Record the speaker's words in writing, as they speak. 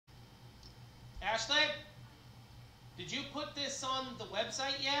Ashley, did you put this on the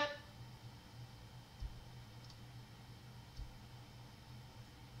website yet?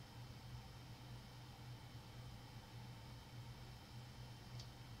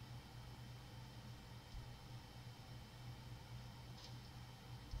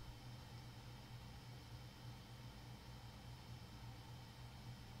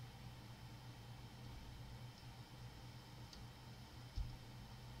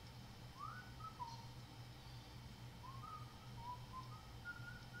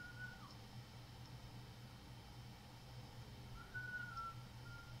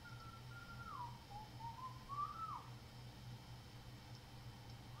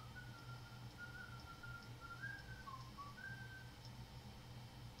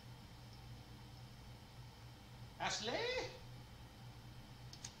 Ashley?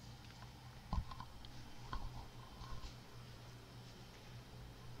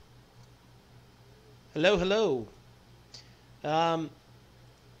 Hello, hello. I'm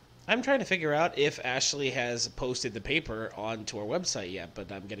trying to figure out if Ashley has posted the paper onto our website yet, but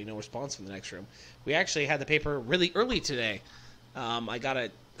I'm getting no response from the next room. We actually had the paper really early today. I got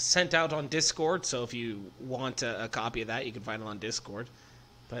it sent out on Discord, so if you want a copy of that, you can find it on Discord.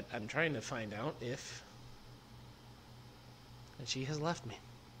 But I'm trying to find out if... And she has left me.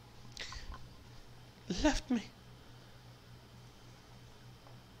 Left me.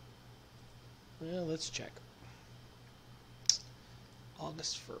 Well, let's check.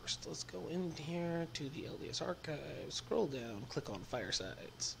 August 1st. Let's go in here to the LDS Archives. Scroll down. Click on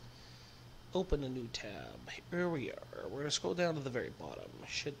Firesides. Open a new tab. Here we are. We're going to scroll down to the very bottom.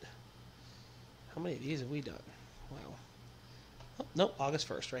 How many of these have we done? Wow. Oh, no, August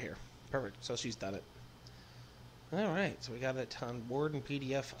 1st, right here. Perfect. So she's done it. Alright, so we got it on Word and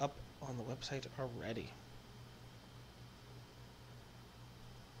PDF up on the website already.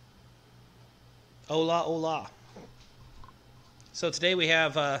 Hola, hola. So today we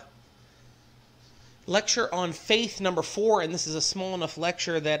have lecture on faith number 4, and this is a small enough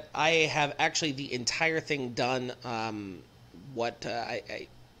lecture that I have actually the entire thing done. What I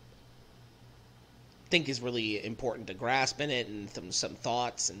think is really important to grasp in it, and some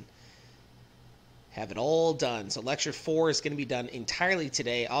thoughts, and have it all done. So lecture 4 is going to be done entirely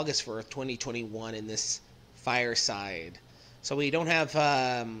today, August 4th, 2021, in this fireside. So we don't have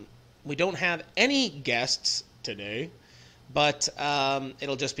any guests today, but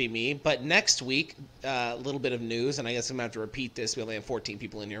it'll just be me. But next week, a little bit of news, and I guess I'm going to have to repeat this. We only have 14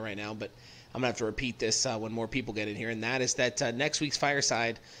 people in here right now, but I'm going to have to repeat this when more people get in here, and that is that next week's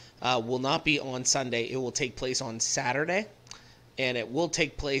fireside will not be on Sunday. It will take place on Saturday. And it will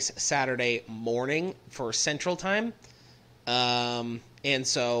take place Saturday morning for Central Time. And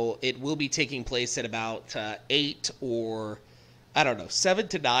so it will be taking place at about 8 or, I don't know, 7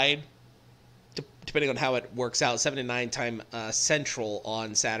 to 9, depending on how it works out, 7 to 9 time Central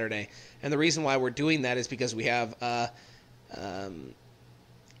on Saturday. And the reason why we're doing that is because we have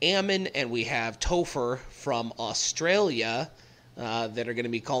Ammon and we have Topher from Australia that are going to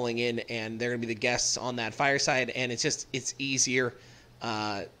be calling in, and they're going to be the guests on that fireside, and it's easier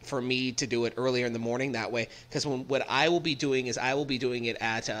for me to do it earlier in the morning that way, because what I will be doing is I will be doing it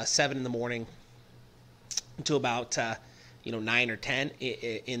at 7 in the morning to about 9 or 10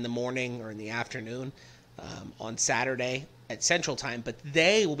 in the morning or in the afternoon on Saturday at Central Time, but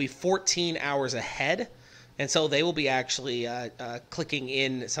they will be 14 hours ahead, and so they will be actually clicking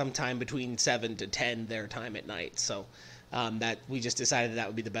in sometime between 7 to 10 their time at night. So that we just decided that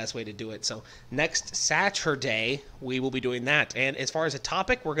would be the best way to do it. So next Saturday, we will be doing that. And as far as a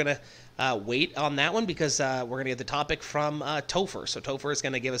topic, we're going to wait on that one because we're going to get the topic from Topher. So Topher is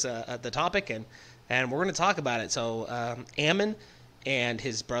going to give us the topic, and we're going to talk about it. So Ammon and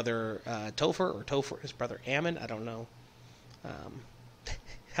his brother Topher, or Topher, his brother Ammon, I don't know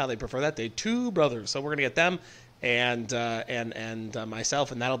how they prefer that. They're two brothers. So we're going to get them and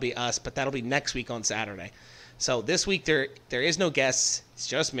myself, and that'll be us. But that'll be next week on Saturday. So this week there is no guests. It's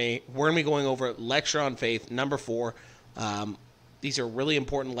just me. We're going to be going over Lecture on Faith, number 4. These are really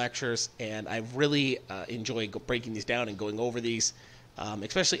important lectures, and I really enjoy breaking these down and going over these,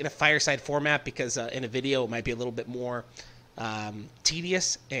 especially in a fireside format, because in a video it might be a little bit more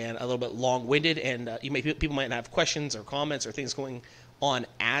tedious and a little bit long-winded, and people might have questions or comments or things going on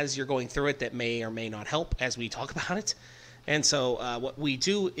as you're going through it that may or may not help as we talk about it. And so what we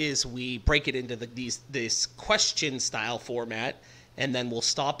do is we break it into this question-style format, and then we'll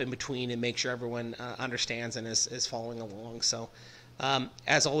stop in between and make sure everyone understands and is following along. So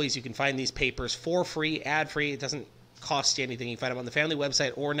as always, you can find these papers for free, ad-free. It doesn't cost you anything. You can find them on the family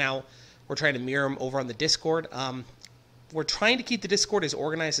website, or now we're trying to mirror them over on the Discord. we're trying to keep the Discord as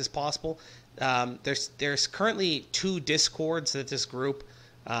organized as possible. There's currently 2 Discords that this group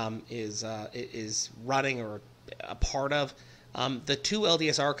is running or a part of. The II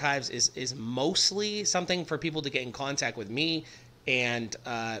LDS Archives is mostly something for people to get in contact with me and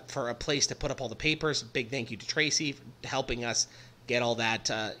for a place to put up all the papers. Big thank you to Tracy for helping us get all that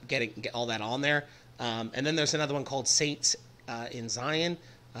get all that on there. And then there's another one called Saints in Zion.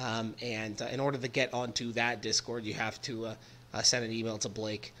 And in order to get onto that Discord, you have to send an email to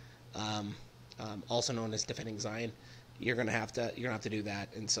Blake, also known as Defending Zion. You're gonna have to do that.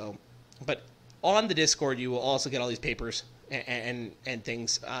 And so, but on the Discord, you will also get all these papers and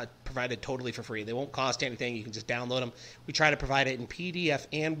things provided totally for free. They won't cost anything. You can just download them. We try to provide it in PDF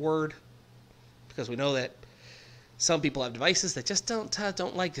and Word because we know that some people have devices that just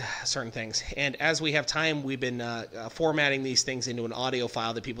don't like certain things. And as we have time, we've been formatting these things into an audio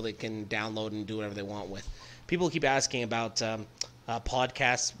file that people that can download and do whatever they want with. People keep asking about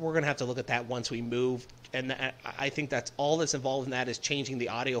podcasts. We're going to have to look at that once we move. And I think that's all that's involved in that is changing the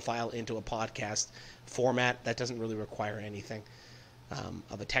audio file into a podcast format. That doesn't really require anything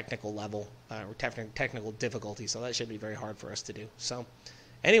of a technical level or technical difficulty. So that should be very hard for us to do. So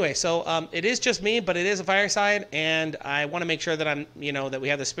anyway, so it is just me, but it is a fireside, and I want to make sure that that we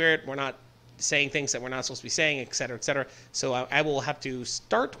have the spirit. We're not saying things that we're not supposed to be saying, et cetera, et cetera. So I will have to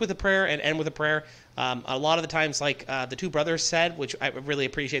start with a prayer and end with a prayer. A lot of the times, like the 2 brothers said, which I really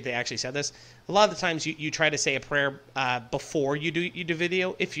appreciate they actually said this, a lot of the times you try to say a prayer before you do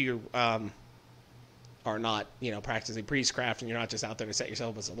video if you are not practicing priestcraft and you're not just out there to set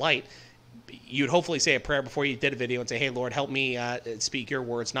yourself as a light. You'd hopefully say a prayer before you did a video and say, hey, Lord, help me speak your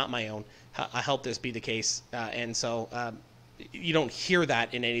words, not my own. I help this be the case. And so you don't hear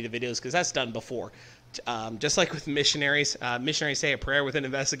that in any of the videos because that's done before. Just like with missionaries, missionaries say a prayer with an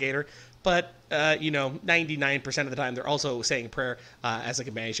investigator, but 99% of the time they're also saying a prayer as a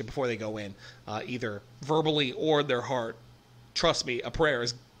companionship before they go in, either verbally or their heart. Trust me, a prayer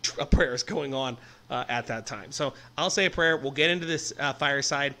is going on at that time. So I'll say a prayer. We'll get into this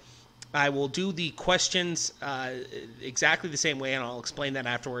fireside. I will do the questions exactly the same way, and I'll explain that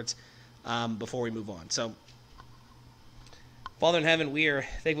afterwards before we move on. So, Father in heaven, we are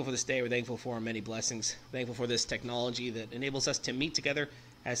thankful for this day. We're thankful for our many blessings. We're thankful for this technology that enables us to meet together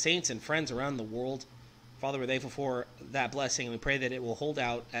as saints and friends around the world. Father, we're thankful for that blessing, and we pray that it will hold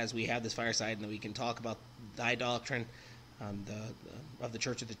out as we have this fireside and that we can talk about thy doctrine of the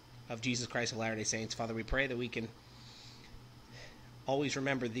Church of Jesus Christ of Latter-day Saints. Father, we pray that we can always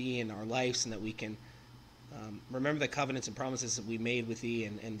remember thee in our lives and that we can remember the covenants and promises that we made with thee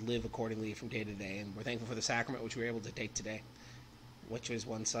and live accordingly from day to day. And we're thankful for the sacrament which we were able to take today, which is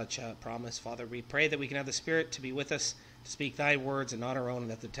one such promise. Father, we pray that we can have the Spirit to be with us, to speak thy words and not our own,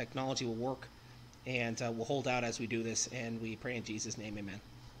 and that the technology will work and will hold out as we do this. And we pray in Jesus' name, amen.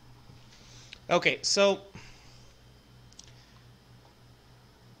 Okay, so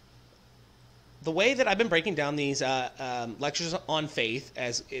the way that I've been breaking down these lectures on faith,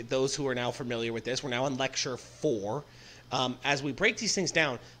 as those who are now familiar with this, we're now on lecture 4. As we break these things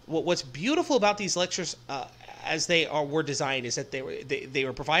down, what's beautiful about these lectures as they were designed is that they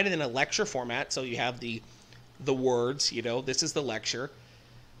were provided in a lecture format. So you have the words, this is the lecture.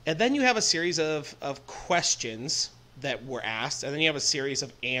 And then you have a series of questions that were asked, and then you have a series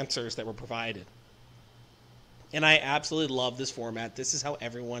of answers that were provided. And I absolutely love this format. This is how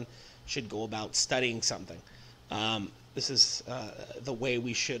everyone should go about studying something. This is the way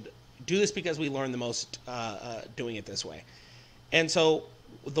we should do this because we learn the most doing it this way. And so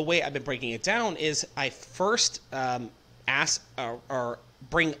the way I've been breaking it down is I first ask or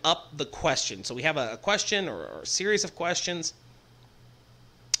bring up the question. So we have a question or a series of questions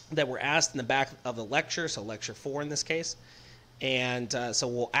that were asked in the back of the lecture, so lecture 4 in this case. And so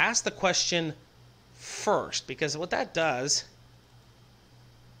we'll ask the question first, because what that does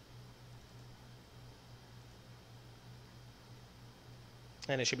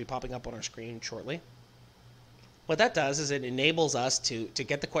and it should be popping up on our screen shortly. What that does is it enables us to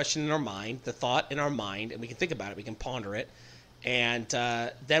get the question in our mind, the thought in our mind, and we can think about it, we can ponder it. And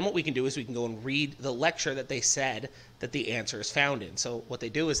then what we can do is we can go and read the lecture that they said that the answer is found in. So what they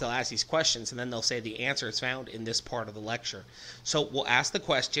do is they'll ask these questions, and then they'll say the answer is found in this part of the lecture. So we'll ask the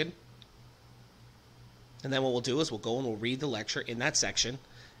question, and then what we'll do is we'll go and we'll read the lecture in that section,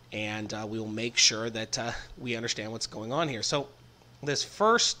 and we will make sure that we understand what's going on here. So this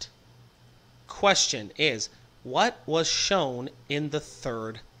first question is, what was shown in the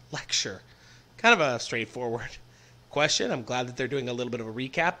 3rd lecture? Kind of a straightforward question. I'm glad that they're doing a little bit of a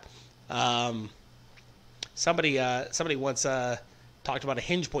recap. Somebody once talked about a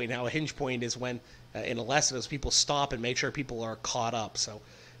hinge point. Now, a hinge point is when in a lesson is people stop and make sure people are caught up. So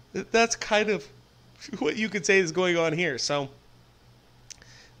that's kind of what you could say is going on here. So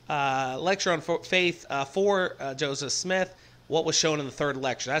lecture on faith for Joseph Smith. What was shown in the third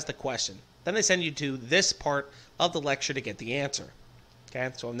lecture? That's the question. Then they send you to this part of the lecture to get the answer.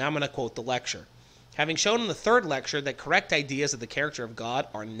 Okay, so now I'm going to quote the lecture. Having shown in the third lecture that correct ideas of the character of God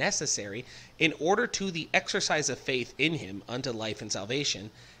are necessary in order to the exercise of faith in him unto life and salvation,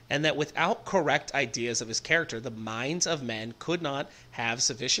 and that without correct ideas of his character the minds of men could not have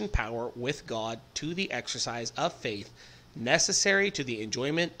sufficient power with God to the exercise of faith necessary to the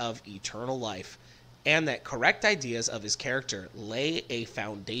enjoyment of eternal life, and that correct ideas of his character lay a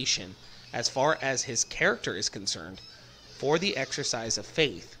foundation, as far as his character is concerned, for the exercise of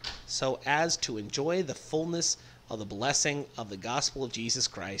faith, so as to enjoy the fullness of the blessing of the gospel of Jesus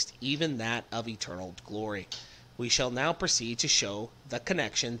Christ, even that of eternal glory. We shall now proceed to show the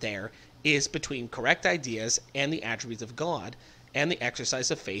connection there is between correct ideas and the attributes of God, and the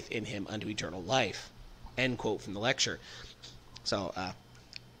exercise of faith in him unto eternal life. End quote from the lecture. So,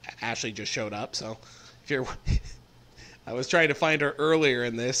 Ashley just showed up, so if you're... I was trying to find her earlier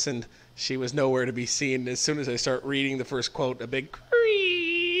in this, and she was nowhere to be seen. As soon as I start reading the first quote, a big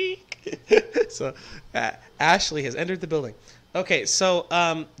creak. So Ashley has entered the building. Okay, so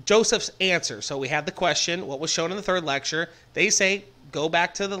Joseph's answer. So we have the question, what was shown in the third lecture. They say, go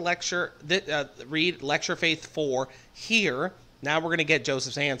back to the lecture, read Lecture Faith 4 here. Now we're going to get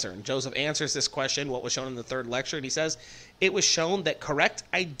Joseph's answer. And Joseph answers this question, what was shown in the third lecture. And he says, it was shown that correct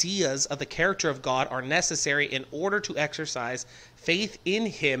ideas of the character of God are necessary in order to exercise faith in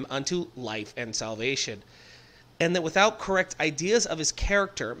him unto life and salvation. And that without correct ideas of his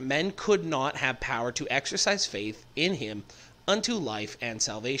character, men could not have power to exercise faith in him unto life and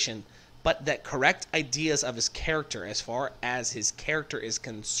salvation. But that correct ideas of his character, as far as his character is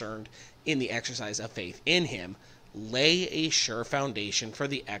concerned in the exercise of faith in him, lay a sure foundation for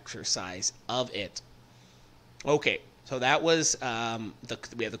the exercise of it. Okay, so that was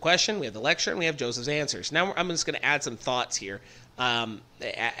we have the question, we have the lecture, and we have Joseph's answers. Now I'm just going to add some thoughts here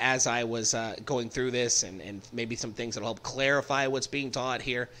as I was going through this, and maybe some things that'll help clarify what's being taught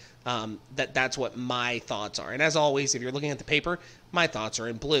here. That's what my thoughts are. And as always, if you're looking at the paper, my thoughts are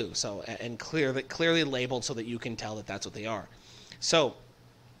in blue, so and clearly labeled so that you can tell that that's what they are. So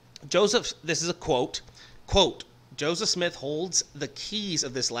Joseph, this is a quote. Joseph Smith holds the keys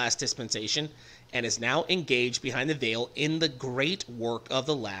of this last dispensation and is now engaged behind the veil in the great work of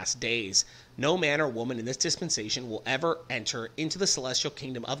the last days. No man or woman in this dispensation will ever enter into the celestial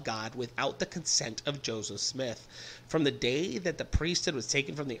kingdom of God without the consent of Joseph Smith. From the day that the priesthood was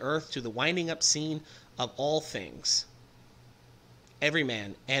taken from the earth to the winding up scene of all things, every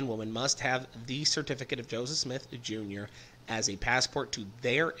man and woman must have the certificate of Joseph Smith Jr. as a passport to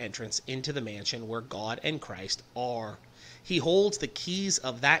their entrance into the mansion where God and Christ are. He holds the keys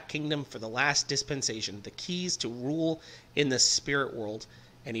of that kingdom for the last dispensation, the keys to rule in the spirit world,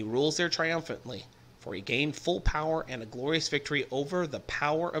 and he rules there triumphantly, for he gained full power and a glorious victory over the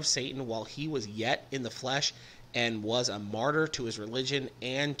power of Satan while he was yet in the flesh, and was a martyr to his religion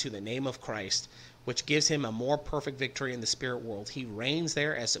and to the name of Christ, which gives him a more perfect victory in the spirit world. He reigns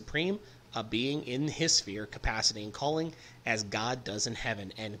there as supreme, a being in his sphere, capacity, and calling, as God does in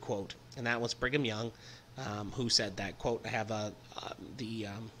heaven, end quote. And that was Brigham Young who said that quote. I have the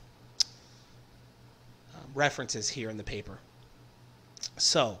references here in the paper.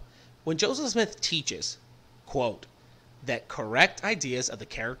 So, when Joseph Smith teaches, quote, that correct ideas of the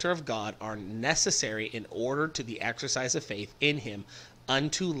character of God are necessary in order to the exercise of faith in him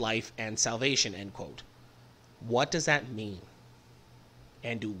unto life and salvation, end quote. What does that mean?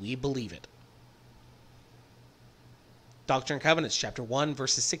 And do we believe it? Doctrine and Covenants, chapter 1,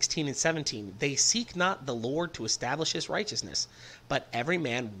 verses 16 and 17. They seek not the Lord to establish his righteousness, but every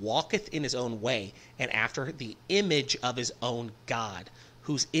man walketh in his own way, and after the image of his own God,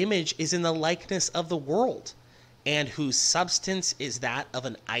 whose image is in the likeness of the world, and whose substance is that of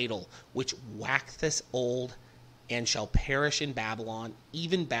an idol, which waxeth old, and shall perish in Babylon,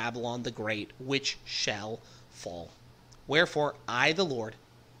 even Babylon the Great, which shall fall. Wherefore I, the Lord,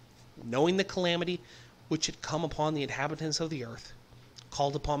 knowing the calamity which should come upon the inhabitants of the earth,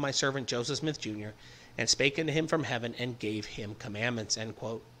 called upon my servant Joseph Smith Jr., and spake unto him from heaven, and gave him commandments, end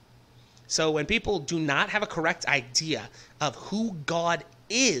quote. So when people do not have a correct idea of who God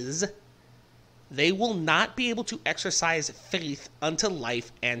is, they will not be able to exercise faith unto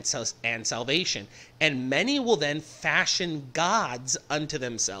life and salvation. And many will then fashion gods unto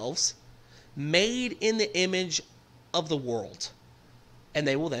themselves, made in the image of the world, and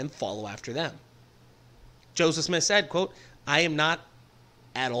they will then follow after them. Joseph Smith said, quote, I am not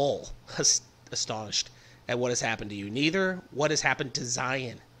at all astonished at what has happened to you, neither what has happened to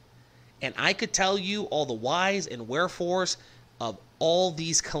Zion. And I could tell you all the whys and wherefores of all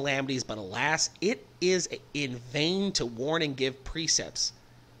these calamities, but alas, it is in vain to warn and give precepts.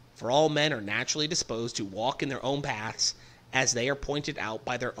 For all men are naturally disposed to walk in their own paths, as they are pointed out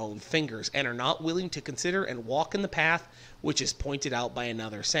by their own fingers, and are not willing to consider and walk in the path which is pointed out by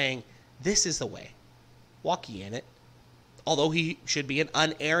another, saying, This is the way, walk ye in it. Although he should be an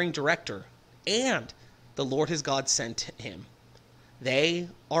unerring director, and the Lord his God sent him. They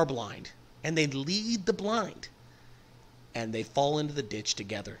are blind, and they lead the blind, and they fall into the ditch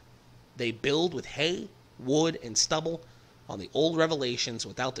together. They build with hay, wood, and stubble on the old revelations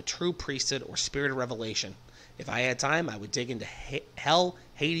without the true priesthood or spirit of revelation. If I had time, I would dig into hell,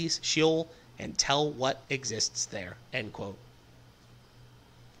 Hades, Sheol, and tell what exists there. End quote.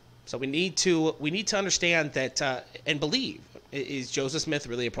 So we need to understand that and believe, is Joseph Smith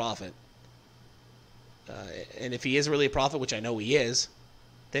really a prophet? And if he is really a prophet, which I know he is,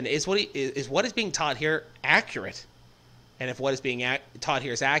 then is what is being taught here accurate? And if what is being taught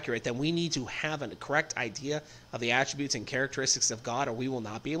here is accurate, then we need to have a correct idea of the attributes and characteristics of God, or we will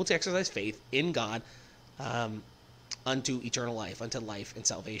not be able to exercise faith in God unto eternal life, unto life and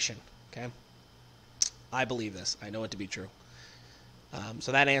salvation. Okay? I believe this. I know it to be true.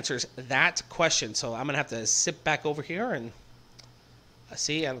 So that answers that question. So I'm going to have to sit back over here and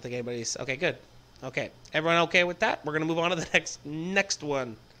see. I don't think anybody's... Okay, good. Okay. Everyone okay with that? We're going to move on to the next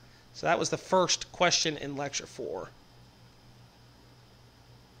one. So that was the first question in Lecture 4.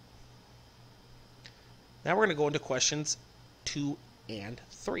 Now we're going to go into questions 2 and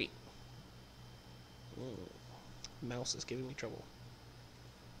 3. Mouse is giving me trouble.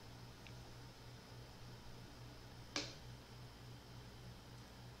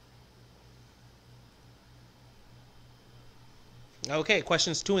 Okay,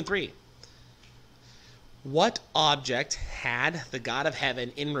 questions 2 and 3. What object had the God of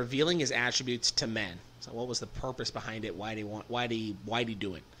heaven in revealing his attributes to men? So what was the purpose behind it? Why did he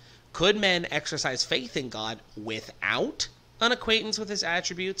do it? Could men exercise faith in God without an acquaintance with his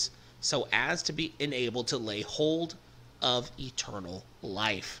attributes, so as to be enabled to lay hold of eternal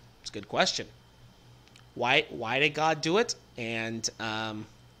life? It's a good question. Why did God do it? And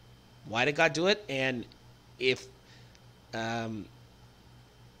why did God do it? And if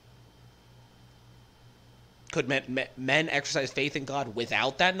could men exercise faith in God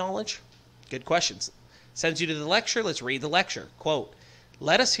without that knowledge? Good questions. Sends you to the lecture. Let's read the lecture. Quote,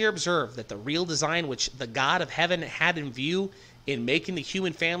 Let us here observe that the real design which the God of heaven had in view in making the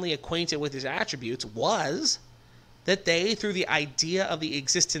human family acquainted with his attributes was that they, through the idea of the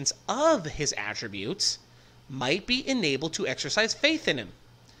existence of his attributes, might be enabled to exercise faith in him,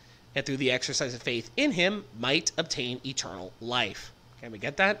 and through the exercise of faith in him might obtain eternal life. Can we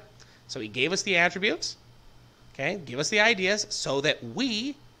get that? So he gave us the attributes, okay, give us the ideas, so that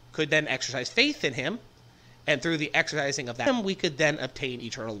we could then exercise faith in him, and through the exercising of that, we could then obtain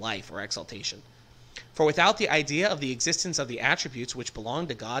eternal life or exaltation. For without the idea of the existence of the attributes which belong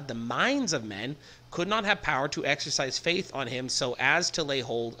to God, the minds of men could not have power to exercise faith on him so as to lay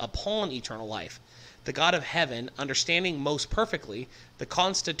hold upon eternal life. The God of heaven, understanding most perfectly the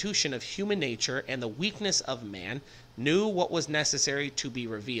constitution of human nature and the weakness of man, knew what was necessary to be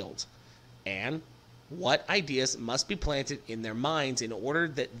revealed, and what ideas must be planted in their minds in order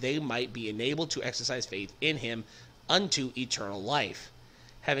that they might be enabled to exercise faith in him unto eternal life.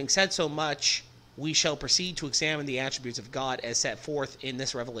 Having said so much, we shall proceed to examine the attributes of God as set forth in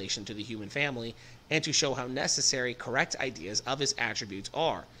this revelation to the human family, and to show how necessary correct ideas of his attributes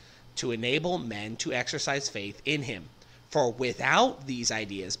are, to enable men to exercise faith in him. For without these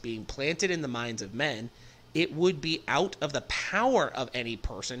ideas being planted in the minds of men, it would be out of the power of any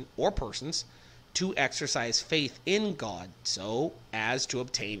person or persons to exercise faith in God so as to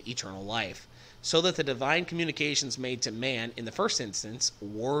obtain eternal life. So that the divine communications made to man in the first instance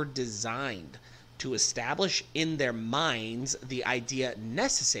were designed to establish in their minds the idea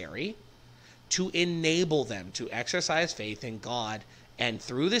necessary to enable them to exercise faith in God, and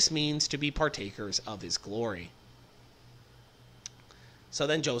through this means to be partakers of his glory. So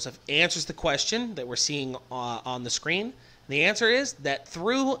then Joseph answers the question that we're seeing on the screen. The answer is that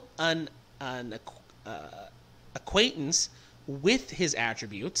through an acquaintance with his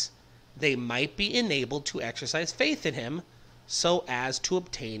attributes, they might be enabled to exercise faith in him so as to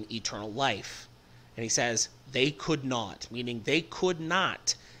obtain eternal life. And he says they could not, meaning they could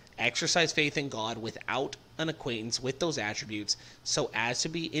not exercise faith in God without an acquaintance with those attributes so as to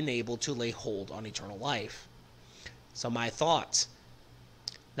be enabled to lay hold on eternal life. So my thoughts.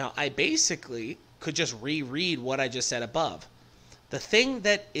 Now, I basically could just reread what I just said above. The thing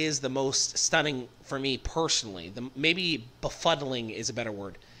that is the most stunning for me personally, maybe befuddling is a better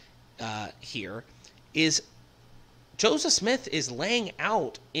word here, is Joseph Smith is laying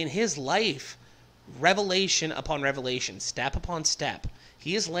out in his life revelation upon revelation, step upon step.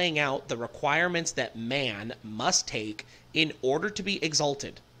 He is laying out the requirements that man must take in order to be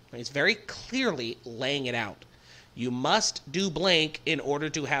exalted. He's very clearly laying it out. You must do blank in order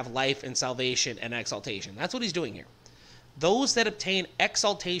to have life and salvation and exaltation. That's what he's doing here. Those that obtain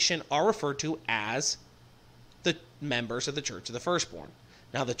exaltation are referred to as the members of the Church of the Firstborn.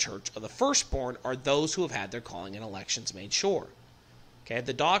 Now, the Church of the Firstborn are those who have had their calling and elections made sure. Okay,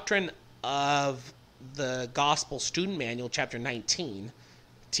 the doctrine of the Gospel Student Manual, chapter 19,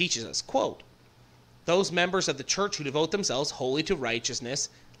 teaches us, quote, "Those members of the church who devote themselves wholly to righteousness,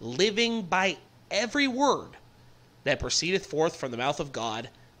 living by every word that proceedeth forth from the mouth of God,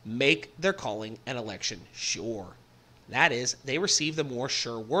 make their calling and election sure." That is, they receive the more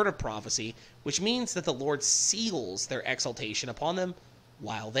sure word of prophecy, which means that the Lord seals their exaltation upon them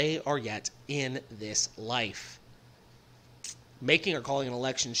while they are yet in this life. Making our calling and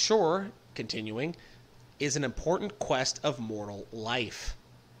election sure, continuing, is an important quest of mortal life.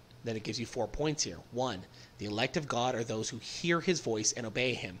 Then it gives you 4 points here. 1, the elect of God are those who hear his voice and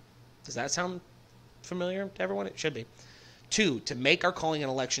obey him. Does that sound familiar to everyone? It should be. 2, to make our calling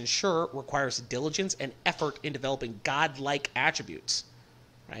and election sure requires diligence and effort in developing God-like attributes.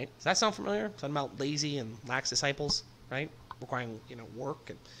 Right? Does that sound familiar? Something about lazy and lax disciples, right? Requiring, work.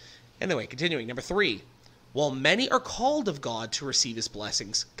 And anyway, continuing. Number 3, while many are called of God to receive his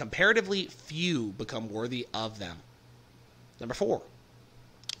blessings, comparatively few become worthy of them. Number 4,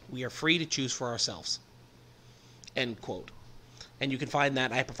 we are free to choose for ourselves. End quote. And you can find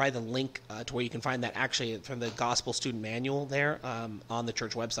that, I provide the link to where you can find that actually from the Gospel Student Manual there on the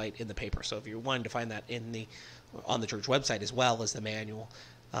church website in the paper. So if you're wanting to find that on the church website as well as the manual,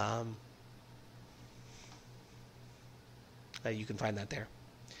 you can find that there.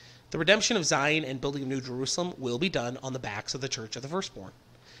 The redemption of Zion and building of New Jerusalem will be done on the backs of the Church of the Firstborn.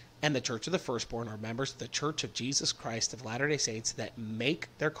 And the Church of the Firstborn are members of the Church of Jesus Christ of Latter-day Saints that make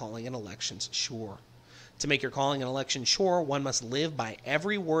their calling and elections sure. To make your calling and election sure, one must live by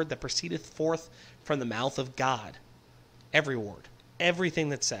every word that proceedeth forth from the mouth of God. Every word. Everything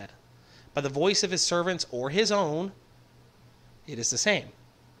that's said. By the voice of his servants or his own, it is the same.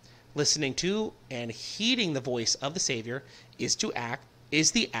 Listening to and heeding the voice of the Savior is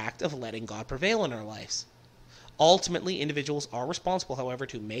the act of letting God prevail in our lives. Ultimately, individuals are responsible, however,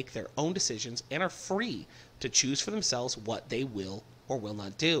 to make their own decisions and are free to choose for themselves what they will or will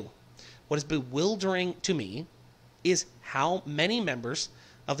not do. What is bewildering to me is how many members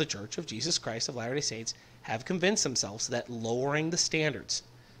of the Church of Jesus Christ of Latter-day Saints have convinced themselves that lowering the standards,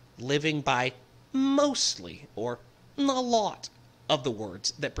 living by mostly or a lot of the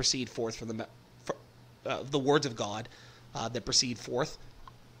words that proceed forth from the words of God that proceed forth,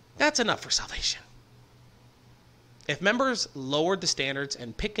 that's enough for salvation. If members lowered the standards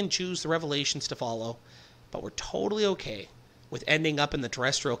and pick and choose the revelations to follow, but were totally okay with ending up in the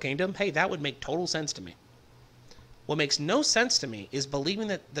terrestrial kingdom, hey, that would make total sense to me. What makes no sense to me is believing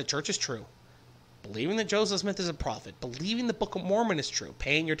that the church is true, believing that Joseph Smith is a prophet, believing the Book of Mormon is true,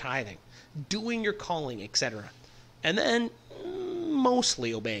 paying your tithing, doing your calling, etc., and then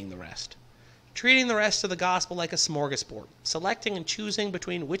mostly obeying the rest. Treating the rest of the gospel like a smorgasbord, selecting and choosing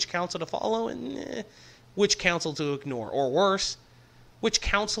between which counsel to follow and which counsel to ignore, or worse, which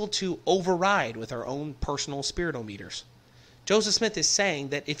counsel to override with our own personal spiritometers. Joseph Smith is saying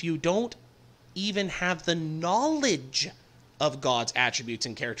that if you don't even have the knowledge of God's attributes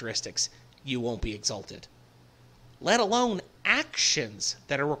and characteristics, you won't be exalted, let alone actions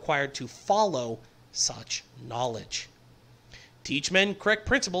that are required to follow such knowledge. Teach men correct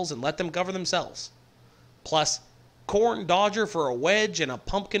principles and let them govern themselves. Plus, corn dodger for a wedge and a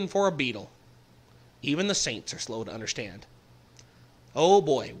pumpkin for a beetle. Even the saints are slow to understand. Oh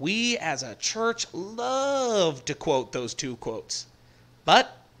boy, we as a church love to quote those two quotes.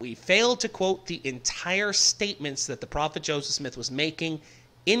 But we fail to quote the entire statements that the prophet Joseph Smith was making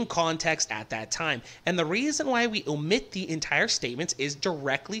in context at that time. And the reason why we omit the entire statements is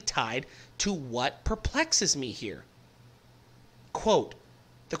directly tied to what perplexes me here. Quote,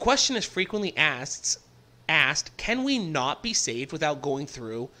 the question is frequently asked, can we not be saved without going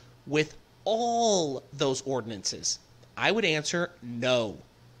through with all those ordinances? I would answer no,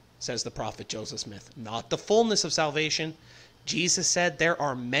 says the prophet Joseph Smith. Not the fullness of salvation. Jesus said, there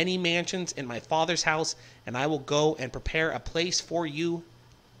are many mansions in my Father's house, and I will go and prepare a place for you.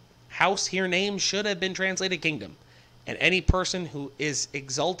 House here named should have been translated kingdom. And any person who is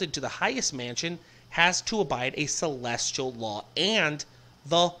exalted to the highest mansion has to abide a celestial law, and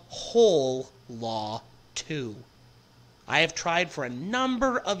the whole law too. I have tried for a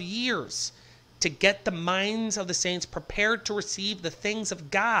number of years to get the minds of the saints prepared to receive the things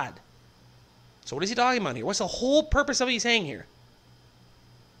of God. So what is he talking about here? What's the whole purpose of what he's saying here?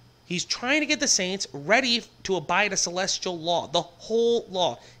 He's trying to get the saints ready to abide a celestial law, the whole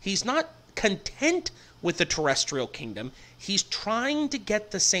law. He's not content with the terrestrial kingdom. He's trying to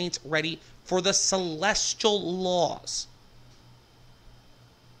get the saints ready for the celestial laws.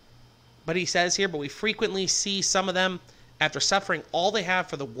 But he says here, but we frequently see some of them, after suffering all they have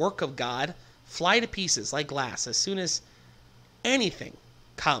for the work of God, fly to pieces like glass as soon as anything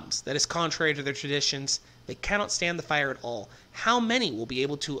comes that is contrary to their traditions. They cannot stand the fire at all. How many will be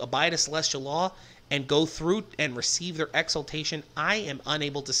able to abide a celestial law and go through and receive their exaltation? I am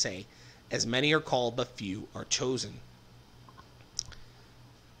unable to say. As many are called, but few are chosen.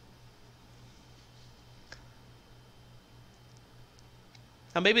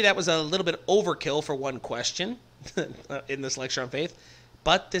 Now, maybe that was a little bit overkill for one question in this lecture on faith,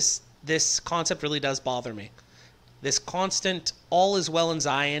 but this concept really does bother me. This constant, all is well in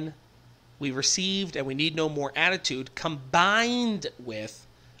Zion, we received and we need no more attitude, combined with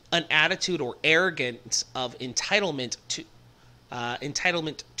an attitude or arrogance of entitlement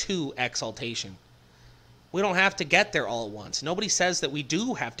to exaltation. We don't have to get there all at once. Nobody says that we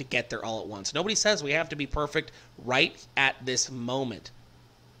do have to get there all at once. Nobody says we have to be perfect right at this moment.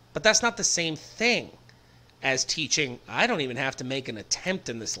 But that's not the same thing as teaching, I don't even have to make an attempt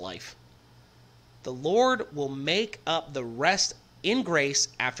in this life. The Lord will make up the rest in grace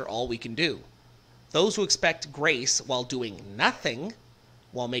after all we can do. Those who expect grace while doing nothing,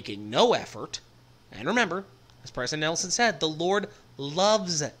 while making no effort, and remember, as President Nelson said, the Lord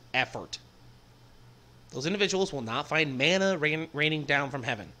loves effort. Those individuals will not find manna raining down from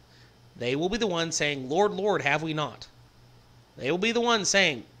heaven. They will be the ones saying, Lord, Lord, have we not? They will be the ones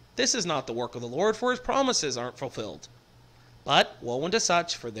saying, this is not the work of the Lord, for his promises aren't fulfilled. But woe unto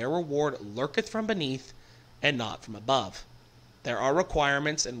such, for their reward lurketh from beneath, and not from above. There are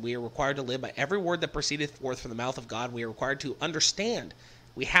requirements, and we are required to live by every word that proceedeth forth from the mouth of God. We are required to understand.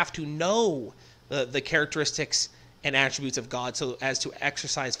 We have to know the characteristics and attributes of God so as to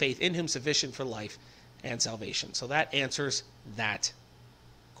exercise faith in him sufficient for life and salvation. So that answers that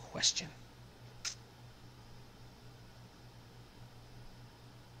question.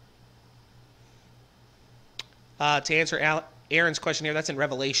 To answer Aaron's question here, that's in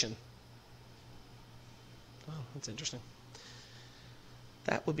Revelation. Oh, that's interesting.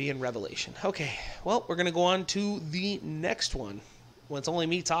 That would be in Revelation. Okay, well, we're going to go on to the next one. When it's only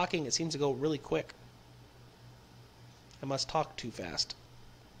me talking, it seems to go really quick. I must talk too fast.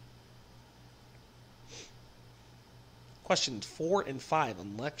 Questions 4 and 5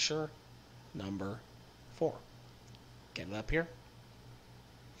 on lecture number 4. Get it up here.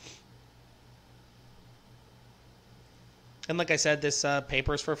 And like I said, this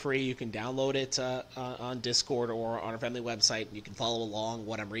paper is for free. You can download it on Discord or on our family website. You can follow along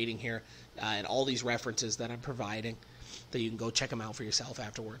what I'm reading here and all these references that I'm providing, that you can go check them out for yourself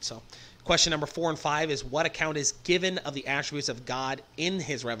afterwards. So question number 4 and 5 is, what account is given of the attributes of God in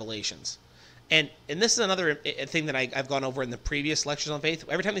his revelations? And this is another thing that I've gone over in the previous lectures on faith.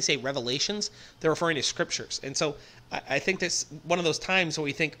 Every time they say revelations, they're referring to scriptures. And so I think that's one of those times where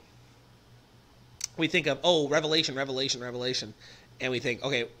we think of, oh, revelation, and we think,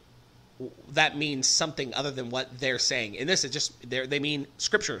 okay, that means something other than what they're saying. In this, they mean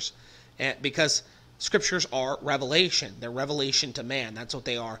scriptures, because scriptures are revelation. They're revelation to man. That's what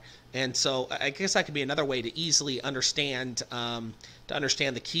they are. And so I guess that could be another way to easily understand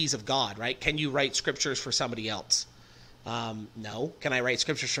the keys of God, right? Can you write scriptures for somebody else? No. Can I write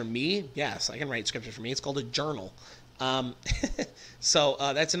scriptures for me? Yes, I can write scriptures for me. It's called a journal. So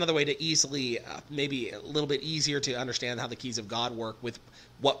that's another way to easily, maybe a little bit easier to understand how the keys of God work with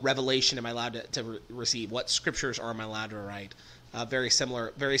what revelation am I allowed to receive, what scriptures am I allowed to write. Very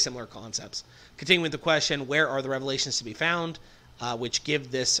similar concepts. Continuing with the question, where are the revelations to be found, which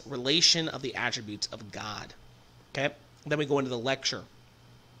give this relation of the attributes of God? Okay, then we go into the lecture.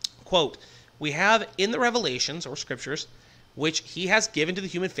 Quote, we have in the revelations, or scriptures, which he has given to the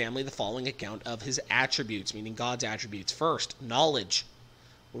human family the following account of his attributes, meaning God's attributes. First, knowledge.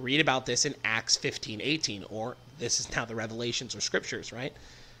 We'll read about this in Acts 15:18, or this is now the revelations or scriptures, right?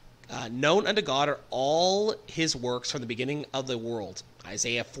 Known unto God are all his works from the beginning of the world.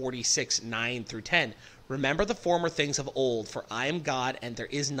 Isaiah 46:9-10. Remember the former things of old, for I am God and there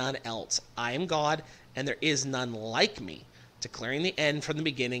is none else. I am God and there is none like me, declaring the end from the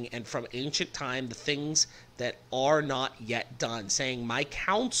beginning and from ancient time the things that are not yet done, saying, my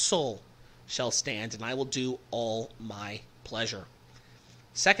counsel shall stand, and I will do all my pleasure.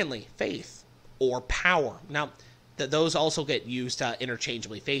 Secondly, faith or power. Now, those also get used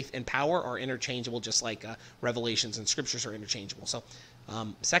interchangeably. Faith and power are interchangeable, just like revelations and scriptures are interchangeable. So,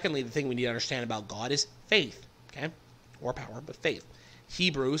 secondly, the thing we need to understand about God is faith, okay, or power, but faith.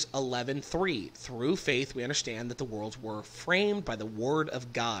 Hebrews 11:3. Through faith, we understand that the worlds were framed by the word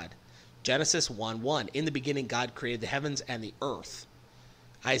of God. Genesis 1:1. In the beginning, God created the heavens and the earth.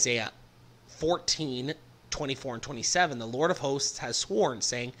 Isaiah 14:24 and 27. The Lord of hosts has sworn,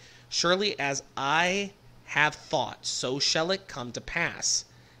 saying, surely as I have thought, so shall it come to pass.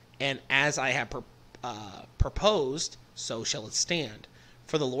 And as I have proposed, so shall it stand.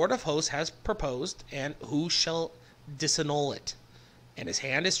 For the Lord of hosts has proposed, and who shall disannul it? And his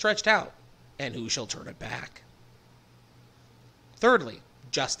hand is stretched out, and who shall turn it back? Thirdly,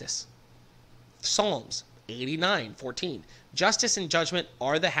 justice. Psalms 89:14. Justice and judgment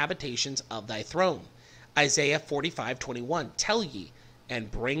are the habitations of thy throne. Isaiah 45:21. Tell ye,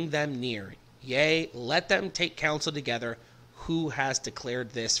 and bring them near. Yea, let them take counsel together. Who has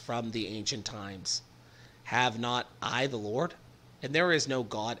declared this from the ancient times? Have not I the Lord? And there is no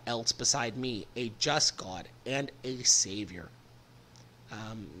God else beside me, a just God and a Savior.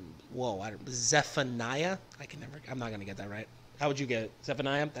 Zephaniah? I'm not going to get that right. How would you get it?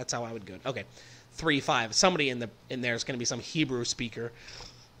 Zephaniah? That's how I would go. Okay. 3:5. Somebody in there is going to be some Hebrew speaker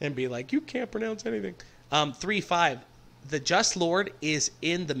and be like, you can't pronounce anything. 3:5. The just Lord is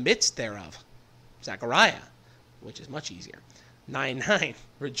in the midst thereof. Zechariah, which is much easier. 9:9.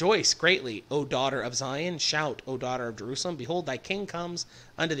 Rejoice greatly, O daughter of Zion. Shout, O daughter of Jerusalem. Behold, thy king comes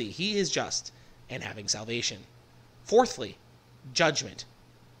unto thee. He is just and having salvation. Fourthly, judgment.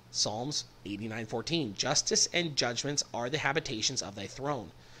 Psalms 89:14. Justice and judgments are the habitations of thy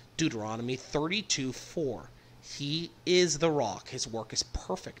throne. Deuteronomy 32:4. He is the rock. His work is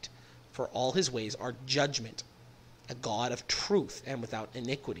perfect. For all his ways are judgment. A God of truth and without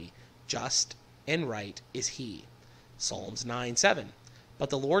iniquity. Just and right is he. Psalms 9:7. But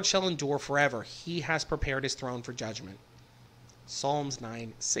the Lord shall endure forever. He has prepared his throne for judgment. Psalms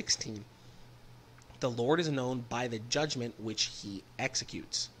 9:16. The Lord is known by the judgment which he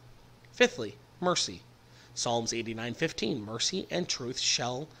executes. Fifthly, mercy. Psalms 89:15. Mercy and truth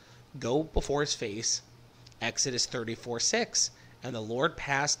shall go before his face. Exodus 34:6. And the Lord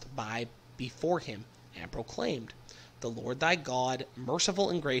passed by before him and proclaimed, the Lord thy God, merciful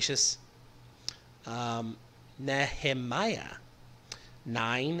and gracious. Nehemiah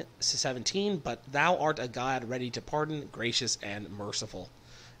 9:17. But thou art a God ready to pardon, gracious and merciful.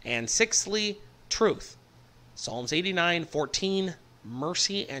 And sixthly, truth. Psalms 89:14.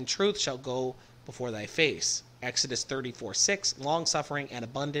 Mercy and truth shall go before thy face. Exodus 34:6. Long suffering and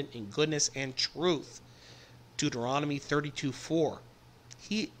abundant in goodness and truth. Deuteronomy 32:4.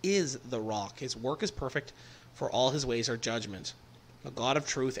 He is the rock. His work is perfect, for all his ways are judgment. A God of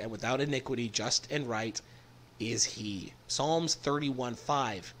truth and without iniquity, just and right is he. Psalms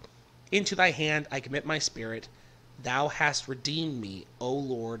 31:5. Into thy hand I commit my spirit. Thou hast redeemed me, O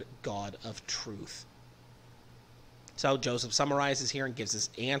Lord God of truth. So Joseph summarizes here and gives his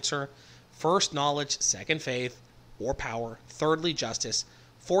answer. First, knowledge. Second, faith or power. Thirdly, justice.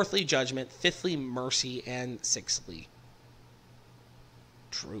 Fourthly, judgment. Fifthly, mercy. And sixthly,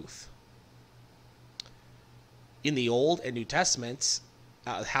 truth. In the Old and New Testaments,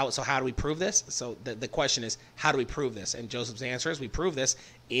 how do we prove this? So the question is, how do we prove this? And Joseph's answer is, we prove this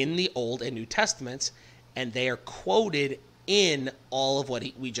in the Old and New Testaments, and they are quoted in all of what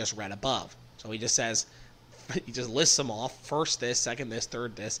we just read above. So he just says, he just lists them off, first this, second this,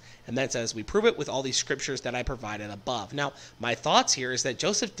 third this, and then says, we prove it with all these scriptures that I provided above. Now, my thoughts here is that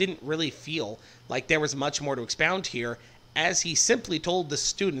Joseph didn't really feel like there was much more to expound here, as he simply told the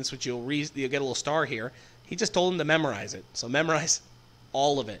students, which you'll get a little star here, he just told them to memorize it. So memorize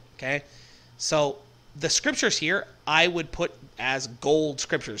all of it, okay? So the scriptures here, I would put as gold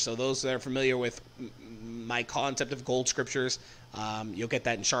scriptures. So those that are familiar with my concept of gold scriptures, you'll get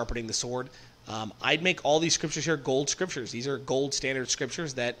that in Sharpening the Sword. I'd make all these scriptures here gold scriptures. These are gold standard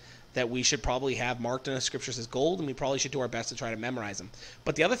scriptures that we should probably have marked in the scriptures as gold, and we probably should do our best to try to memorize them.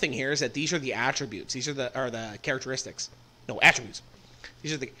 But the other thing here is that these are the attributes. These are the characteristics. No, attributes.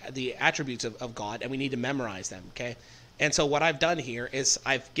 These are the attributes of God, and we need to memorize them, okay? And so what I've done here is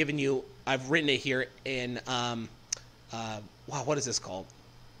I've written it here in, what is this called?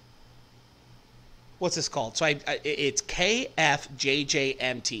 What's this called? So it's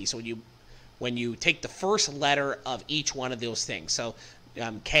KFJJMT. So when you take the first letter of each one of those things. So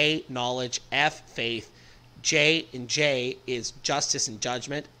K, knowledge, F, faith, J is justice and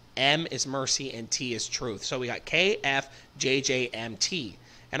judgment, M is mercy, and T is truth. So we got K, F, J, J, M, T.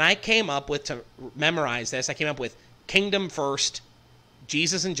 And I came up with, to memorize this, I came up with kingdom first,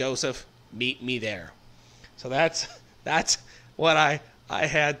 Jesus and Joseph, meet me there. So that's what I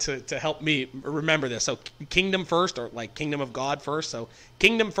had to help me remember this. So kingdom first, or like kingdom of God first. So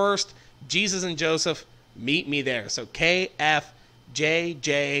kingdom first, Jesus and Joseph, meet me there. So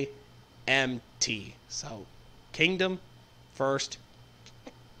KFJJMT. So kingdom first,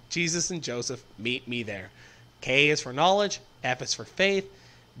 Jesus and Joseph, meet me there. K is for knowledge, F is for faith,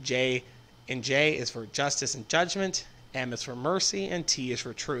 J is for justice and judgment, M is for mercy, and T is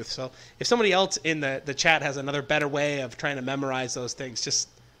for truth. So if somebody else in the chat has another better way of trying to memorize those things, just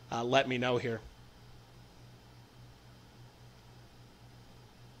let me know here.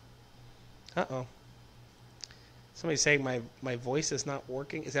 Uh-oh. Somebody's saying my voice is not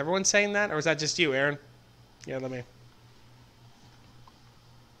working. Is everyone saying that, or is that just you, Aaron? Yeah, let me...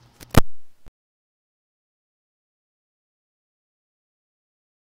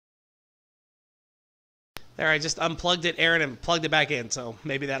 There, I just unplugged it, Aaron, and plugged it back in, so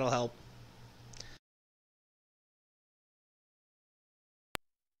maybe that'll help.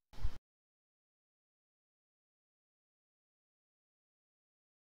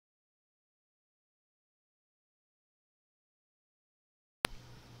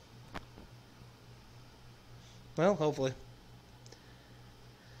 Well, hopefully.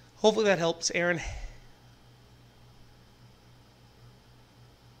 Hopefully that helps, Aaron.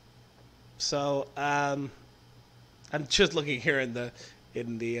 So, I'm just looking here in the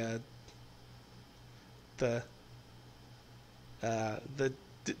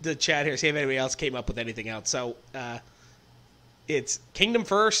chat here, see if anybody else came up with anything else. So, it's kingdom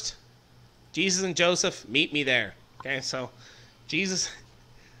first, Jesus and Joseph, meet me there. Okay, so Jesus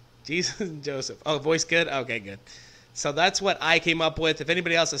and Joseph. Oh, voice good? Okay, good. So that's what I came up with. If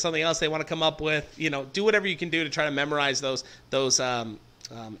anybody else has something else they want to come up with, do whatever you can do to try to memorize those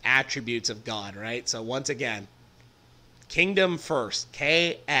attributes of God, right? So once again, kingdom first,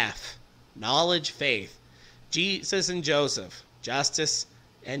 KF, knowledge, faith, Jesus and Joseph, justice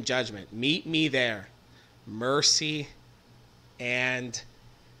and judgment, meet me there, mercy and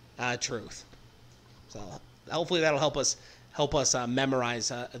truth. So hopefully that'll help us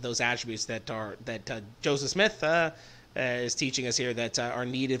memorize those attributes that Joseph Smith is teaching us here, that are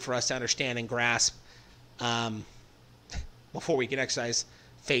needed for us to understand and grasp before we can exercise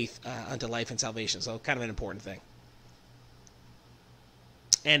faith unto life and salvation. So kind of an important thing.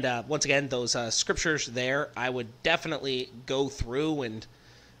 And once again, those scriptures there, I would definitely go through and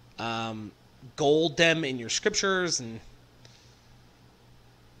gold them in your scriptures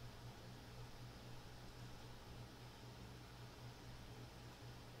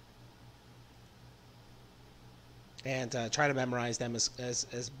and try to memorize them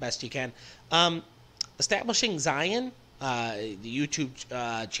as best you can. Establishing Zion, the YouTube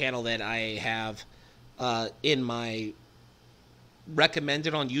channel that I have in my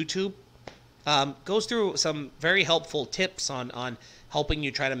recommended on YouTube, goes through some very helpful tips on helping you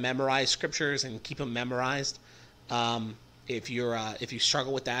try to memorize scriptures and keep them memorized. If you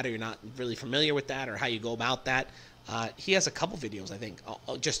struggle with that, or you're not really familiar with that, or how you go about that, he has a couple videos, I think,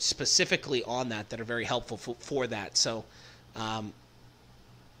 just specifically on that are very helpful for that. So if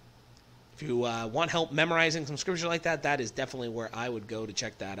you want help memorizing some scripture like that, that is definitely where I would go to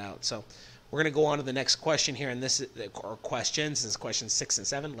check that out. So we're going to go on to the next question here, and this is questions. This is questions 6 and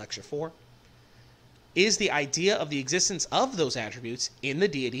 7, lecture 4. Is the idea of the existence of those attributes in the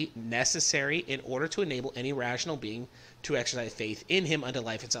deity necessary in order to enable any rational being to exercise faith in him unto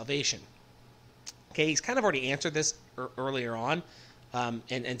life and salvation? Okay, he's kind of already answered this earlier on,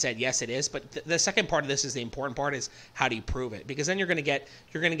 and said yes, it is. But the second part of this is the important part: is how do you prove it? Because then you're going to get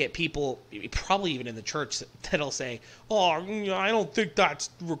people, probably even in the church, that'll say, "Oh, I don't think that's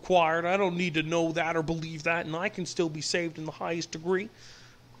required. I don't need to know that or believe that, and I can still be saved in the highest degree."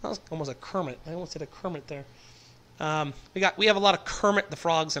 That was almost a Kermit. I almost said a Kermit there. We have a lot of Kermit the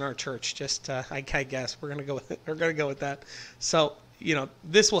Frogs in our church. Just I guess we're gonna go with that. So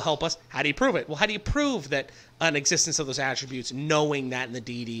this will help us. How do you prove it? Well, how do you prove that an existence of those attributes, knowing that in the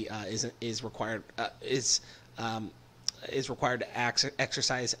deity is required to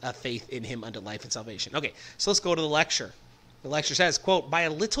exercise a faith in him unto life and salvation? Okay, so let's go to the lecture. The lecture says, quote, "By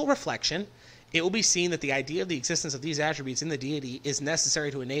a little reflection, it will be seen that the idea of the existence of these attributes in the deity is necessary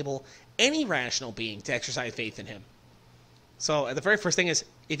to enable any rational being to exercise faith in him." So the very first thing is,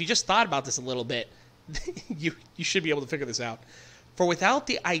 if you just thought about this a little bit, you should be able to figure this out. For without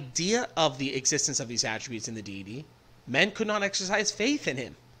the idea of the existence of these attributes in the deity, men could not exercise faith in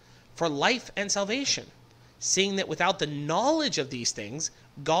him for life and salvation, seeing that without the knowledge of these things,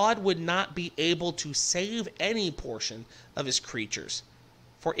 God would not be able to save any portion of his creatures.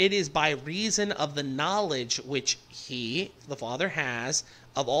 For it is by reason of the knowledge which he, the Father, has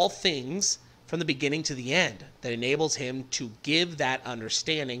of all things from the beginning to the end, that enables him to give that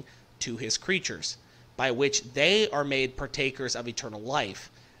understanding to his creatures, by which they are made partakers of eternal life.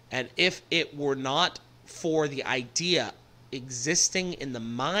 And if it were not for the idea existing in the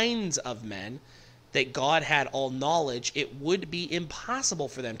minds of men that God had all knowledge, it would be impossible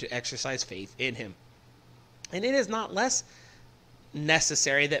for them to exercise faith in him. And it is not less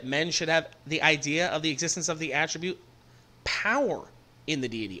necessary that men should have the idea of the existence of the attribute power in the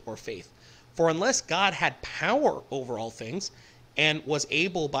deity or faith. For unless God had power over all things and was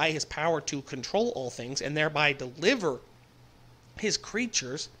able by his power to control all things and thereby deliver his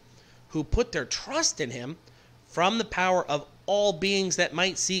creatures who put their trust in him from the power of all beings that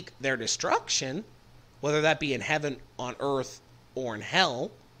might seek their destruction, whether that be in heaven, on earth, or in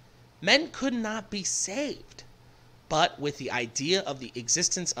hell, men could not be saved. But with the idea of the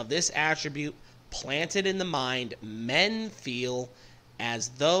existence of this attribute planted in the mind, men feel as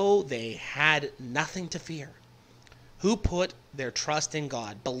though they had nothing to fear, who put their trust in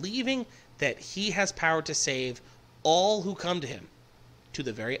God, believing that he has power to save all who come to him to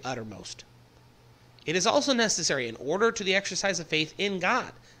the very uttermost. It is also necessary, in order to the exercise of faith in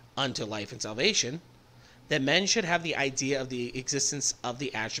God unto life and salvation, that men should have the idea of the existence of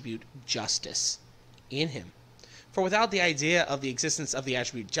the attribute justice in him. For without the idea of the existence of the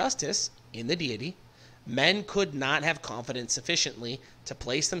attribute justice in the deity, men could not have confidence sufficiently to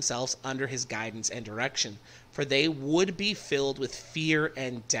place themselves under his guidance and direction, for they would be filled with fear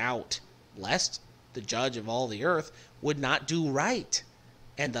and doubt, lest the judge of all the earth would not do right,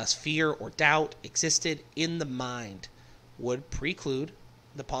 and thus fear or doubt existed in the mind would preclude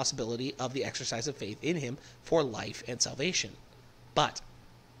the possibility of the exercise of faith in him for life and salvation. But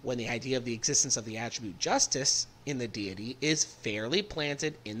when the idea of the existence of the attribute justice in the deity is fairly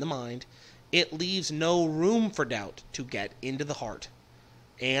planted in the mind, it leaves no room for doubt to get into the heart,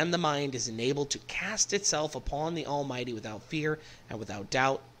 and the mind is enabled to cast itself upon the Almighty without fear and without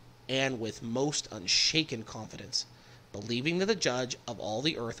doubt, and with most unshaken confidence, believing that the judge of all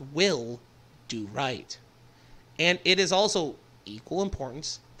the earth will do right. And it is also equal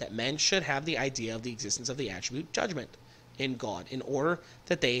importance that men should have the idea of the existence of the attribute judgment in God, in order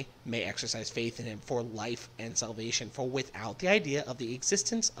that they may exercise faith in him for life and salvation. For without the idea of the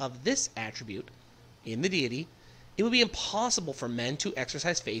existence of this attribute in the deity, it would be impossible for men to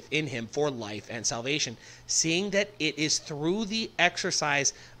exercise faith in him for life and salvation, seeing that it is through the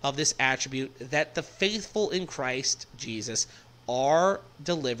exercise of this attribute that the faithful in Christ Jesus are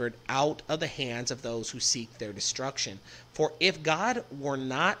delivered out of the hands of those who seek their destruction. For if God were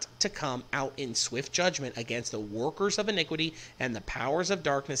not to come out in swift judgment against the workers of iniquity and the powers of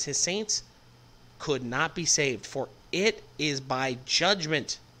darkness, his saints could not be saved. For it is by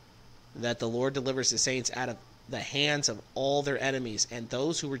judgment that the Lord delivers his saints out of the hands of all their enemies and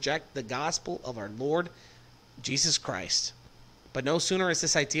those who reject the gospel of our Lord Jesus Christ. But no sooner is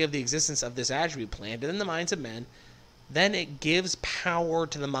this idea of the existence of this attribute planted in the minds of men, then it gives power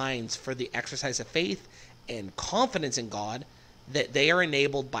to the minds for the exercise of faith and confidence in God, that they are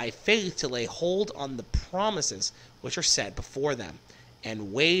enabled by faith to lay hold on the promises which are set before them,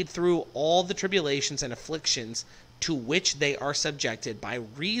 and wade through all the tribulations and afflictions to which they are subjected by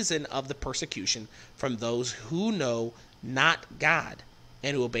reason of the persecution from those who know not God,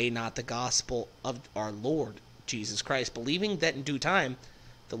 and who obey not the gospel of our Lord Jesus Christ, believing that in due time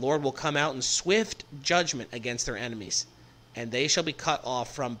the Lord will come out in swift judgment against their enemies, and they shall be cut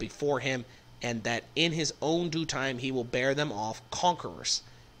off from before him, and that in his own due time he will bear them off conquerors,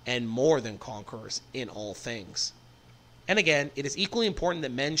 and more than conquerors in all things. And again, it is equally important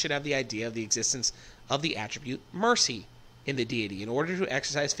that men should have the idea of the existence of the attribute mercy in the deity, in order to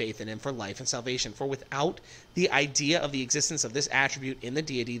exercise faith in him for life and salvation. For without the idea of the existence of this attribute in the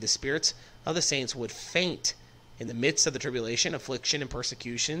deity, the spirits of the saints would faint in the midst of the tribulation, affliction, and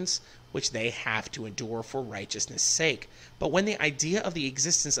persecutions which they have to endure for righteousness' sake. But when the idea of the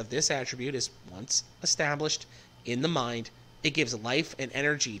existence of this attribute is once established in the mind, it gives life and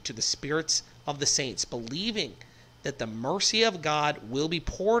energy to the spirits of the saints, believing that the mercy of God will be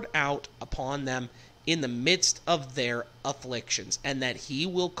poured out upon them in the midst of their afflictions, and that he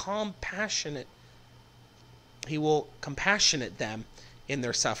will compassionate them in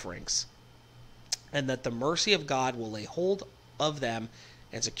their sufferings, and that the mercy of God will lay hold of them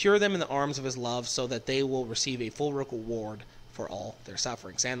and secure them in the arms of his love, so that they will receive a full reward for all their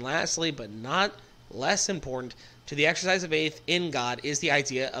sufferings. And lastly, but not less important, to the exercise of faith in God is the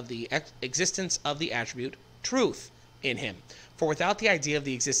idea of the existence of the attribute truth in him. For without the idea of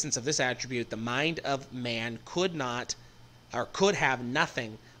the existence of this attribute, the mind of man could not or could have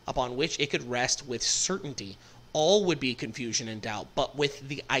nothing upon which it could rest with certainty. All would be confusion and doubt. But with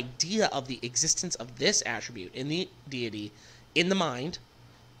the idea of the existence of this attribute in the deity in the mind,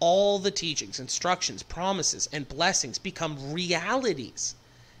 all the teachings, instructions, promises, and blessings become realities,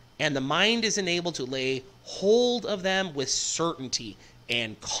 and the mind is enabled to lay hold of them with certainty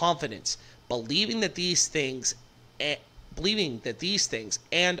and confidence, believing that these things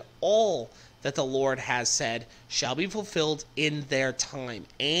and all that the Lord has said shall be fulfilled in their time,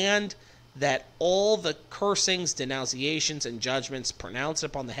 and that all the cursings, denunciations, and judgments pronounced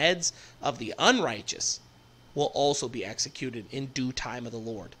upon the heads of the unrighteous will also be executed in due time of the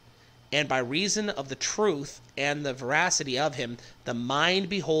Lord. And by reason of the truth and the veracity of him, the mind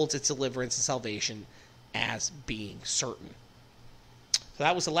beholds its deliverance and salvation as being certain. So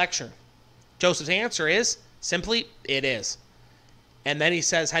that was the lecture. Joseph's answer is simply, it is. And then he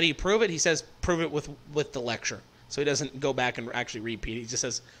says, how do you prove it? He says, prove it with the lecture. So he doesn't go back and actually repeat it. He just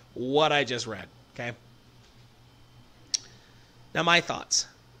says, what I just read. Okay? Now, my thoughts.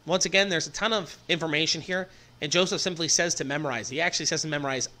 Once again, there's a ton of information here, and Joseph simply says to memorize. He actually says to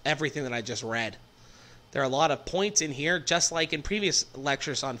memorize everything that I just read. There are a lot of points in here, just like in previous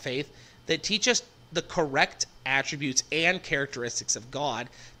lectures on faith, that teach us the correct attributes and characteristics of God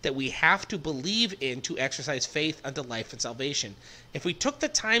that we have to believe in to exercise faith unto life and salvation. If we took the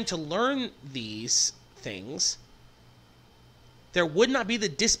time to learn these things, there would not be the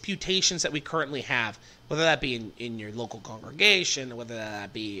disputations that we currently have, whether that be in your local congregation, whether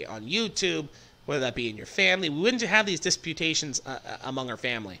that be on YouTube, whether that be in your family. We wouldn't have these disputations among our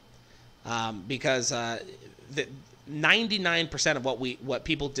family because 99% of what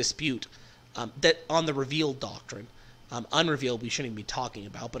people dispute that on the revealed doctrine, unrevealed we shouldn't be talking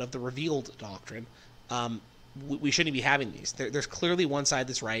about, but of the revealed doctrine, we shouldn't be having these. There's clearly one side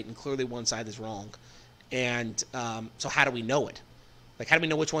that's right and clearly one side that's wrong. And so how do we know it? Like, how do we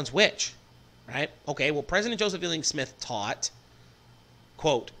know which one's which? Right? Okay, well, President Joseph Fielding Smith taught,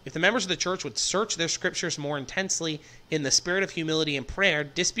 quote, if the members of the church would search their scriptures more intensely in the spirit of humility and prayer,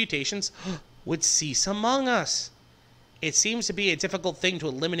 disputations would cease among us. It seems to be a difficult thing to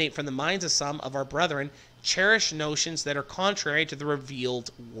eliminate from the minds of some of our brethren cherished notions that are contrary to the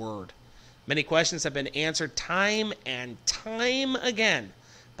revealed word. Many questions have been answered time and time again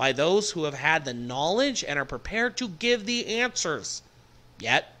by those who have had the knowledge and are prepared to give the answers.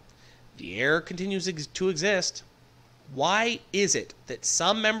 Yet, the error continues to exist. Why is it that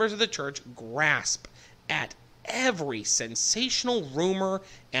some members of the church grasp at every sensational rumor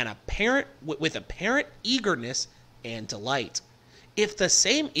and with apparent eagerness and delight? If the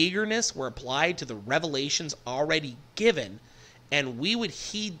same eagerness were applied to the revelations already given, and we would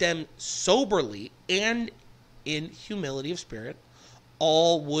heed them soberly and in humility of spirit,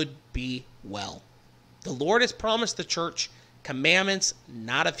 all would be well. The Lord has promised the church commandments,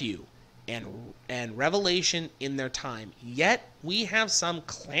 not a few, and revelation in their time. Yet we have some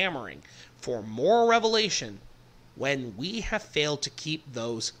clamoring for more revelation when we have failed to keep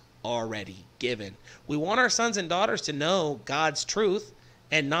those already given. We want our sons and daughters to know God's truth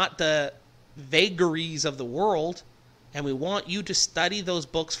and not the vagaries of the world, and we want you to study those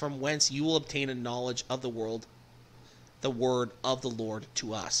books from whence you will obtain a knowledge of the world, the word of the Lord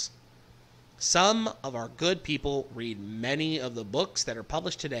to us. Some of our good people read many of the books that are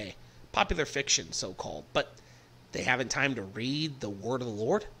published today, popular fiction so-called, but they haven't time to read the word of the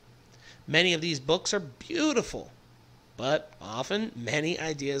Lord. Many of these books are beautiful, but often many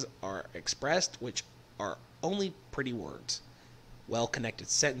ideas are expressed which are only pretty words, well-connected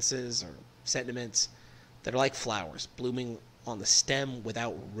sentences or sentiments that are like flowers blooming on the stem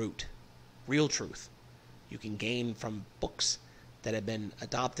without root. Real truth you can gain from books that have been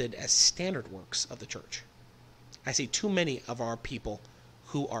adopted as standard works of the church. I see too many of our people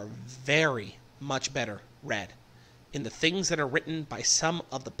who are very much better read in the things that are written by some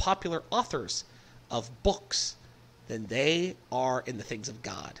of the popular authors of books than they are in the things of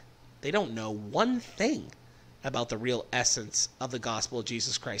God. They don't know one thing about the real essence of the gospel of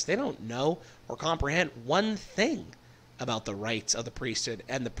Jesus Christ. They don't know or comprehend one thing about the rights of the priesthood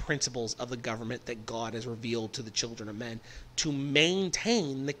and the principles of the government that God has revealed to the children of men to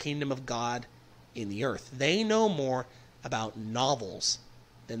maintain the kingdom of God in the earth. They know more about novels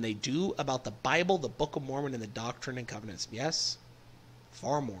than they do about the Bible, the Book of Mormon, and the Doctrine and Covenants. Yes,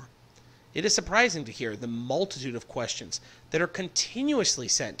 far more. It is surprising to hear the multitude of questions that are continuously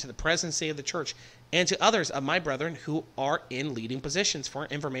sent to the presidency of the church and to others of my brethren who are in leading positions for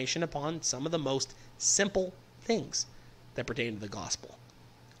information upon some of the most simple things that pertain to the gospel.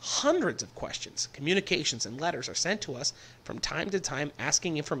 Hundreds of questions, communications, and letters are sent to us from time to time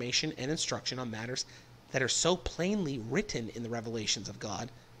asking information and instruction on matters that are so plainly written in the revelations of God,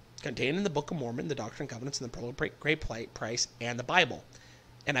 contained in the Book of Mormon, the Doctrine and Covenants, and the Pearl of Great Price, and the Bible.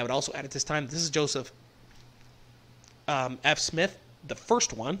 And I would also add at this time, this is Joseph F. Smith, the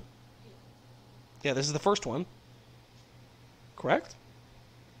first one. Yeah, this is the first one. Correct?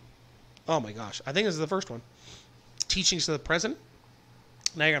 Oh my gosh. I think this is the first one. Teachings to the President.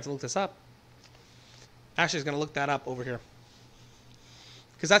 Now you're going to have to look this up. Ashley's going to look that up over here.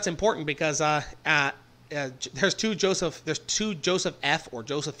 Because that's important because there's two Joseph F. or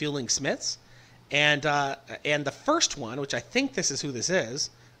Joseph Fielding Smiths. And the first one, which I think this is who this is,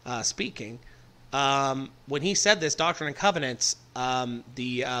 speaking, when he said this, Doctrine and Covenants,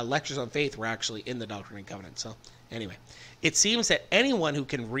 the lectures on faith were actually in the Doctrine and Covenants. So anyway, it seems that anyone who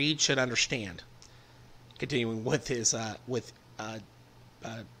can read should understand. Continuing with his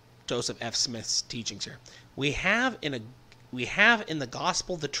Joseph F. Smith's teachings here, we have in the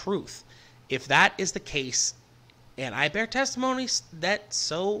gospel the truth. If that is the case, and I bear testimonies that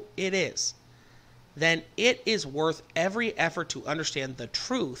so it is, then it is worth every effort to understand the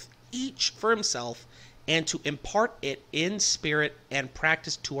truth, each for himself, and to impart it in spirit and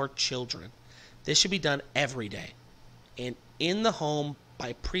practice to our children. This should be done every day, and in the home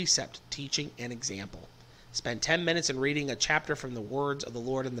by precept, teaching, and example. Spend 10 minutes in reading a chapter from the words of the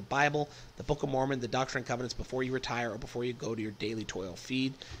Lord in the Bible, the Book of Mormon, the Doctrine and Covenants before you retire or before you go to your daily toil.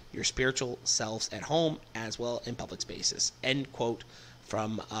 Feed your spiritual selves at home as well in public spaces. End quote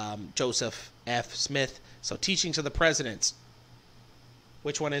from Joseph F. Smith. So Teachings of the Presidents.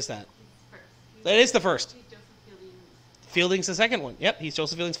 Which one is that? That is the first. Fielding's the second one. Yep, he's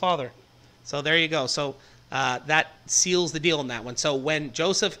Joseph Fielding's father. So there you go. So that seals the deal on that one. So when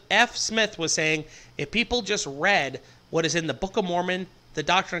Joseph F. Smith was saying, if people just read what is in the Book of Mormon, the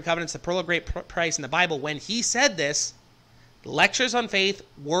Doctrine and Covenants, the Pearl of Great Price, and the Bible, when he said this, lectures on faith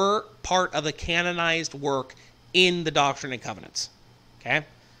were part of the canonized work in the Doctrine and Covenants. Okay?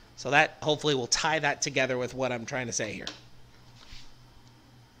 So that hopefully will tie that together with what I'm trying to say here.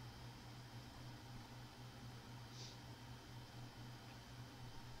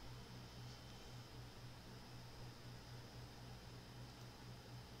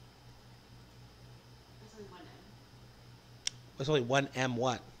 There's only one M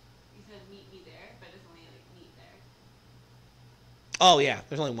what? You said meet me there, but it's only like meet there. Oh, yeah.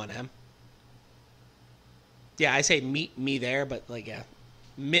 There's only one M. Yeah, I say meet me there, but like, yeah.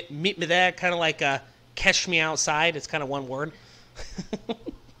 Meet me there, kind of like catch me outside. It's kind of one word.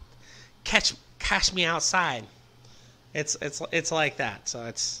 catch me outside. It's like that. So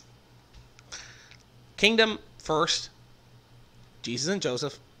it's kingdom first. Jesus and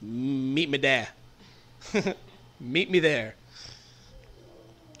Joseph, meet me there. Meet me there.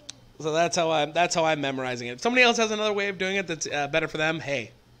 So that's how I'm memorizing it. If somebody else has another way of doing it that's better for them,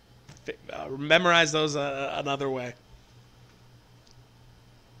 hey, memorize those another way.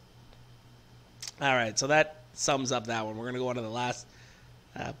 All right, so that sums up that one. We're going to go on to the last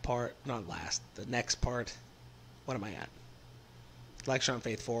part. Not last, the next part. What am I at? Lecture on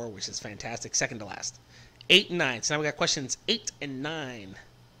Faith 4, which is fantastic. Second to last. 8 and 9. So now we got questions 8 and 9.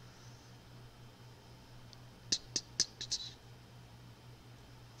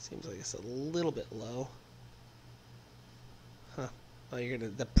 Seems like it's a little bit low. Huh. Well,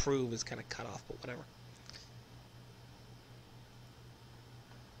 the prove is kind of cut off, but whatever.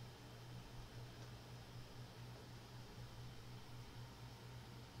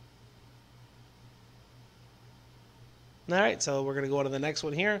 All right, so we're going to go on to the next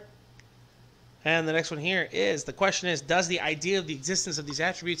one here. And the next one here is, the question is, does the idea of the existence of these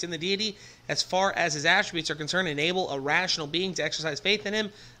attributes in the deity, as far as his attributes are concerned, enable a rational being to exercise faith in him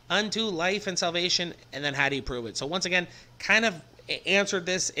unto life and salvation? And then how do you prove it? So once again, kind of answered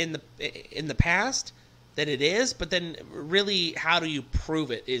this in the past, that it is, but then really how do you prove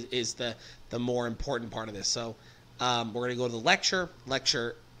it is the more important part of this. So we're going to go to the lecture.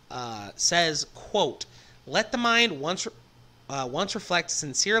 Lecture says, quote, let the mind once reflect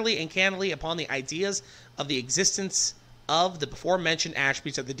sincerely and candidly upon the ideas of the existence of the before-mentioned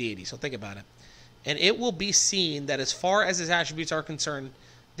attributes of the deity. So think about it. And it will be seen that as far as his attributes are concerned,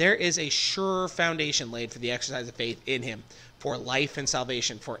 there is a sure foundation laid for the exercise of faith in him, for life and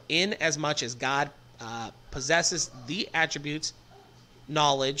salvation. For in as much as God possesses the attributes,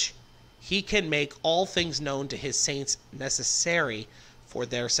 knowledge, he can make all things known to his saints necessary for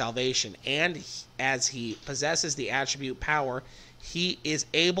their salvation. And as he possesses the attribute power, he is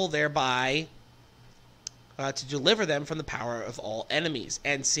able thereby to deliver them from the power of all enemies.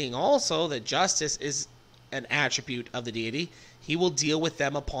 And seeing also that justice is an attribute of the deity, he will deal with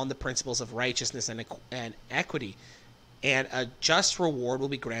them upon the principles of righteousness and equity. and a just reward will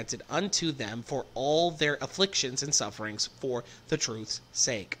be granted unto them for all their afflictions and sufferings for the truth's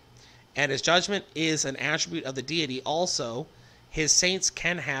sake. And as judgment is an attribute of the deity, also his saints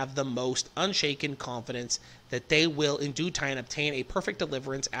can have the most unshaken confidence that they will in due time obtain a perfect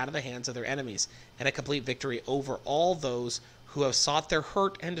deliverance out of the hands of their enemies, and a complete victory over all those who have sought their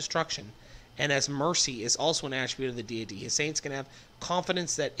hurt and destruction. And as mercy is also an attribute of the deity, his saints can have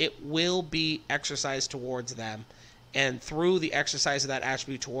confidence that it will be exercised towards them, and through the exercise of that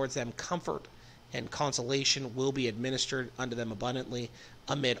attribute towards them, comfort and consolation will be administered unto them abundantly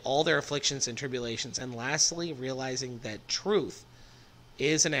amid all their afflictions and tribulations. And lastly, realizing that truth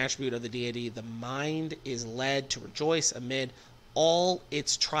is an attribute of the deity, the mind is led to rejoice amid all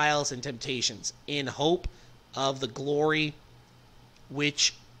its trials and temptations in hope of the glory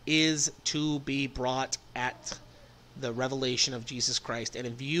which is to be brought at the revelation of Jesus Christ, and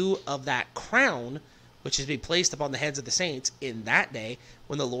in view of that crown which is to be placed upon the heads of the saints in that day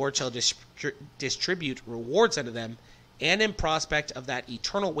when the Lord shall distribute rewards unto them, and in prospect of that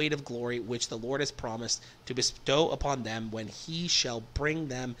eternal weight of glory which the Lord has promised to bestow upon them when he shall bring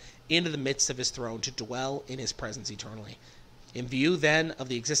them into the midst of his throne to dwell in his presence eternally. In view, then, of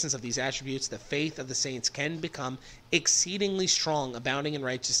the existence of these attributes, the faith of the saints can become exceedingly strong, abounding in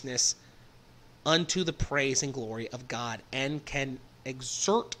righteousness unto the praise and glory of God, and can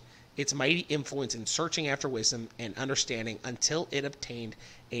exert its mighty influence in searching after wisdom and understanding until it obtained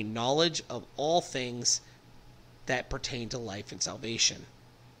a knowledge of all things that pertain to life and salvation.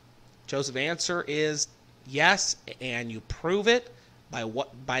 Joseph's answer is yes, and you prove it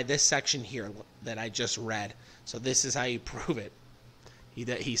by this section here that I just read. So this is how you prove it.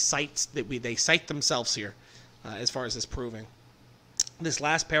 They cite themselves here as far as this proving. This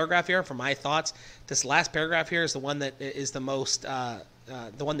last paragraph here, for my thoughts, this last paragraph here is the one that is the most, the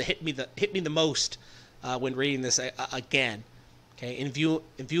one that hit me the most when reading this again. Okay, in view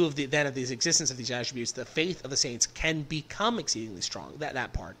of the existence of these attributes, the faith of the saints can become exceedingly strong.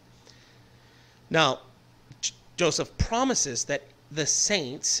 That part. Now, Joseph promises that the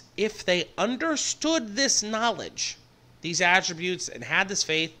saints, if they understood this knowledge, these attributes, and had this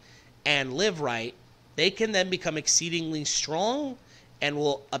faith and live right, they can then become exceedingly strong and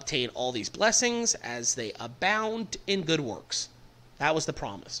will obtain all these blessings as they abound in good works. That was the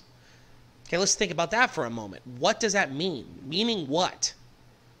promise. Okay, let's think about that for a moment. What does that mean? Meaning what?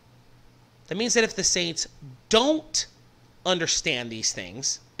 That means that if the saints don't understand these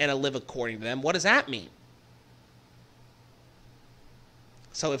things and live according to them, what does that mean?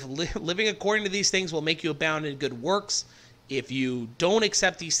 So if living according to these things will make you abound in good works, if you don't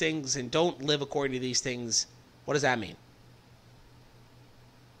accept these things and don't live according to these things, what does that mean?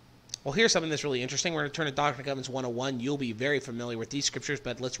 Well, here's something that's really interesting. We're going to turn to Doctrine and Covenants 101. You'll be very familiar with these scriptures,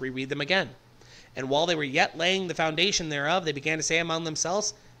 but let's reread them again. And while they were yet laying the foundation thereof, they began to say among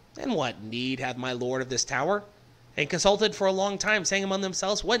themselves, And what need hath my Lord of this tower? And consulted for a long time, saying among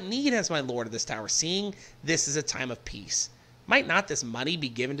themselves, What need has my Lord of this tower, seeing this is a time of peace? Might not this money be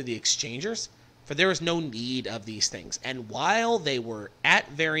given to the exchangers? For there is no need of these things. And while they were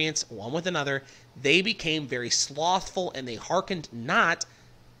at variance one with another, they became very slothful, and they hearkened not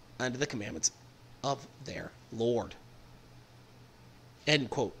unto the commandments of their Lord. End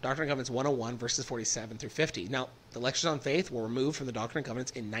quote. Doctrine and Covenants 101, verses 47 through 50. Now, the lectures on faith were removed from the Doctrine and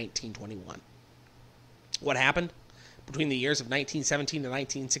Covenants in 1921. What happened? Between the years of 1917 and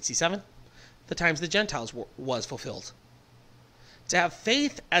 1967, the times of the Gentiles was fulfilled. To have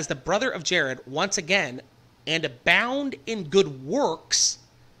faith as the brother of Jared once again and abound in good works,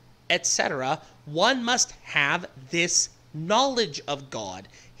 etc., one must have this knowledge of God,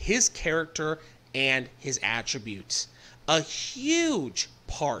 his character, and his attributes. A huge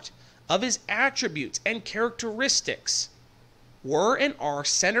part of his attributes and characteristics were and are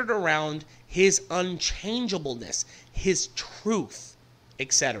centered around his unchangeableness, his truth,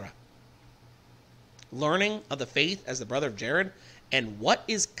 etc. Learning of the faith as the brother of Jared and what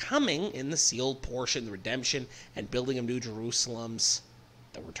is coming in the sealed portion, the redemption and building of New Jerusalems,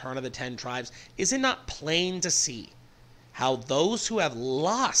 the return of the 10 tribes, is it not plain to see how those who have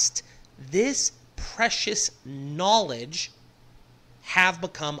lost this precious knowledge have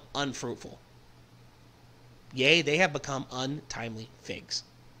become unfruitful? Yea, they have become untimely figs.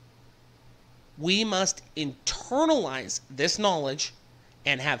 We must internalize this knowledge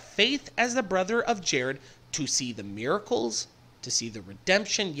and have faith as the brother of Jared to see the miracles, to see the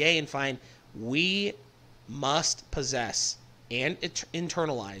redemption, yea, and find we must possess and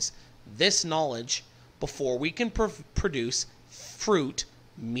internalize this knowledge before we can produce fruit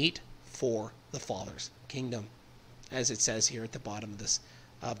meet for the Father's kingdom, as it says here at the bottom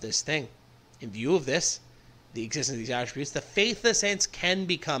of this thing. In view of this, the existence of these attributes, the faith of the saints can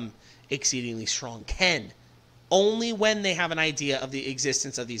become exceedingly strong. Can. Only when they have an idea of the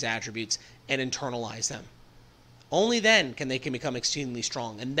existence of these attributes and internalize them. Only then can they become exceedingly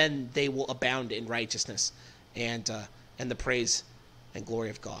strong, and then they will abound in righteousness and the praise and glory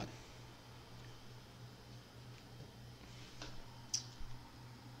of God.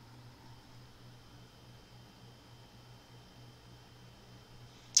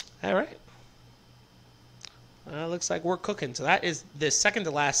 All right. Looks like we're cooking. So that is the second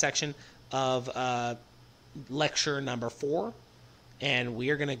to last section of lecture number 4. And we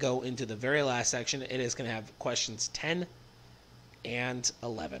are going to go into the very last section. It is going to have questions 10 and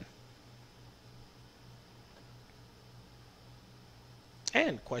 11.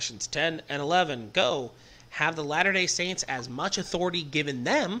 And questions 10 and 11 go. Have the Latter-day Saints as much authority given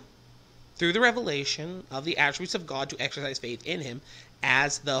them through the revelation of the attributes of God to exercise faith in him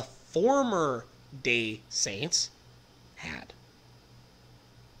as the former day saints had?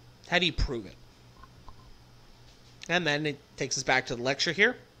 How do you prove it? And then it takes us back to the lecture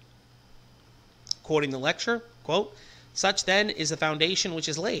here. Quoting the lecture, quote, "Such then is the foundation which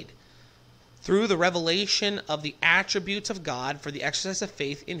is laid through the revelation of the attributes of God for the exercise of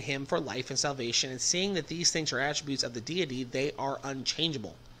faith in him for life and salvation, and seeing that these things are attributes of the deity, they are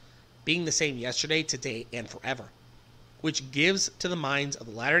unchangeable, being the same yesterday, today, and forever, which gives to the minds of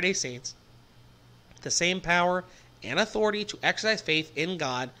the Latter-day Saints the same power and authority to exercise faith in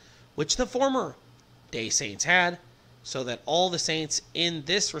God which the former day saints had, so that all the saints in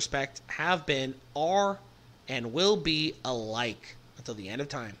this respect have been, are, and will be alike until the end of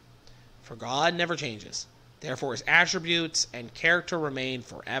time. For God never changes. Therefore his attributes and character remain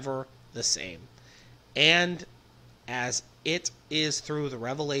forever the same. And as it is through the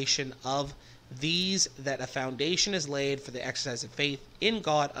revelation of these that a foundation is laid for the exercise of faith in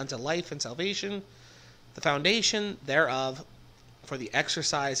God unto life and salvation, the foundation thereof for the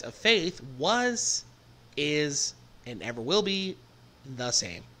exercise of faith was, is, and ever will be the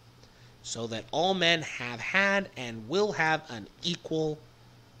same, so that all men have had and will have an equal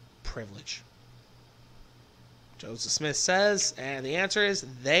privilege." Joseph Smith says, and the answer is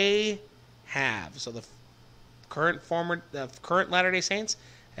they have. So the current Latter-day Saints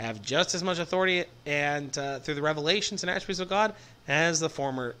have just as much authority and through the revelations and attributes of God as the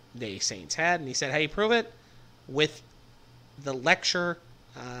former day saints had. And he said, how do you prove it? With the lecture,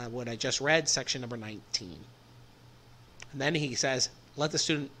 what I just read, section number 19. And then he says, let the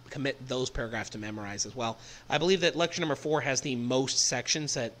student commit those paragraphs to memorize as well. I believe that lecture number 4 has the most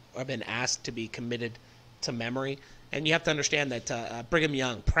sections that have been asked to be committed to memory. And you have to understand that Brigham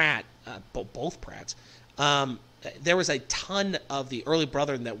Young, Pratt, both Pratts, there was a ton of the early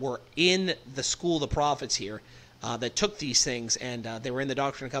brethren that were in the school of the prophets here that took these things, and they were in the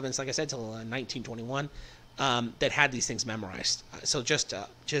Doctrine and Covenants, like I said, till 1921, that had these things memorized. So just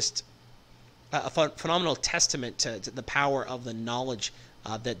a phenomenal testament to the power of the knowledge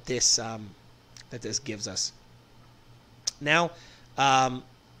that this gives us. Now,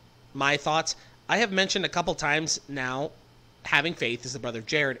 my thoughts. I have mentioned a couple times now having faith as the brother of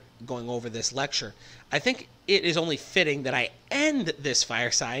Jared going over this lecture. I think it is only fitting that I end this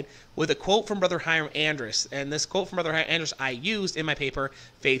fireside with a quote from Brother Hiram Andrus. And this quote from Brother Hiram Andrus I used in my paper,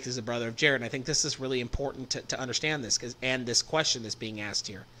 Faith is the Brother of Jared. And I think this is really important to understand this and this question that's being asked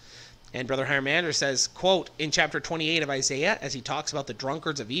here. And Brother Hiram Andrus says, quote, in chapter 28 of Isaiah, as he talks about the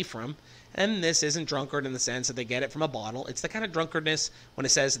drunkards of Ephraim, and this isn't drunkard in the sense that they get it from a bottle. It's the kind of drunkardness when it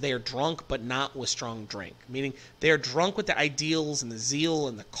says they are drunk but not with strong drink, meaning they are drunk with the ideals and the zeal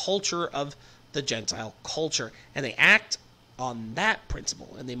and the culture of the Gentile culture, and they act on that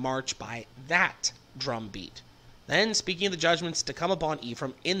principle, and they march by that drum beat. Then, speaking of the judgments to come upon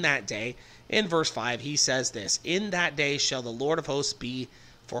Ephraim in that day, in verse 5, he says this, in that day shall the Lord of hosts be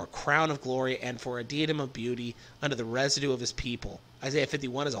for a crown of glory and for a diadem of beauty unto the residue of his people. Isaiah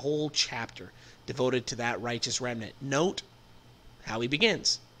 51 is a whole chapter devoted to that righteous remnant. Note how he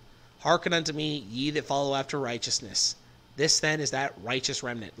begins. Hearken unto me, ye that follow after righteousness. This then is that righteous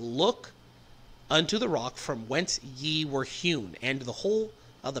remnant. Look unto the rock from whence ye were hewn, and to the hole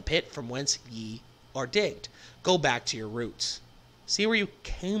of the pit from whence ye are digged. Go back to your roots. See where you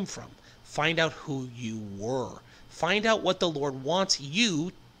came from. Find out who you were. Find out what the Lord wants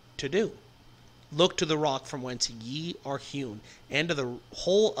you to do. Look to the rock from whence ye are hewn, and to the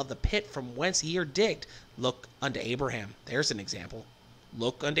hole of the pit from whence ye are digged. Look unto Abraham. There's an example.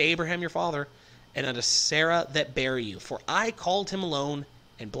 Look unto Abraham your father, and unto Sarah that bare you. For I called him alone,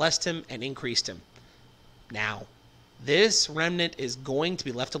 and blessed him, and increased him. Now, this remnant is going to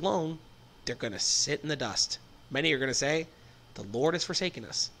be left alone. They're going to sit in the dust. Many are going to say, the Lord has forsaken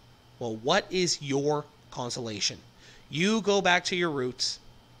us. Well, what is your consolation. You go back to your roots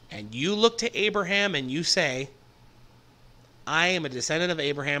and you look to Abraham and you say, I am a descendant of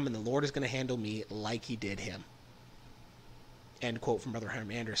Abraham and the Lord is going to handle me like he did him. End quote from Brother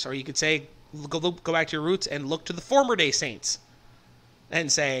Hiram Andrus. Or you could say, go back to your roots and look to the former day saints and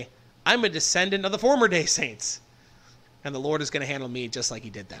say, I'm a descendant of the former day saints and the Lord is going to handle me just like he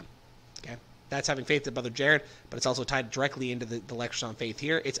did them. Okay? That's having faith in Brother Jared, but it's also tied directly into the lectures on faith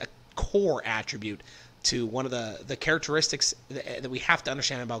here. It's a core attribute to one of the characteristics that we have to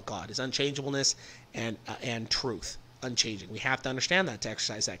understand about God, is unchangeableness and truth, unchanging. We have to understand that to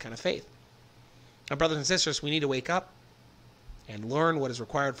exercise that kind of faith. Now, brothers and sisters, we need to wake up and learn what is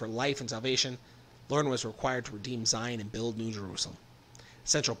required for life and salvation, learn what is required to redeem Zion and build New Jerusalem. A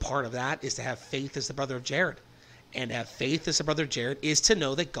central part of that is to have faith as the brother of Jared. And to have faith as the brother of Jared is to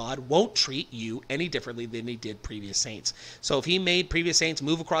know that God won't treat you any differently than he did previous saints. So if he made previous saints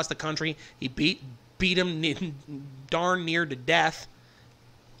move across the country, he beat them darn near to death,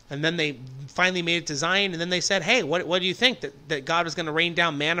 and then they finally made it to Zion, and then they said, hey, what do you think? That God was going to rain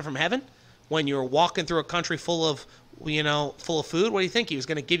down manna from heaven when you're walking through a country full of food? What do you think? He was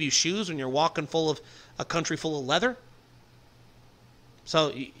going to give you shoes when you're walking full of a country full of leather?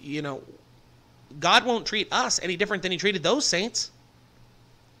 So, God won't treat us any different than he treated those saints.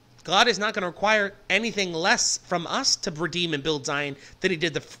 God is not going to require anything less from us to redeem and build Zion than he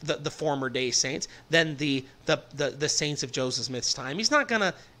did the former day saints, than the saints of Joseph Smith's time. He's not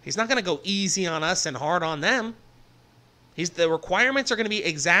gonna go easy on us and hard on them. The requirements are going to be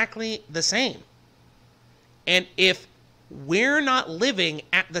exactly the same. And if we're not living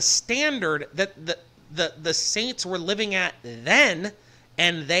at the standard that the saints were living at then,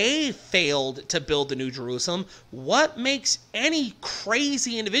 and they failed to build the New Jerusalem, what makes any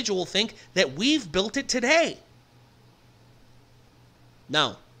crazy individual think that we've built it today?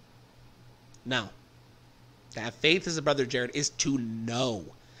 No. To have faith as a brother Jared is to know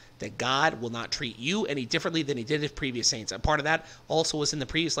that God will not treat you any differently than he did his previous saints. And part of that also was in the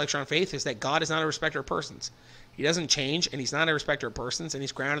previous lecture on faith, is that God is not a respecter of persons. He doesn't change, and he's not a respecter of persons, and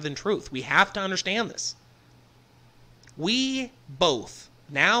he's grounded in truth. We have to understand this. We both,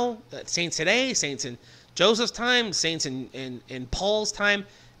 now, saints today, saints in Joseph's time, saints in Paul's time,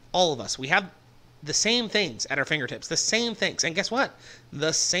 all of us, we have the same things at our fingertips, the same things. And guess what?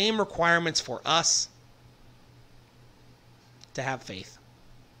 The same requirements for us to have faith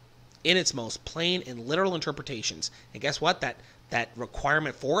in its most plain and literal interpretations. And guess what? That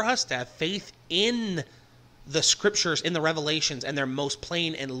requirement for us to have faith in the scriptures, in the revelations, and their most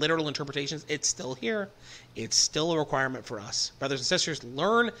plain and literal interpretations, it's still here. It's still a requirement for us. Brothers and sisters,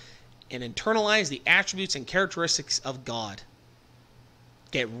 learn and internalize the attributes and characteristics of God.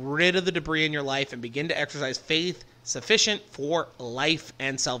 Get rid of the debris in your life and begin to exercise faith sufficient for life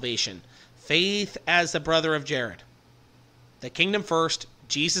and salvation. Faith as the brother of Jared. The kingdom first,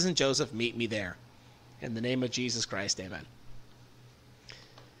 Jesus and Joseph, meet me there. In the name of Jesus Christ, amen.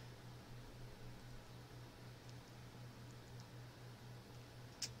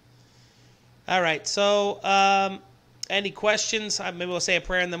 All right, so any questions? Maybe we'll say a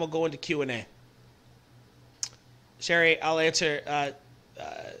prayer and then we'll go into Q&A. Sherry, I'll answer.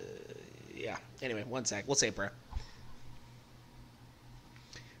 Yeah, anyway, one sec. We'll say a prayer.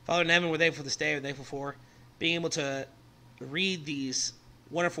 Father in heaven, we're thankful for this day. We're thankful for being able to read these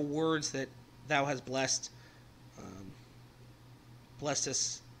wonderful words that thou hast blessed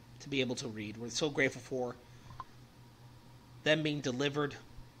us to be able to read. We're so grateful for them being delivered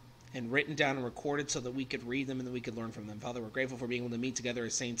and written down and recorded so that we could read them and that we could learn from them. Father, we're grateful for being able to meet together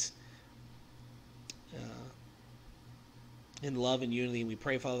as saints in love and unity. And we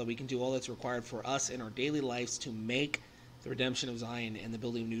pray, Father, that we can do all that's required for us in our daily lives to make the redemption of Zion and the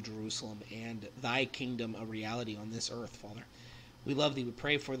building of New Jerusalem and thy kingdom a reality on this earth, Father. We love thee. We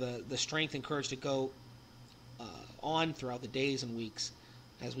pray for the strength and courage to go on throughout the days and weeks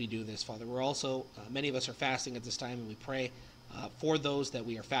as we do this, Father. We're also, many of us are fasting at this time, and we pray for those that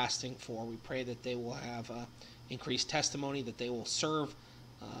we are fasting for. We pray that they will have increased testimony, that they will serve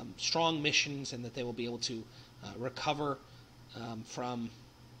strong missions, and that they will be able to recover from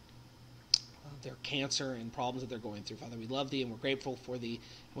their cancer and problems that they're going through. Father, we love thee, and we're grateful for thee.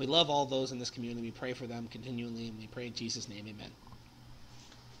 And we love all those in this community. We pray for them continually, and we pray in Jesus' name, amen.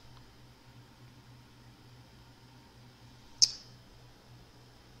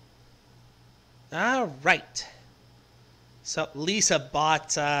 All right. So Lisa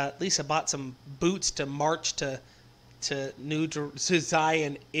bought some boots to march to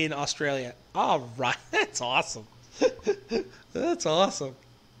Zion in Australia. All right, that's awesome. That's awesome.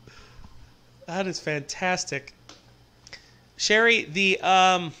 That is fantastic. Sherry,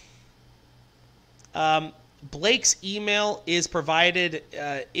 Blake's email is provided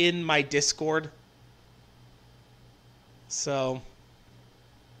in my Discord. So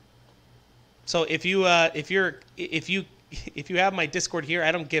if you have my Discord here,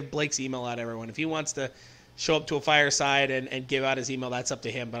 I don't give Blake's email out to everyone. If he wants to show up to a fireside and give out his email, that's up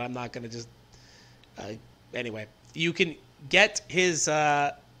to him. But I'm not going to just. Anyway, you can get his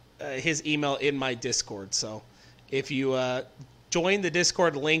email in my Discord. So if you join the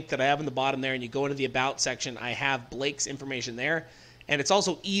Discord link that I have in the bottom there, and you go into the About section, I have Blake's information there, and it's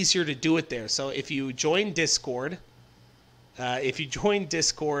also easier to do it there. So if you join Discord, and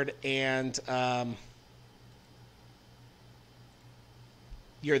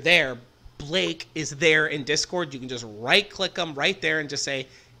you're there, Blake is there in Discord. You can just right-click him right there and just say,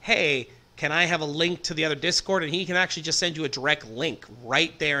 hey, can I have a link to the other Discord? And he can actually just send you a direct link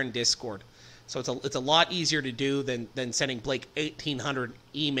right there in Discord. So it's a lot easier to do than sending Blake 1,800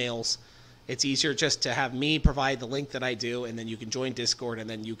 emails. It's easier just to have me provide the link that I do, and then you can join Discord, and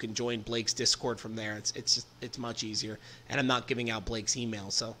then you can join Blake's Discord from there. It's much easier, and I'm not giving out Blake's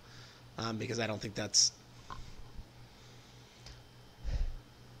email, so because I don't think that's.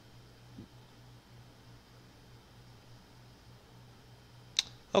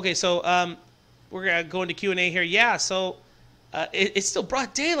 Okay, so we're gonna go into Q&A here. Yeah, so it's still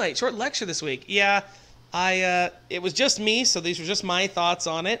broad daylight. Short lecture this week. Yeah, it was just me, so these were just my thoughts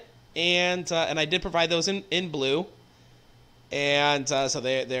on it, and I did provide those in blue, and so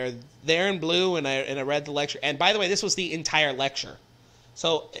they're there in blue, and I read the lecture. And by the way, this was the entire lecture.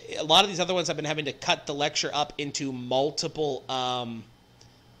 So a lot of these other ones I've been having to cut the lecture up into multiple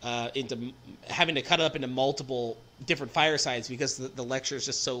multiple different firesides because the lecture is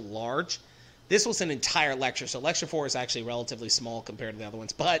just so large. This was an entire lecture, so lecture 4 is actually relatively small compared to the other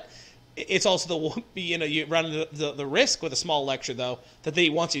ones, but it's also you run the risk with a small lecture though that they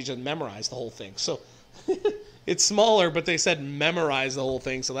want you to memorize the whole thing. So it's smaller, but they said memorize the whole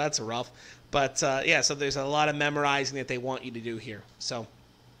thing, so that's rough. But yeah, so there's a lot of memorizing that they want you to do here. So.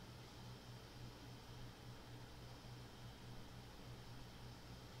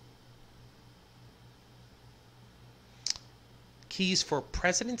 Keys for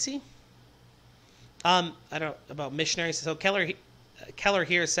presidency. I don't know about missionaries. So Keller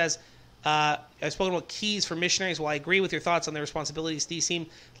here says, I've spoken about keys for missionaries. While I agree with your thoughts on their responsibilities, these seem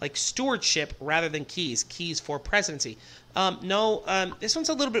like stewardship rather than keys. Keys for presidency. No, this one's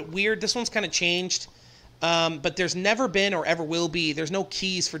a little bit weird. This one's kind of changed. But there's never been or ever will be. There's no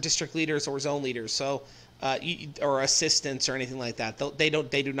keys for district leaders or zone leaders, so or assistants or anything like that. They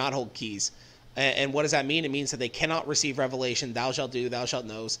do not hold keys. And what does that mean? It means that they cannot receive revelation, thou shalt do, thou shalt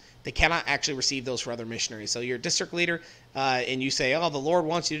knows. They cannot actually receive those for other missionaries. So you're a district leader, and you say, oh, the Lord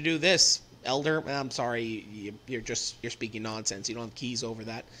wants you to do this, elder. I'm sorry, you're speaking nonsense. You don't have keys over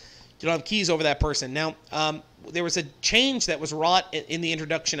that. You don't have keys over that person. Now, there was a change that was wrought in the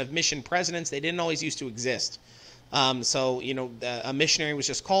introduction of mission presidents. They didn't always used to exist. So, a missionary was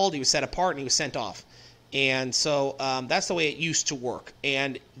just called, he was set apart, and he was sent off. And so that's the way it used to work.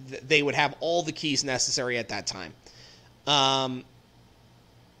 And they would have all the keys necessary at that time.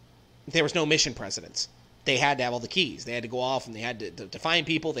 There was no mission presidents. They had to have all the keys. They had to go off and they had to find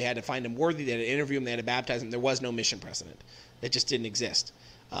people. They had to find them worthy. They had to interview them. They had to baptize them. There was no mission president. It just didn't exist.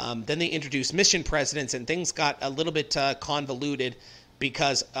 Then they introduced mission presidents, and things got a little bit convoluted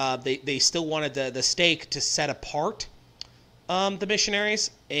because they still wanted the stake to set apart the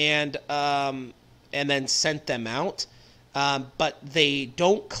missionaries and then sent them out. But they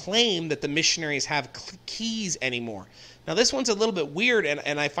don't claim that the missionaries have keys anymore. Now, this one's a little bit weird,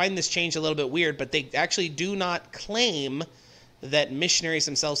 and I find this change a little bit weird, but they actually do not claim that missionaries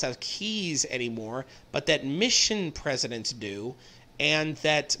themselves have keys anymore, but that mission presidents do, and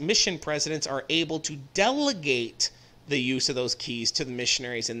that mission presidents are able to delegate the use of those keys to the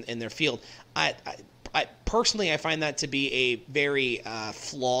missionaries in their field. I personally, I find that to be a very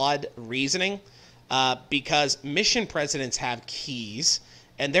flawed reasoning. Because mission presidents have keys,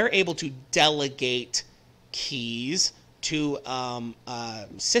 and they're able to delegate keys to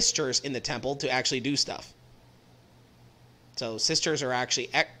sisters in the temple to actually do stuff. So sisters are actually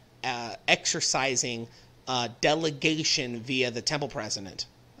exercising delegation via the temple president.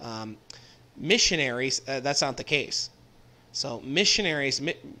 Missionaries, that's not the case. So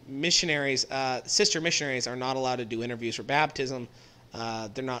sister missionaries are not allowed to do interviews for baptism.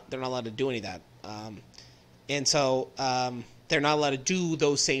 They're not allowed to do any of that. And so they're not allowed to do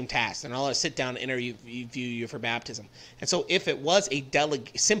those same tasks. They're not allowed to sit down and interview you for baptism. And so if it was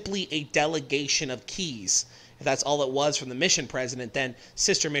simply a delegation of keys, if that's all it was from the mission president, then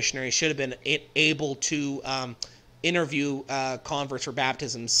sister missionaries should have been able to interview converts for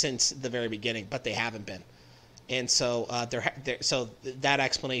baptism since the very beginning, but they haven't been. And so so that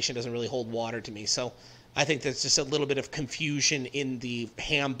explanation doesn't really hold water to me. So I think there's just a little bit of confusion in the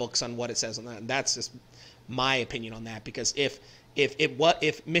handbooks on what it says on that. And that's just my opinion on that, because if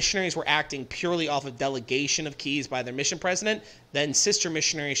missionaries were acting purely off of delegation of keys by their mission president, then sister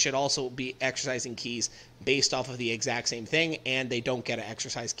missionaries should also be exercising keys based off of the exact same thing, and they don't get to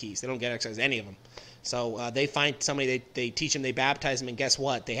exercise keys. They don't get to exercise any of them. So they find somebody, they teach them, they baptize them, and guess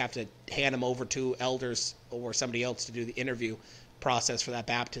what? They have to hand them over to elders or somebody else to do the interview process for that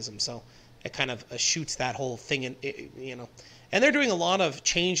baptism. So it kind of shoots that whole thing in, you know. And they're doing a lot of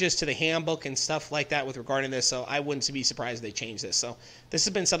changes to the handbook and stuff like that with regarding this, so I wouldn't be surprised if they change this. So this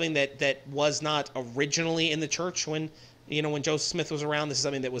has been something that was not originally in the church when Joseph Smith was around. This is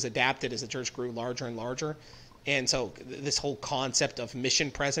something that was adapted as the church grew larger and larger. And so this whole concept of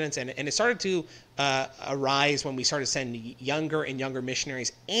mission presidents, and it started to arise when we started sending younger and younger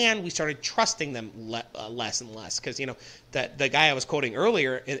missionaries, and we started trusting them less and less. Because, the guy I was quoting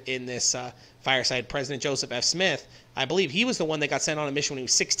earlier in this fireside, President Joseph F. Smith, I believe he was the one that got sent on a mission when he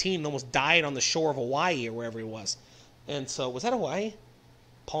was 16 and almost died on the shore of Hawaii or wherever he was. And so, was that Hawaii?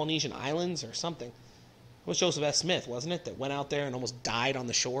 Polynesian Islands or something? It was Joseph F. Smith, wasn't it, that went out there and almost died on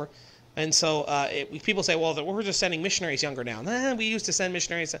the shore? And so people say, well, we're just sending missionaries younger now. We used to send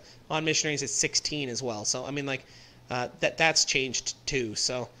missionaries at 16 as well. So, I mean, that's changed too.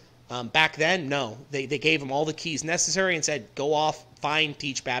 So back then, no. They gave them all the keys necessary and said, go off, find,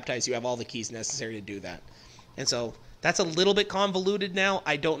 teach, baptize. You have all the keys necessary to do that. And so that's a little bit convoluted now.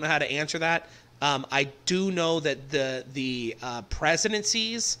 I don't know how to answer that. I do know that the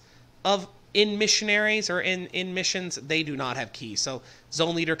presidencies in missionaries or in missions, they do not have keys. So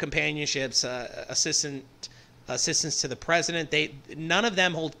zone leader companionships, assistants to the president, none of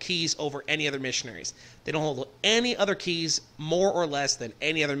them hold keys over any other missionaries. They don't hold any other keys more or less than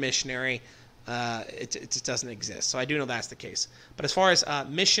any other missionary. It just doesn't exist. So I do know that's the case. But as far as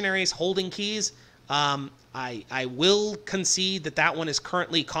missionaries holding keys, I will concede that one is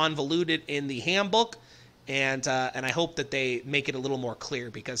currently convoluted in the handbook, and I hope that they make it a little more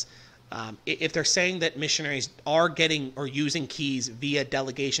clear, because if they're saying that missionaries are getting or using keys via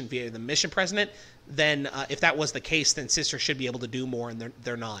delegation via the mission president, then if that was the case, then sisters should be able to do more, and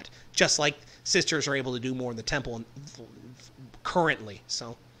they're not. Just like sisters are able to do more in the temple currently.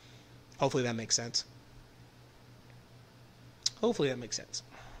 So hopefully that makes sense. Hopefully that makes sense.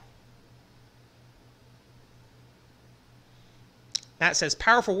 Matt says,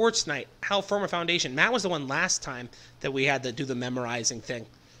 powerful words tonight. How firm a foundation. Matt was the one last time that we had to do the memorizing thing.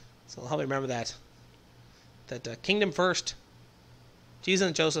 So help me remember that. That kingdom first. Jesus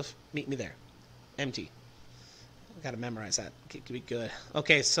and Joseph, meet me there. MT. Got to memorize that. Could be good.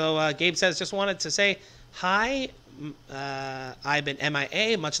 Okay, so Gabe says, just wanted to say hi. I've been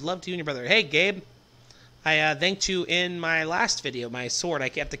MIA. Much love to you and your brother. Hey, Gabe. I thanked you in my last video, my sword. I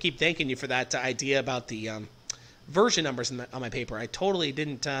have to keep thanking you for that idea about the version numbers on my paper. I totally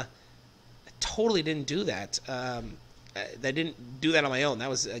didn't do that. I didn't do that on my own. That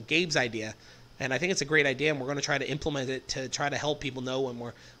was Gabe's idea, and I think it's a great idea, and we're going to try to implement it to try to help people know when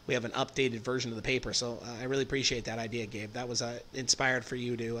we have an updated version of the paper. So I really appreciate that idea, Gabe. That was inspired for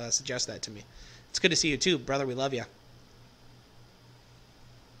you to suggest that to me. It's good to see you too, brother. We love you.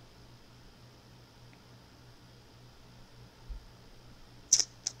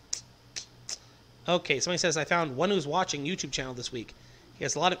 Okay, somebody says, I found one who's watching YouTube channel this week. He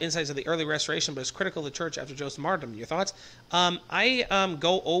has a lot of insights of the early restoration, but is critical of the church after Joseph's martyrdom. Your thoughts? I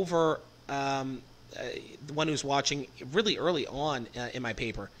go over the one who's watching really early on in my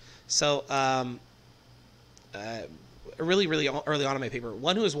paper. So really early on in my paper.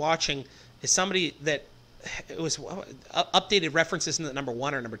 One who is watching is somebody that it was updated references in the number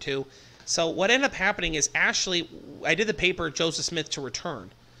 1 or number 2. So what ended up happening is Ashley, I did the paper Joseph Smith to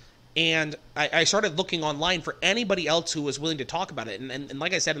Return. And I started looking online for anybody else who was willing to talk about it. And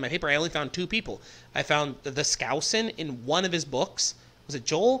like I said in my paper, I only found 2 people. I found the Skousen in one of his books. Was it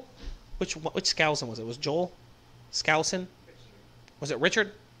Joel? Which Skousen was it? Was Joel Skousen? Was it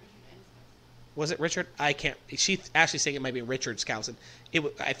Richard? Was it Richard? I can't. She's actually saying it might be Richard Skousen.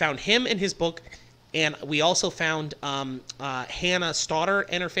 I found him in his book. And we also found Hannah Stoddard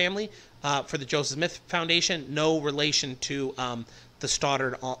and her family for the Joseph Smith Foundation. No relation to the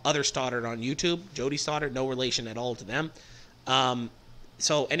Stoddard, other Stoddard on YouTube, Jody Stoddard, no relation at all to them.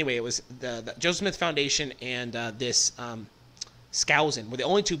 So anyway, it was the Joseph Smith Foundation and this Skousen were the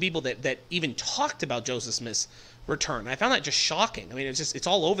only 2 people that even talked about Joseph Smith's return. I found that just shocking. I mean, it's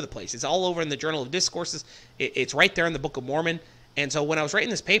all over the place. It's all over in the Journal of Discourses. It's right there in the Book of Mormon. And so when I was writing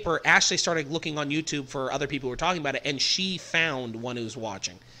this paper, Ashley started looking on YouTube for other people who were talking about it, and she found One Who's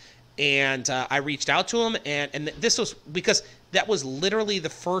Watching. And I reached out to him, and this was because that was literally the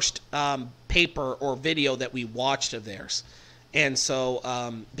first paper or video that we watched of theirs. And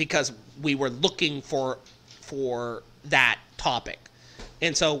so because we were looking for that topic.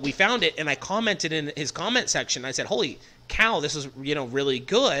 And so we found it, and I commented in his comment section. I said, "Holy cow, this is really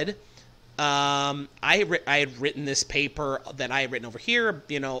good." I had written this paper that I had written over here,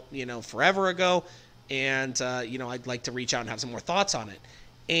 forever ago, and I'd like to reach out and have some more thoughts on it.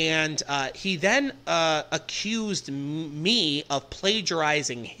 And he then accused me of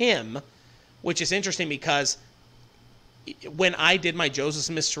plagiarizing him, which is interesting because when I did my Joseph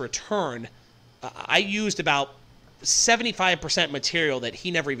Smith's Return, I used about 75% material that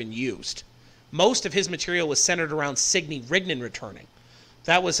he never even used. Most of his material was centered around Sidney Rigdon returning.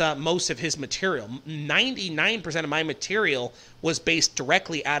 That was most of his material. 99% of my material was based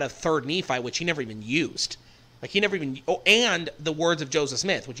directly out of 3rd Nephi, which he never even used. And the words of Joseph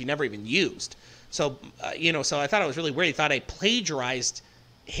Smith, which he never even used. So, so I thought it was really weird. He thought I plagiarized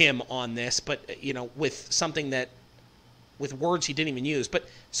him on this, but, with something with words he didn't even use. But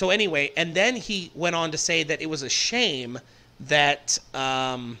so anyway, and then he went on to say that it was a shame that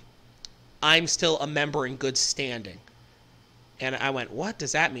I'm still a member in good standing. And I went, what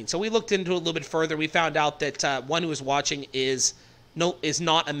does that mean? So we looked into it a little bit further. We found out that One Who Is Watching is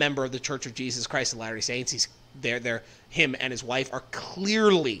not a member of the Church of Jesus Christ of Latter-day Saints. Him and his wife are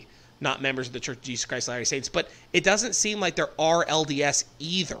clearly not members of the Church of Jesus Christ of Latter-day Saints. But it doesn't seem like they're LDS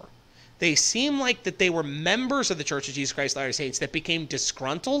either. They seem like that they were members of the Church of Jesus Christ of Latter-day Saints that became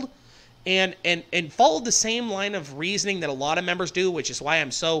disgruntled and followed the same line of reasoning that a lot of members do, which is why I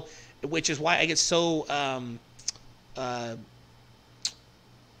get so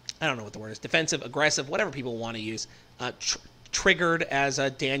I don't know what the word is, defensive, aggressive, whatever people want to use, triggered, as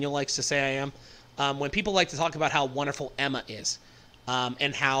Daniel likes to say I am, when people like to talk about how wonderful Emma is,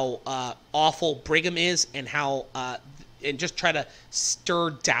 and how awful Brigham is, and how and just try to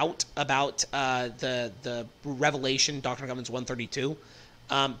stir doubt about the Revelation, Doctrine and Covenants 132,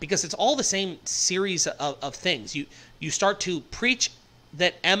 because it's all the same series of things. You start to preach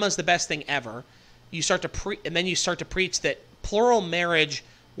that Emma's the best thing ever. You start to and then you start to preach that plural marriage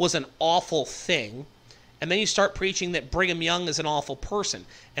was an awful thing, and then you start preaching that Brigham Young is an awful person.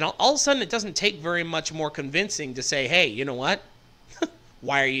 And all of a sudden, it doesn't take very much more convincing to say, hey, you know what?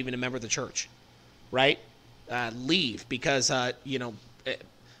 Why are you even a member of the church? Right? Leave, because, and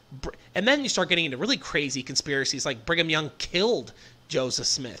then you start getting into really crazy conspiracies like Brigham Young killed Joseph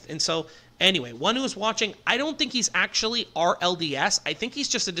Smith. And so, anyway, One Who Is Watching, I don't think he's actually LDS. I think he's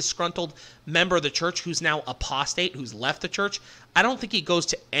just a disgruntled member of the church who's now apostate, who's left the church. I don't think he goes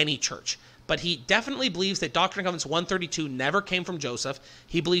to any church. But he definitely believes that Doctrine and Covenants 132 never came from Joseph.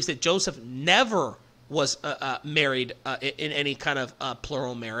 He believes that Joseph never was married in any kind of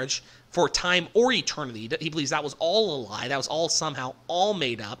plural marriage for time or eternity. He believes that was all a lie. That was all somehow all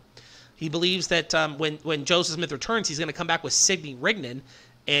made up. He believes that when Joseph Smith returns, he's going to come back with Sidney Rigdon,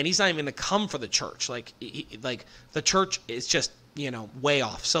 and he's not even going to come for the church. Like the church is just way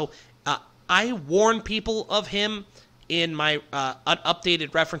off. So I warn people of him in my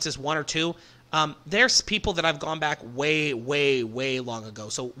updated references 1 or 2. There's people that I've gone back way, way, way long ago.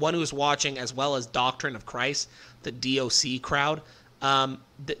 So One Who Is Watching, as well as Doctrine of Christ, the DOC crowd.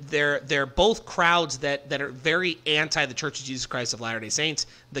 They're both crowds that are very anti the Church of Jesus Christ of Latter-day Saints.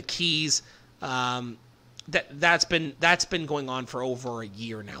 The Keys, that's been going on for over a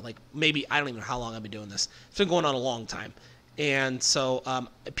year now. Like, maybe, I don't even know how long I've been doing this. It's been going on a long time. And so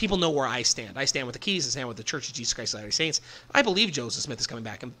people know where I stand. I stand with the Keys. I stand with the Church of Jesus Christ of Latter-day Saints. I believe Joseph Smith is coming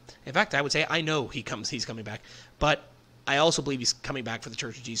back. In fact, I would say I know he's coming back. But I also believe he's coming back for the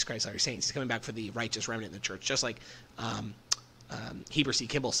Church of Jesus Christ of Latter-day Saints. He's coming back for the righteous remnant in the church. Just like Heber C.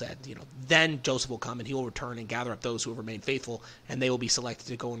 Kimball said, then Joseph will come and he will return and gather up those who have remained faithful, and they will be selected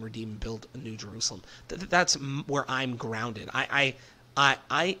to go and redeem and build a new Jerusalem. That's where I'm grounded.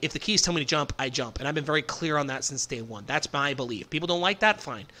 If the Keys tell me to jump, I jump. And I've been very clear on that since day one. That's my belief. People don't like that?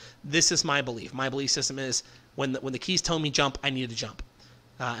 Fine. This is my belief. My belief system is when the Keys tell me jump, I need to jump.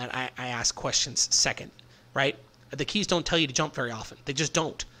 And I ask questions second, right? The Keys don't tell you to jump very often. They just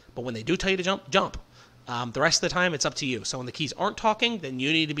don't. But when they do tell you to jump, jump. The rest of the time, it's up to you. So when the Keys aren't talking, then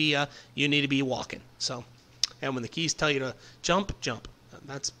you need to be walking. So, and when the Keys tell you to jump, jump.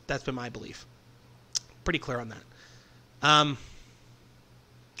 That's been my belief. Pretty clear on that.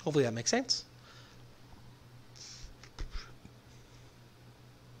 Hopefully that makes sense.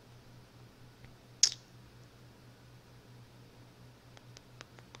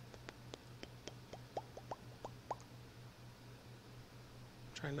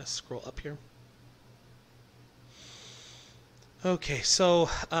 Trying to scroll up here. Okay, so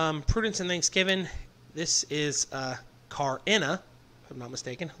Prudence and Thanksgiving. This is car in a, if I'm not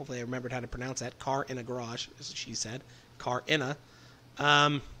mistaken. Hopefully I remembered how to pronounce that. Car in a garage, as she said. Car in a.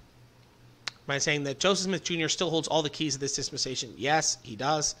 By saying that Joseph Smith Jr. still holds all the keys of this dispensation. Yes, he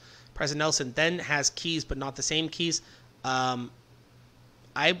does. President Nelson then has keys, but not the same keys. I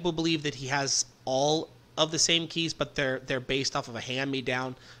will believe that he has all of the same keys, but they're based off of a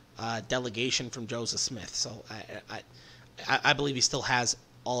hand-me-down delegation from Joseph Smith. So I believe he still has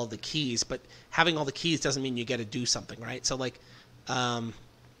all of the keys, but having all the keys doesn't mean you get to do something, right? So like,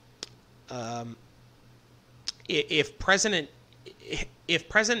 if President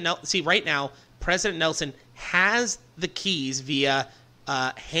Nelson, see right now, President Nelson has the keys via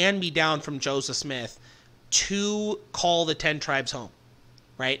hand-me-down from Joseph Smith to call the 10 tribes home,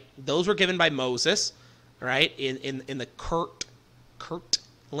 right? Those were given by Moses, right? In the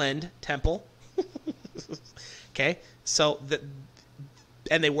Kirtland Temple. Okay, so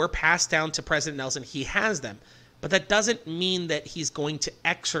and they were passed down to President Nelson. He has them, but that doesn't mean that he's going to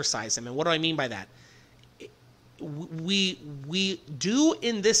exercise them. And what do I mean by that? We do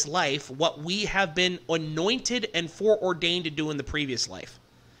in this life what we have been anointed and foreordained to do in the previous life.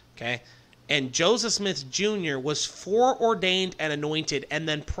 Okay, and Joseph Smith Jr. was foreordained and anointed, and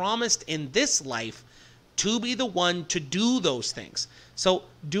then promised in this life to be the one to do those things. So,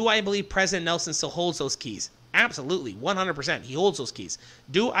 do I believe President Nelson still holds those keys? Absolutely, 100%. He holds those keys.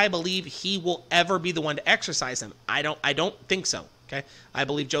 Do I believe he will ever be the one to exercise them? I don't think so. Okay, I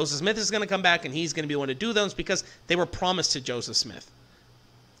believe Joseph Smith is going to come back and he's going to be the one to do those because they were promised to Joseph Smith.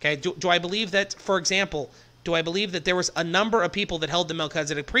 Okay, do I believe that, for example, do I believe that there was a number of people that held the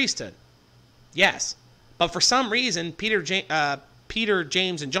Melchizedek priesthood? Yes, but for some reason, Peter,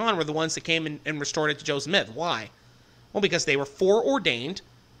 James, and John were the ones that came and restored it to Joseph Smith. Why? Well, because they were foreordained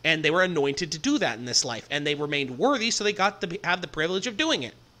and they were anointed to do that in this life, and they remained worthy, so they got to have the privilege of doing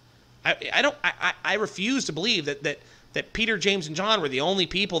it. I refuse to believe that Peter, James, and John were the only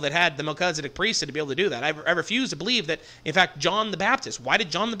people that had the Melchizedek priesthood to be able to do that. I refuse to believe that, in fact, John the Baptist. Why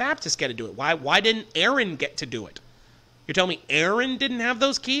did John the Baptist get to do it? Why didn't Aaron get to do it? You're telling me Aaron didn't have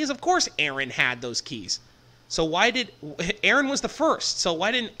those keys? Of course Aaron had those keys. So Aaron was the first, so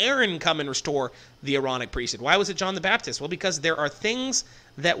why didn't Aaron come and restore the Aaronic priesthood? Why was it John the Baptist? Well, because there are things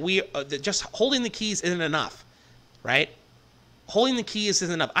that that just holding the keys isn't enough, right? Holding the keys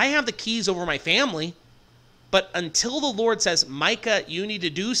isn't enough. I have the keys over my family, but until the Lord says, Micah, you need to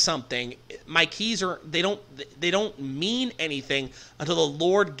do something, my keys they don't mean anything until the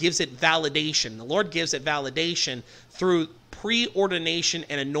Lord gives it validation. The Lord gives it validation through preordination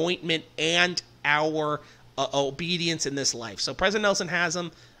and anointment and our obedience in this life. So President Nelson has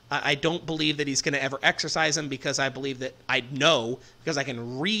them. I don't believe that he's going to ever exercise them because I believe that because I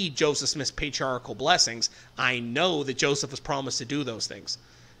can read Joseph Smith's patriarchal blessings, I know that Joseph was promised to do those things.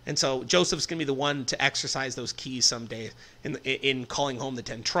 And so Joseph's going to be the one to exercise those keys someday in calling home the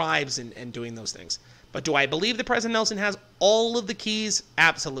 10 tribes and doing those things. But do I believe that President Nelson has all of the keys?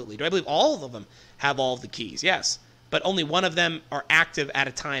 Absolutely. Do I believe all of them have all of the keys? Yes. But only one of them are active at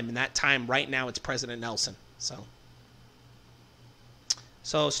a time, and that time right now it's President Nelson.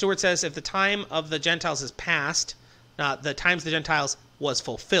 So Stuart says, if the time of the Gentiles is past, the times of the Gentiles was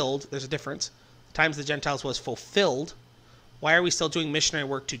fulfilled, there's a difference. The times of the Gentiles was fulfilled. Why are we still doing missionary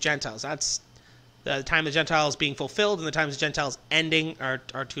work to Gentiles? That's the time of the Gentiles being fulfilled and the times of the Gentiles ending are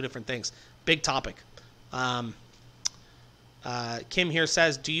two different things. Big topic. Kim here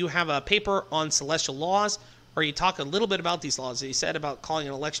says, do you have a paper on celestial laws? Or you talk a little bit about these laws. He said about calling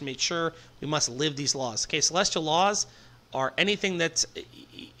an election, make sure we must live these laws. Okay, celestial laws are anything that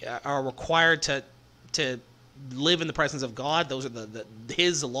are required to live in the presence of God. Those are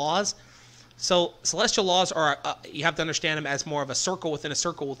His laws. So celestial laws are, you have to understand them as more of a circle within a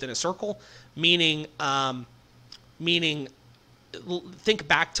circle within a circle, meaning think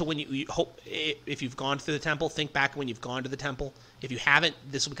back to when you hope, if you've gone to the temple, think back when you've gone to the temple. If you haven't,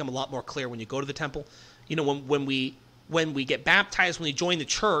 this will become a lot more clear when you go to the temple. You know, when we get baptized, when we join the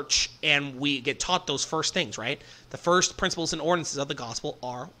church and we get taught those first things, right? The first principles and ordinances of the gospel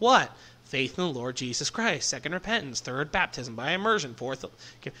are what? Faith in the Lord Jesus Christ. Second, repentance. Third, baptism by immersion. Fourth,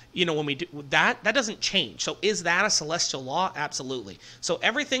 you know, when we do that doesn't change. So is that a celestial law? Absolutely. So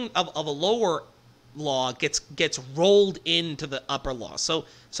everything of a lower law gets rolled into the upper law. So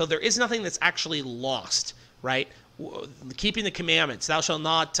there is nothing that's actually lost, right? Keeping the commandments, thou shalt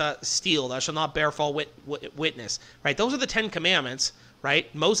not steal, thou shalt not bear false witness, right? Those are the 10 commandments,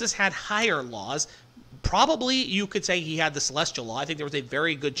 right? Moses had higher laws. Probably you could say he had the celestial law. I think there was a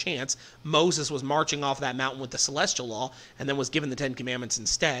very good chance Moses was marching off that mountain with the celestial law and then was given the 10 Commandments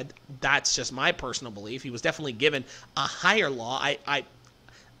instead. That's just my personal belief. He was definitely given a higher law.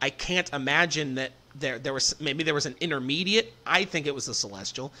 I can't imagine that there was an intermediate. I think it was the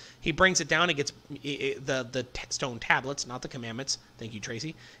celestial. He brings it down. It gets the stone tablets, not the commandments. Thank you,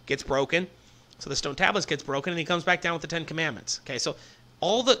 Tracy. Gets broken. So the stone tablets gets broken, and he comes back down with the 10 Commandments. Okay, so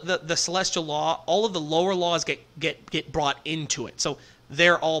all the celestial law, all of the lower laws get brought into it. So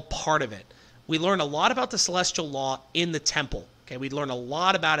they're all part of it. We learn a lot about the celestial law in the temple. Okay, we learn a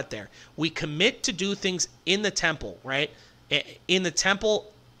lot about it there. We commit to do things in the temple, right? In the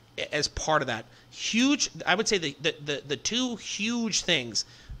temple as part of that. Huge, I would say the two huge things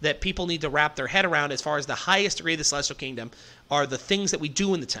that people need to wrap their head around as far as the highest degree of the celestial kingdom are the things that we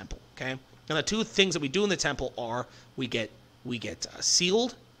do in the temple, okay? And the two things that we do in the temple are we get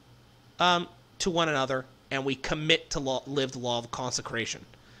sealed to one another, and we commit to live the law of consecration.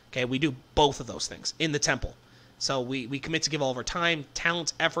 Okay, we do both of those things in the temple. So we commit to give all of our time,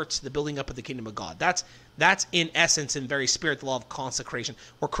 talents, efforts to the building up of the kingdom of God. That's in essence, in very spirit, the law of consecration.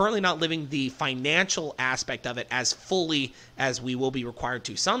 We're currently not living the financial aspect of it as fully as we will be required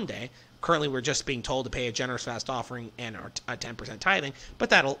to someday. Currently, we're just being told to pay a generous fast offering and a 10% tithing, but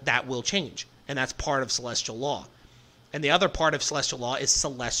that will change, and that's part of celestial law. And the other part of celestial law is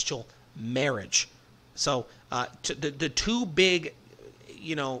celestial marriage. So the two big,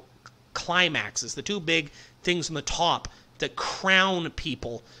 climaxes, the two big things on the top that crown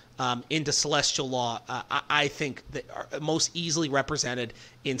people into celestial law, I think that are most easily represented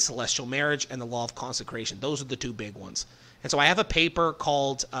in celestial marriage and the law of consecration. Those are the two big ones. And so I have a paper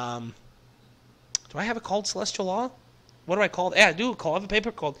called, do I have it called Celestial Law? What do I call it? Yeah, I have a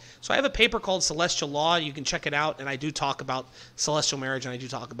paper called, so I have a paper called Celestial Law. You can check it out, and I do talk about celestial marriage, and I do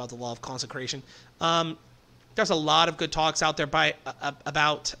talk about the law of consecration. There's a lot of good talks out there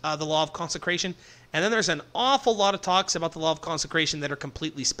about the law of consecration, and then there's an awful lot of talks about the law of consecration that are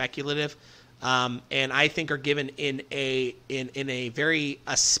completely speculative, and I think are given in a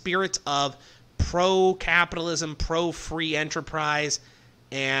spirit of pro-capitalism, pro-free enterprise.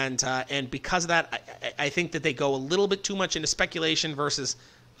 And because of that, I think that they go a little bit too much into speculation versus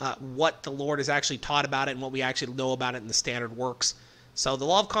what the Lord has actually taught about it and what we actually know about it in the standard works. So the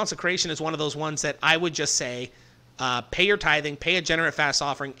law of consecration is one of those ones that I would just say, pay your tithing, pay a generous fast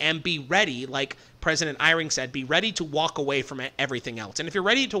offering, and be ready, like President Eyring said, be ready to walk away from everything else. And if you're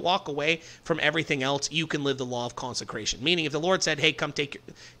ready to walk away from everything else, you can live the law of consecration. Meaning if the Lord said, hey, come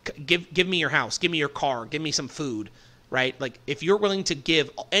give me your house, give me your car, give me some food, right? Like if you're willing to give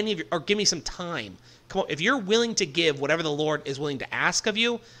any of your, or give me some time. Come on, if you're willing to give whatever the Lord is willing to ask of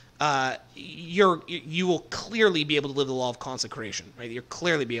you, you will clearly be able to live the law of consecration, right? You'll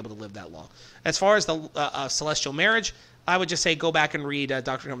clearly be able to live that law. As far as the celestial marriage, I would just say go back and read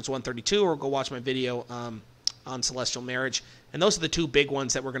Doctrine and Covenants 132 or go watch my video on celestial marriage. And those are the two big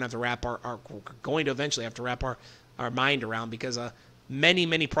ones that we're going to have to wrap our mind around because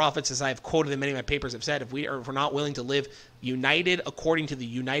many prophets, as I've quoted in many of my papers, have said, if we're not willing to live united according to the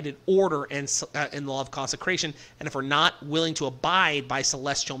united order and in the law of consecration, and if we're not willing to abide by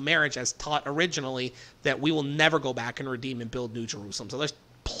celestial marriage as taught originally, that we will never go back and redeem and build New Jerusalem. So there's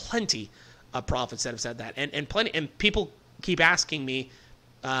plenty of prophets that have said that, and people keep asking me,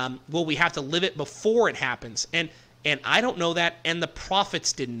 will we have to live it before it happens? And I don't know that, and the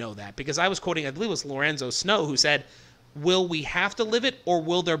prophets didn't know that, because I was quoting, I believe it was Lorenzo Snow, who said, will we have to live it, or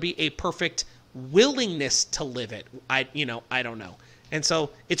will there be a perfect willingness to live it? I don't know. And so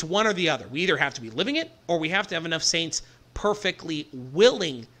it's one or the other. We either have to be living it, or we have to have enough saints perfectly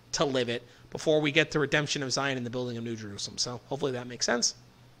willing to live it before we get the redemption of Zion and the building of New Jerusalem. So hopefully that makes sense.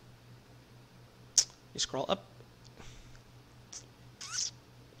 You scroll up.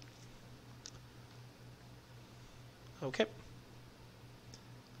 Okay.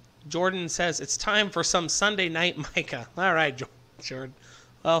 Jordan says, it's time for some Sunday night Micah. All right, Jordan.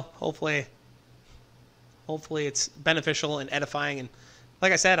 Well, hopefully it's beneficial and edifying. And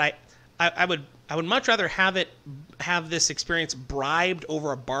like I said, I would much rather have this experience bribed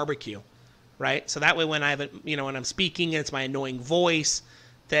over a barbecue, right? So that way when when I'm speaking and it's my annoying voice,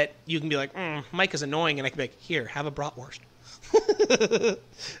 that you can be like, Micah's annoying, and I can be like, here, have a bratwurst.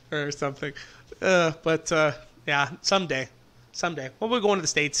 or something. Yeah, someday. Well, we're going to the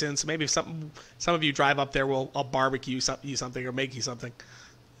States soon, so maybe if some of you drive up there, I'll barbecue you something or make you something.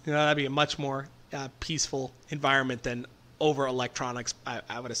 That'd be a much more peaceful environment than over electronics,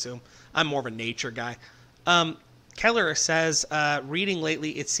 I would assume. I'm more of a nature guy. Keller says, reading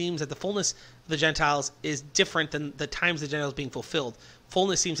lately, it seems that the fullness of the Gentiles is different than the times the Gentiles being fulfilled.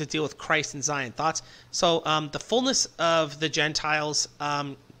 fullness seems to deal with Christ and Zion. Thoughts? So the fullness of the Gentiles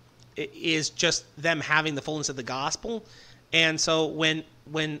is just them having the fullness of the gospel. And so when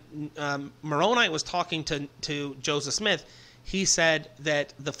Moroni was talking to Joseph Smith, he said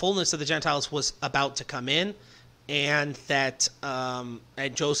that the fullness of the Gentiles was about to come in, and that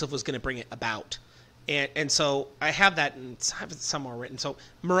and Joseph was going to bring it about. And so I have that, and I have it somewhere written. So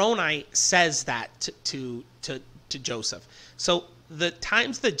Moroni says that to Joseph. So the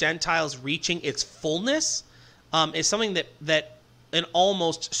times the Gentiles reaching its fullness is something that in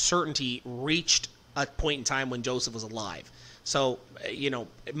almost certainty reached a point in time when Joseph was alive. So,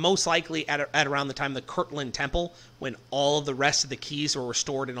 most likely at around the time of the Kirtland Temple, when all of the rest of the keys were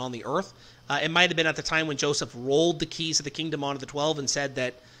restored and on the earth. It might have been at the time when Joseph rolled the keys of the kingdom onto the 12 and said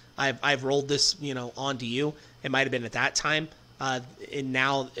that I've rolled this, onto you. It might have been at that time. And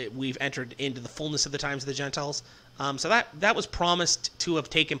now we've entered into the fullness of the times of the Gentiles. So that was promised to have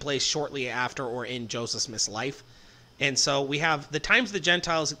taken place shortly after or in Joseph Smith's life. And so we have the times of the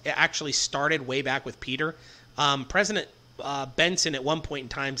Gentiles actually started way back with Peter. President Benson at one point in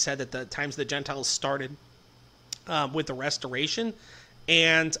time said that the times of the Gentiles started with the restoration,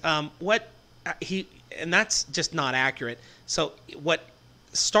 and that's just not accurate. So what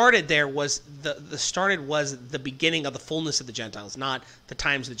started there was the beginning of the fullness of the Gentiles, not the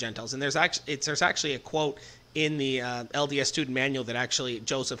times of the Gentiles. And there's actually a quote in the LDS student manual that actually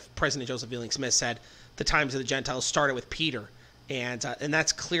President Joseph Fielding Smith said the times of the Gentiles started with Peter, and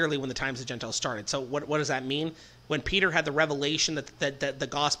that's clearly when the times of the Gentiles started. So what does that mean? When Peter had the revelation that the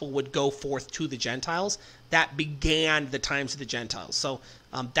gospel would go forth to the Gentiles, that began the times of the Gentiles. So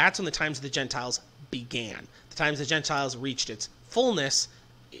that's when the times of the Gentiles began. The times of the Gentiles reached its fullness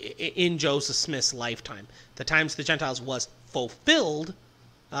in Joseph Smith's lifetime. The times of the Gentiles was fulfilled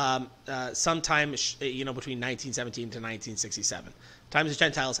sometime between 1917 to 1967. Times of the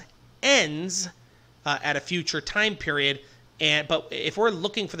Gentiles ends at a future time period. But if we're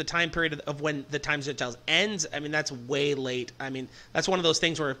looking for the time period of when the times of the Gentiles ends, I mean, that's way late. I mean, that's one of those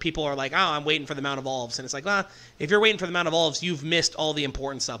things where people are like, I'm waiting for the Mount of Olives. And it's like, if you're waiting for the Mount of Olives, you've missed all the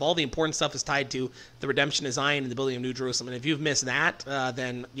important stuff. All the important stuff is tied to the redemption of Zion and the building of New Jerusalem. And if you've missed that,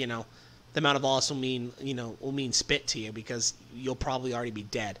 then, the Mount of Olives will mean spit to you, because you'll probably already be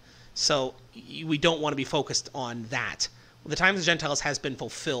dead. So we don't want to be focused on that. The times of the Gentiles has been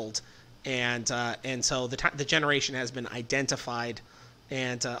fulfilled. And so the generation has been identified,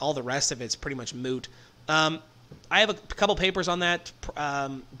 and all the rest of it's pretty much moot. I have a couple papers on that.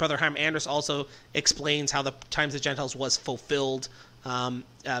 Brother Chaim Andrus also explains how the times of the Gentiles was fulfilled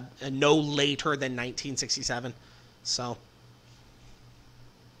no later than 1967. So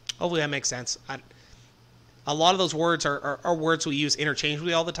hopefully that makes sense. A lot of those words are words we use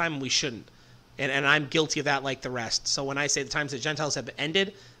interchangeably all the time, and we shouldn't. And I'm guilty of that like the rest. So when I say the times of the Gentiles have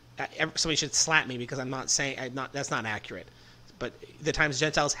ended, somebody should slap me, because that's not accurate. But the times of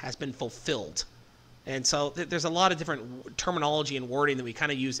Gentiles has been fulfilled. And so there's a lot of different terminology and wording that we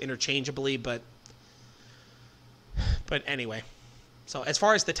kind of use interchangeably, but anyway. So as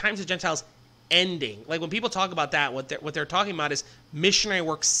far as the times of Gentiles ending, like when people talk about that, what they're talking about is missionary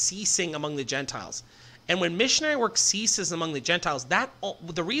work ceasing among the Gentiles. And when missionary work ceases among the Gentiles,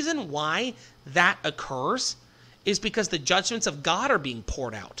 the reason why that occurs is because the judgments of God are being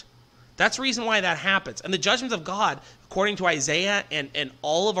poured out. That's the reason why that happens. And the judgments of God, according to Isaiah and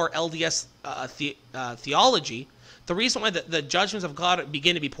all of our LDS theology, the reason why the judgments of God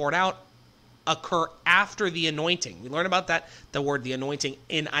begin to be poured out occur after the anointing. We learn about that, the word, the anointing,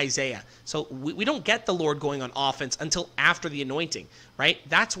 in Isaiah. So we don't get the Lord going on offense until after the anointing, right?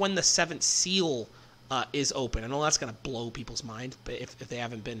 That's when the seventh seal is open. I know that's going to blow people's mind, but if they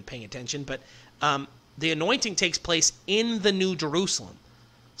haven't been paying attention. But the anointing takes place in the New Jerusalem.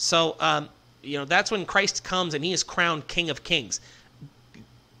 So, that's when Christ comes and he is crowned King of Kings.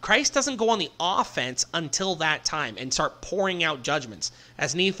 Christ doesn't go on the offense until that time and start pouring out judgments.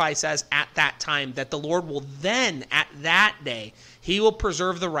 As Nephi says at that time, that the Lord will then, at that day, he will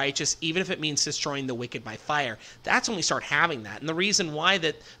preserve the righteous, even if it means destroying the wicked by fire. That's when we start having that. And the reason why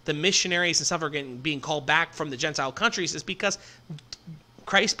that the missionaries and stuff are being called back from the Gentile countries is because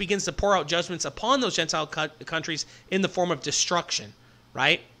Christ begins to pour out judgments upon those Gentile countries in the form of destruction,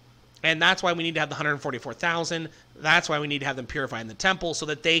 right? And that's why we need to have the 144,000. That's why we need to have them purified in the temple, so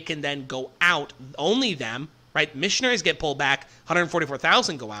that they can then go out, only them, right? Missionaries get pulled back,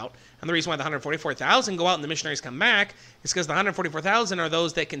 144,000 go out. And the reason why the 144,000 go out and the missionaries come back is because the 144,000 are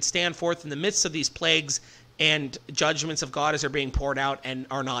those that can stand forth in the midst of these plagues and judgments of God as they're being poured out and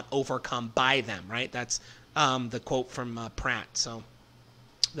are not overcome by them, right? That's the quote from Pratt. So,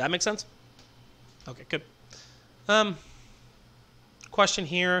 does that make sense? Okay, good. question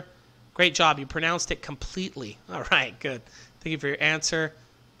here. Great job. You pronounced it completely. All right, good. Thank you for your answer.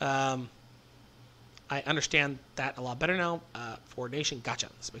 I understand that a lot better now. For nation, gotcha.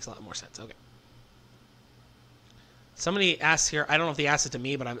 This makes a lot more sense. Okay. Somebody asks here, I don't know if they asked it to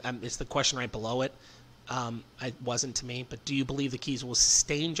me, but it's the question right below it. It wasn't to me, but do you believe the keys will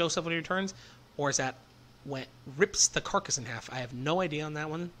sustain Joseph when he returns? Or is that when rips the carcass in half? I have no idea on that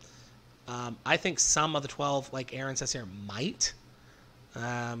one. I think some of the 12, like Aaron says here, might.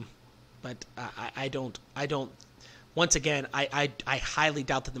 But I don't. Once again, I highly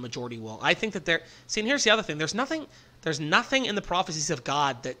doubt that the majority will. I think that there. See, and here's the other thing. There's nothing in the prophecies of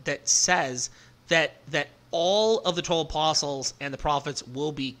God that says that all of the 12 apostles and the prophets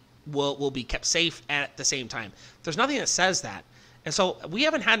will be kept safe at the same time. There's nothing that says that. And so we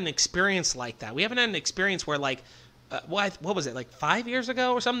haven't had an experience like that. We haven't had an experience where, like, what was it, like 5 years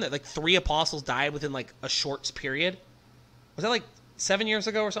ago or something, that like 3 apostles died within like a short period? Was that like 7 years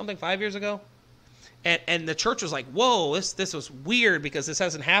ago or something, 5 years ago? And the church was like, whoa, this was weird because this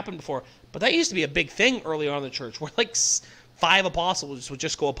hasn't happened before. But that used to be a big thing early on in the church, where like 5 apostles would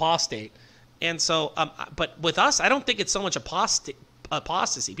just go apostate. And so, but with us, I don't think it's so much apostasy.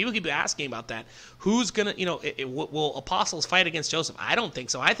 People keep asking about that. Who's going to, will apostles fight against Joseph? I don't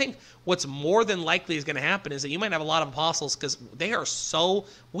think so. I think what's more than likely is going to happen is that you might have a lot of apostles, because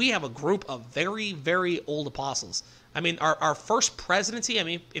we have a group of very, very old apostles. I mean, our first presidency, I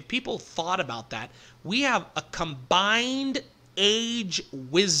mean, if people thought about that, we have a combined age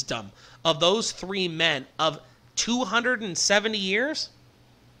wisdom of those 3 men of 270 years.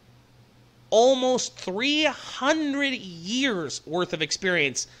 Almost 300 years worth of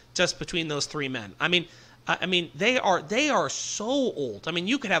experience just between those 3 men. I mean, they are so old. I mean,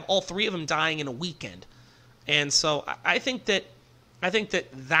 you could have all 3 of them dying in a weekend, and so I think that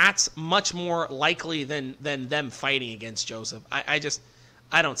that's much more likely than them fighting against Joseph. I'm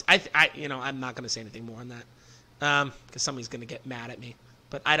not going to say anything more on that because somebody's going to get mad at me.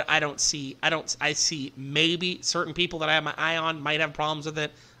 But I see maybe certain people that I have my eye on might have problems with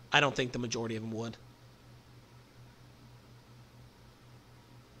it. I don't think the majority of them would.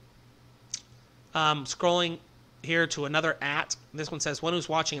 Scrolling here to another this one says, one who's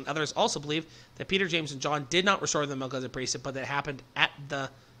watching and others also believe that Peter, James, and John did not restore the Melchizedek priesthood, but that happened at the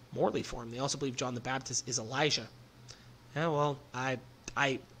Morley form. They also believe John the Baptist is Elijah. Yeah, well, I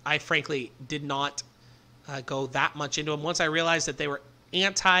frankly did not go that much into them. Once I realized that they were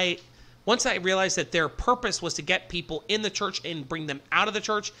once I realized that their purpose was to get people in the church and bring them out of the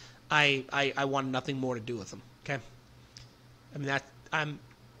church, I wanted nothing more to do with them. Okay, I mean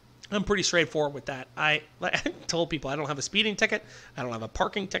I'm pretty straightforward with that. I told people I don't have a speeding ticket, I don't have a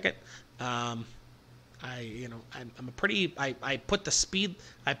parking ticket. I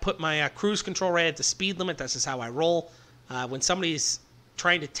put my cruise control right at the speed limit. That's just how I roll. When somebody's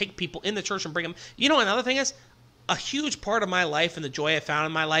trying to take people in the church and bring them, another thing is, a huge part of my life and the joy I found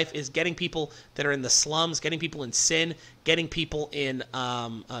in my life is getting people that are in the slums, getting people in sin, getting people in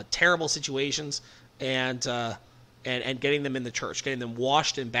terrible situations, and getting them in the church, getting them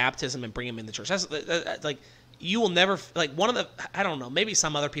washed in baptism and bringing them in the church. That's like, you will never, like, one of the, I don't know, maybe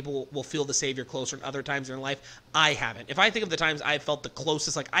some other people will feel the Savior closer in other times in their life. I haven't. If I think of the times I felt the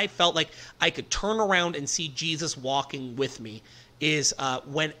closest, like I felt like I could turn around and see Jesus walking with me, is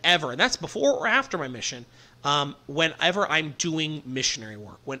whenever, and that's before or after my mission, whenever I'm doing missionary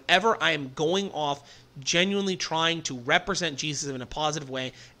work, whenever I'm going off genuinely trying to represent Jesus in a positive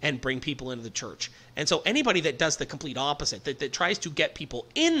way and bring people into the church. And so anybody that does the complete opposite, that tries to get people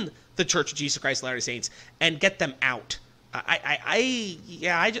in the Church of Jesus Christ of Latter-day Saints and get them out, I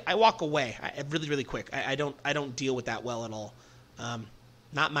walk away. Really, really quick. I don't deal with that well at all.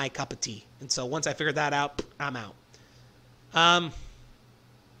 Not my cup of tea. And so once I figured that out, I'm out. I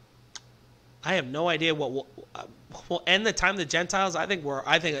have no idea what will end the time of the Gentiles. I think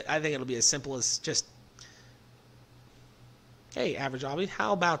it'll be as simple as just, hey, average Robbie,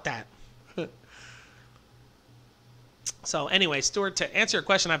 how about that? So anyway, Stuart, to answer your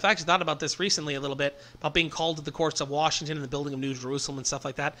question, I've actually thought about this recently a little bit, about being called to the courts of Washington and the building of New Jerusalem and stuff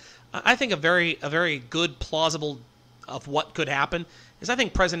like that. I think a very good, plausible of what could happen is, I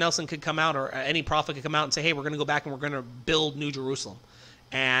think President Nelson could come out, or any prophet could come out and say, hey, we're going to go back and we're going to build New Jerusalem.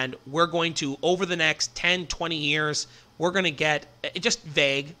 And we're going to, over the next 10, 20 years, we're going to get, just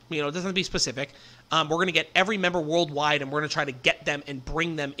vague, it doesn't have to be specific, we're going to get every member worldwide, and we're going to try to get them and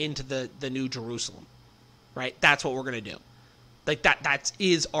bring them into the New Jerusalem, right? That's what we're going to do. Like, that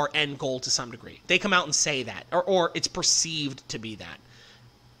is our end goal to some degree. They come out and say that, or it's perceived to be that.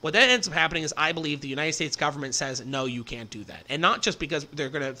 What that ends up happening is I believe the United States government says, no, you can't do that. And not just because they're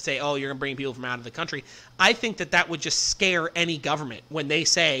going to say, oh, you're going to bring people from out of the country. I think that that would just scare any government when they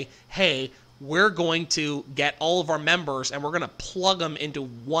say, hey, we're going to get all of our members and we're going to plug them into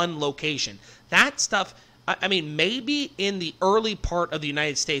one location. That stuff, I mean, maybe in the early part of the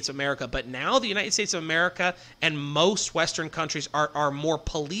United States of America, but now the United States of America and most Western countries are more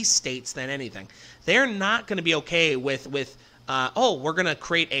police states than anything. They're not going to be okay with we're going to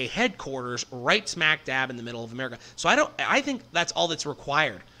create a headquarters right smack dab in the middle of America. So I think that's all that's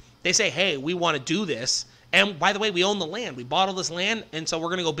required. They say, hey, we want to do this. And by the way, we own the land. We bought all this land, and so we're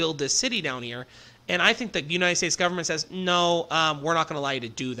going to go build this city down here. And I think the United States government says, no, we're not going to allow you to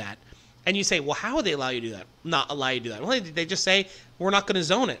do that. And you say, well, how would they allow you to do that? Not allow you to do that. Well, they just say, we're not going to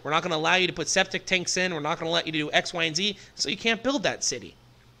zone it. We're not going to allow you to put septic tanks in. We're not going to let you do X, Y, and Z, so you can't build that city.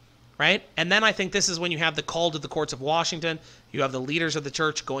 Right? And then I think this is when you have the call to the courts of Washington. You have the leaders of the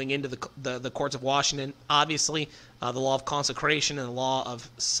church going into the courts of Washington. Obviously, the law of consecration and the law of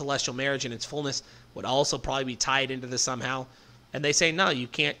celestial marriage in its fullness would also probably be tied into this somehow. And they say, no, you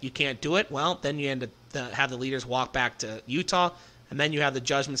can't do it. Well, then you end up have the leaders walk back to Utah, and then you have the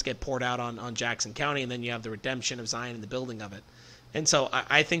judgments get poured out on Jackson County, and then you have the redemption of Zion and the building of it. And so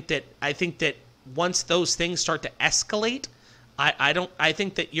I think that once those things start to escalate, I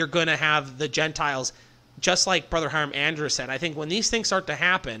think that you're going to have the Gentiles, just like Brother Hiram Andrews said. I think when these things start to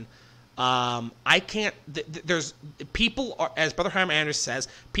happen, there's people are, as Brother Hiram Andrews says,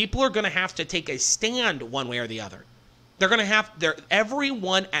 people are going to have to take a stand one way or the other. They're going to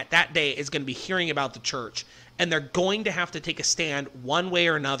everyone at that day is going to be hearing about the church, and they're going to have to take a stand one way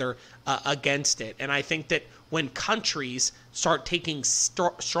or another against it. And I think that when countries start taking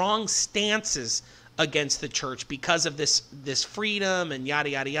strong stances against the church because of this freedom and yada,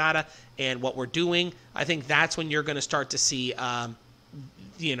 yada, yada, and what we're doing, I think that's when you're going to start to see,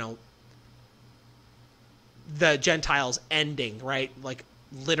 the Gentiles ending, right? Like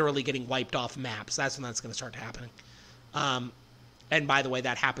literally getting wiped off maps. That's when that's going to start happening. And by the way,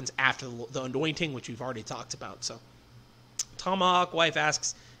 that happens after the anointing, which we've already talked about. So Tomahawk Wife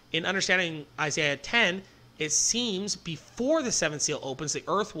asks, in understanding Isaiah 10, it seems before the seventh seal opens, the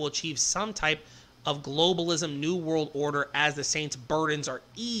earth will achieve some type of globalism, new world order, as the saints' burdens are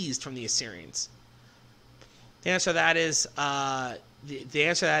eased from the Assyrians. The answer to that is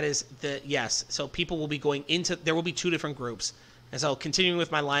yes. So people will be going into, there will be two different groups. And so continuing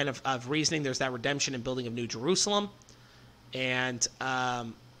with my line of reasoning, there's that redemption and building of New Jerusalem. And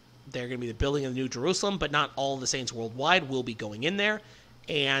they're going to be the building of the New Jerusalem, but not all of the saints worldwide will be going in there.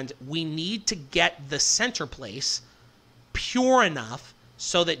 And we need to get the center place pure enough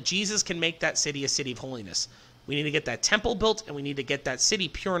so that Jesus can make that city a city of holiness. We need to get that temple built, and we need to get that city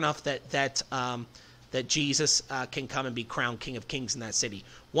pure enough that Jesus can come and be crowned King of Kings in that city.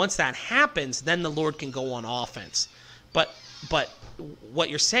 Once that happens, then the Lord can go on offense. But what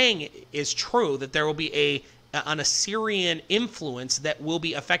you're saying is true, that there will be an Assyrian influence that will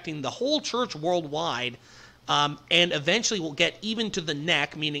be affecting the whole church worldwide, and eventually will get even to the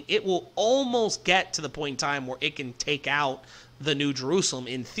neck, meaning it will almost get to the point in time where it can take out the New Jerusalem.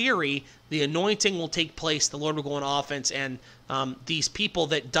 In theory, the anointing will take place, the Lord will go on offense, and these people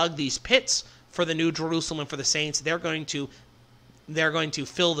that dug these pits for the New Jerusalem and for the saints, they're going to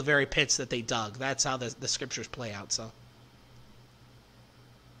fill the very pits that they dug. That's how the scriptures play out. So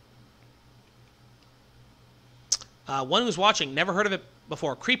one who's watching, never heard of it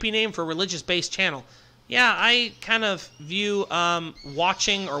before. Creepy name for a religious-based channel. Yeah, I kind of view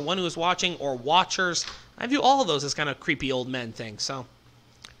watching, or one who is watching, or watchers, I view all of those as kind of creepy old men things. So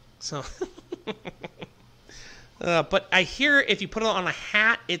but I hear if you put it on a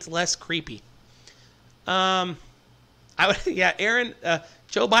hat, it's less creepy. Aaron,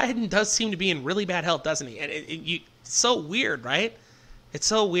 Joe Biden does seem to be in really bad health, doesn't he? And it's so weird, right? It's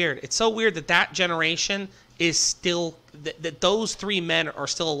so weird. It's so weird that generation is still, that those three men are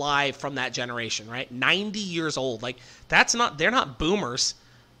still alive from that generation, right? 90 years old. Like, they're not boomers.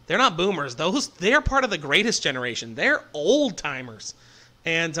 They're not boomers. They're part of the greatest generation. They're old timers.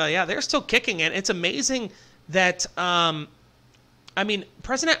 And they're still kicking. And it's amazing that,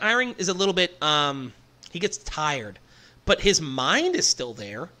 President Eyring is a little bit, he gets tired, but his mind is still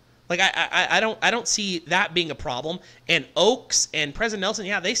there. Like, I don't see that being a problem. And Oaks and President Nelson,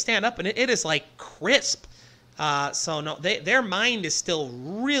 they stand up, and it is like crisp. Their mind is still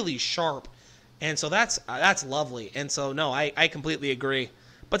really sharp, and so that's lovely. And so I completely agree.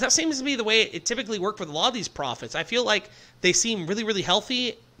 But that seems to be the way it typically worked with a lot of these prophets. I feel like they seem really, really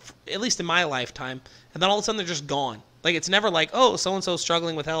healthy, at least in my lifetime, and then all of a sudden they're just gone. Like, it's never like, oh, so and so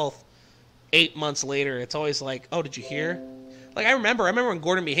struggling with health. 8 months later, it's always like, oh, did you hear? Like, I remember when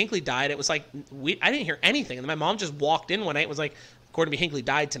Gordon B. Hinckley died, it was like, I didn't hear anything. And then my mom just walked in one night and was like, Gordon B. Hinckley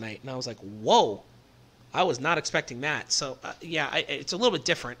died tonight. And I was like, whoa, I was not expecting that. So, it's a little bit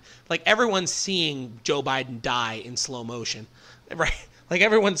different. Like, everyone's seeing Joe Biden die in slow motion, right? Like,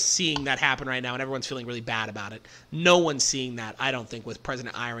 everyone's seeing that happen right now, and everyone's feeling really bad about it. No one's seeing that, I don't think, with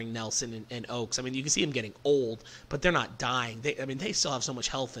President Eyring, Nelson, and Oaks. I mean, you can see them getting old, but they're not dying. They still have so much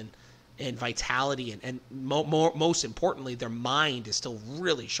health and vitality, and most importantly, their mind is still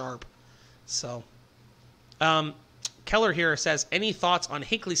really sharp. So, Keller here says, any thoughts on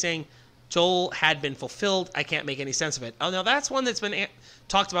Hinckley saying Joel had been fulfilled? I can't make any sense of it. Oh, no, that's one that's been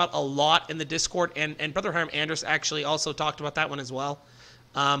talked about a lot in the Discord, and Brother Hiram Andrus actually also talked about that one as well.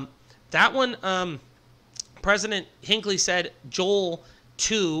 That one, President Hinckley said Joel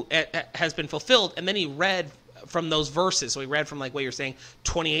 2 has been fulfilled, and then he read from those verses. So he read from, like what you're saying,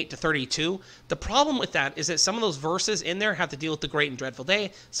 28 to 32. The problem with that is that some of those verses in there have to deal with the great and dreadful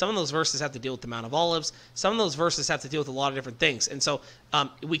day. Some of those verses have to deal with the Mount of Olives. Some of those verses have to deal with a lot of different things. And so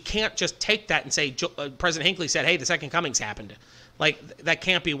we can't just take that and say President Hinckley said, hey, the second coming's happened. Like, that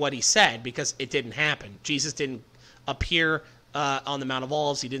can't be what he said, because it didn't happen. Jesus didn't appear on the Mount of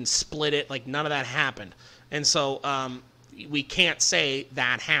Olives. He didn't split it. Like, none of that happened. And so we can't say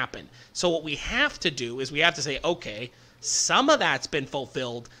that happened. So what we have to do is we have to say, okay, some of that's been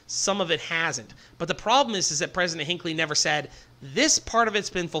fulfilled, some of it hasn't. But the problem is that President Hinckley never said, this part of it's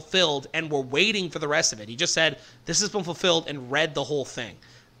been fulfilled and we're waiting for the rest of it. He just said, this has been fulfilled, and read the whole thing.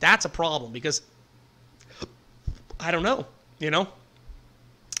 That's a problem, because I don't know,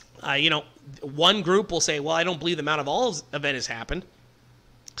 one group will say, well, I don't believe the Mount of Olives event has happened,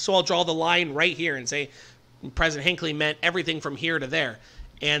 so I'll draw the line right here and say President Hinckley meant everything from here to there.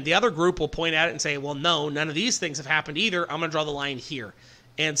 And the other group will point at it and say, well, no, none of these things have happened either. I'm going to draw the line here.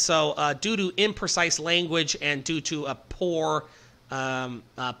 And so due to imprecise language and due to a poor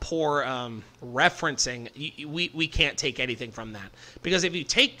referencing, we can't take anything from that. Because if you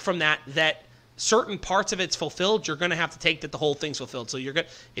take from that certain parts of it's fulfilled, you're going to have to take that the whole thing's fulfilled. So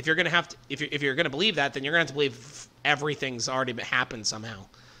if you're going to believe that, then you're going to have to believe everything's already happened somehow.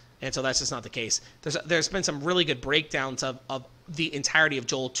 And so that's just not the case. There's been some really good breakdowns of the entirety of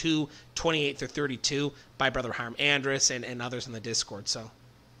Joel 2, 28 through 32 by Brother Hiram Andrus and others in the Discord. So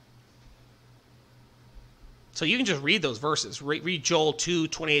you can just read those verses. Read Joel 2,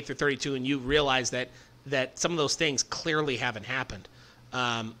 28 through 32, and you realize that some of those things clearly haven't happened.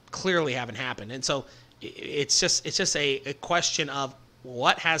 And so it's just a question of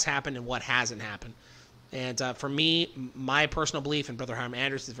what has happened and what hasn't happened. And for me, my personal belief, and Brother Hiram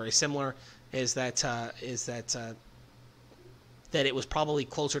Andrus is very similar, is that it was probably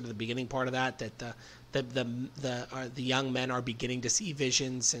closer to the beginning part of that the young men are beginning to see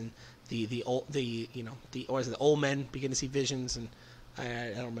visions, and the old men begin to see visions, and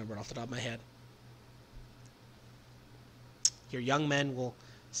I don't remember it off the top of my head. Your young men will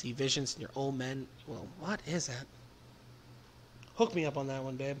see visions, and your old men will. What is that? Hook me up on that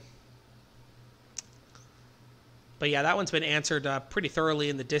one, babe. But yeah, that one's been answered pretty thoroughly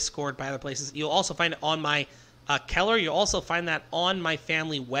in the Discord by other places. You'll also find it on my Keller. You'll also find that on my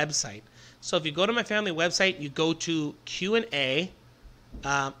family website. So if you go to my family website, you go to Q&A.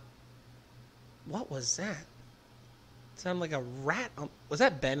 What was that? It sounded like a rat. Was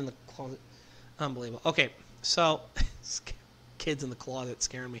that Ben in the closet? Unbelievable. Okay, so kids in the closet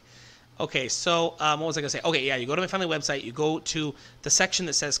scaring me. Okay, so what was I going to say? Okay, yeah, you go to my family website. You go to the section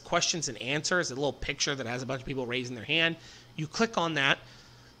that says questions and answers, a little picture that has a bunch of people raising their hand. You click on that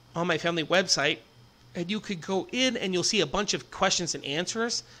on my family website, and you could go in and you'll see a bunch of questions and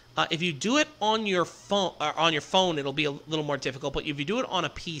answers. If you do it on your phone, it'll be a little more difficult. But if you do it on a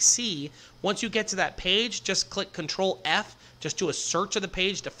PC, once you get to that page, just click Control F, just do a search of the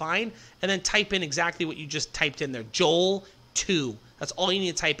page to find, and then type in exactly what you just typed in there, Joel 2. That's all you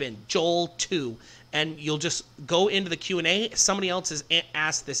need to type in, Joel 2. And you'll just go into the Q&A. Somebody else has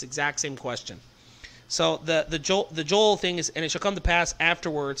asked this exact same question. So the Joel thing is, and it shall come to pass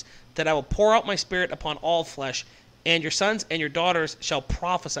afterwards that I will pour out my spirit upon all flesh, and your sons and your daughters shall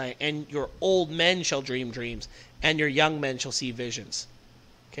prophesy, and your old men shall dream dreams, and your young men shall see visions.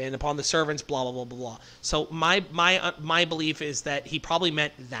 Okay, and upon the servants, blah, blah, blah, blah, blah. So my belief is that he probably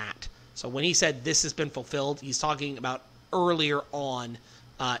meant that. So when he said this has been fulfilled, he's talking about earlier on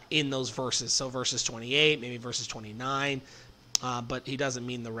in those verses. So verses 28, maybe verses 29, but he doesn't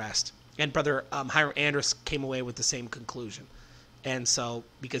mean the rest. And Brother Hiram Andrus came away with the same conclusion. And so,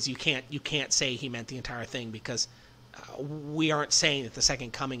 because you can't say he meant the entire thing, because we aren't saying that the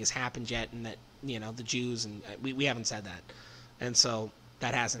second coming has happened yet, and that the Jews, and we haven't said that, and so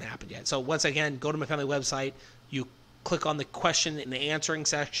that hasn't happened yet. So once again, go to my family website. You click on the question and answering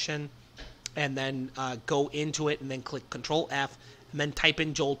section, and then go into it, and then click Control F, and then type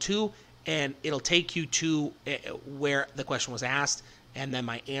in Joel 2, and it'll take you to where the question was asked, and then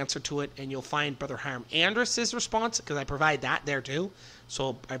my answer to it, and you'll find Brother Hiram Andrus' response, because I provide that there too.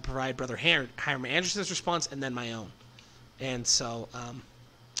 So I provide Brother Hiram Andrus' response, and then my own. And so,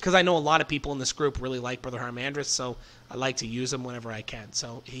 because I know a lot of people in this group really like Brother Hiram Andrus, so I like to use him whenever I can.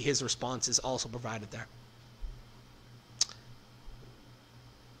 So his response is also provided there.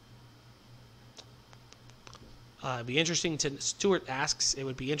 It'd be interesting to, Stuart asks, it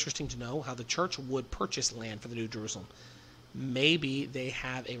would be interesting to know how the church would purchase land for the New Jerusalem. Maybe they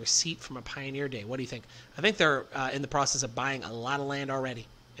have a receipt from a pioneer day. What do you think? I think they're in the process of buying a lot of land already.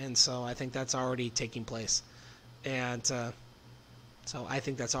 And so I think that's already taking place. And so I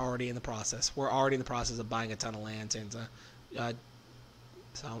think that's already in the process. We're already in the process of buying a ton of land. And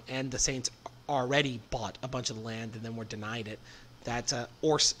and the Saints already bought a bunch of the land, and then were denied it. That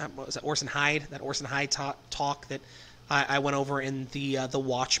Orson Hyde? That Orson Hyde talk that I went over in the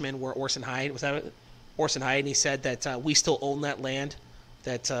Watchmen, where Orson Hyde was that Orson Hyde, and he said that we still own that land,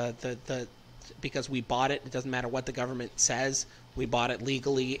 that because we bought it. It doesn't matter what the government says. We bought it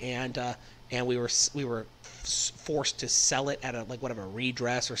legally, and we were forced to sell it at a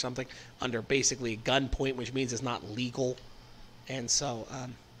redress or something under basically gunpoint, which means it's not legal. And so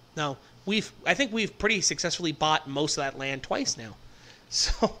no. I think we've pretty successfully bought most of that land twice now.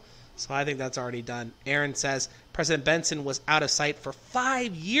 So I think that's already done. Aaron says, President Benson was out of sight for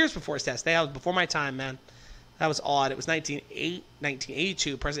 5 years before his death. That was before my time, man. That was odd. It was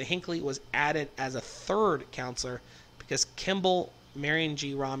 1982. President Hinckley was added as a third counselor because Kimball, Marion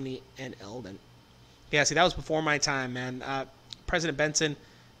G. Romney, and Eldon. Yeah, see, that was before my time, man. President Benson,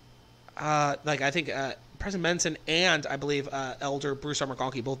 I think President Benson and I believe Elder Bruce R.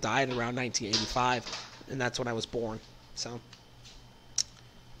 McConkie both died around 1985, and that's when I was born. So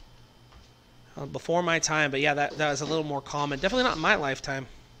before my time, but yeah, that was a little more common. Definitely not in my lifetime.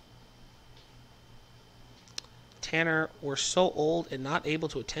 Tanner, we're so old and not able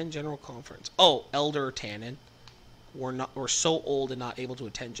to attend General Conference. Oh, Elder Tannen, we're so old and not able to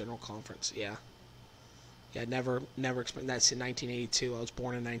attend General Conference. Yeah, never experienced. That's in 1982. I was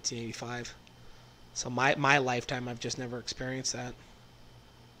born in 1985. So my lifetime, I've just never experienced that.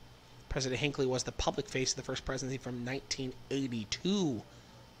 President Hinckley was the public face of the first presidency from 1982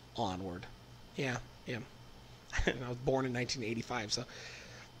 onward. Yeah. And I was born in 1985, so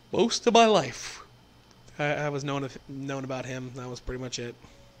most of my life I was known about him. That was pretty much it.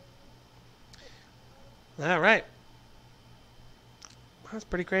 All right. That's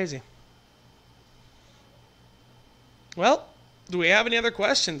pretty crazy. Well, do we have any other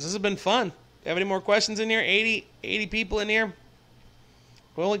questions? This has been fun. Do you have any more questions in here? 80 people in here.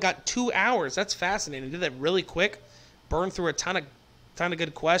 We only got 2 hours. That's fascinating. We did that really quick. Burned through a ton of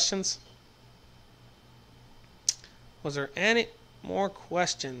good questions. Was there any more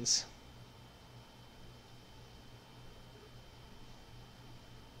questions?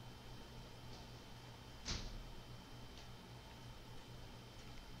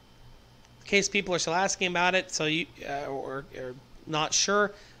 In case people are still asking about it, so you or not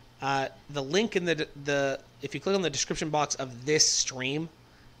sure, the link in the if you click on the description box of this stream,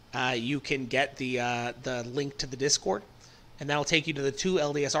 you can get the link to the Discord, and that'll take you to the II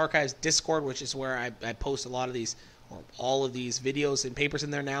LDS Archives Discord, which is where I post a lot of these, or all of these videos and papers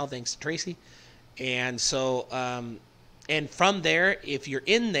in there now, thanks to Tracy. And so, and from there, if you're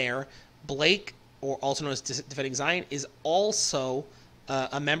in there, Blake, or also known as Defending Zion, is also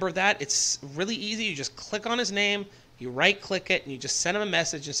a member of that. It's really easy. You just click on his name, you right-click it, and you just send him a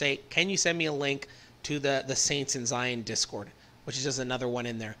message and say, can you send me a link to the Saints in Zion Discord, which is just another one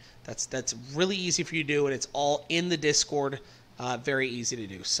in there. That's really easy for you to do, and it's all in the Discord. Very easy to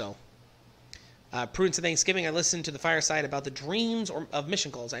do. So, Prudence of Thanksgiving, I listened to the fireside about the dreams of mission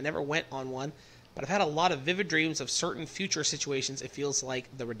calls. I never went on one, but I've had a lot of vivid dreams of certain future situations. It feels like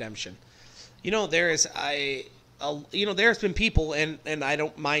the redemption. There's been people, and I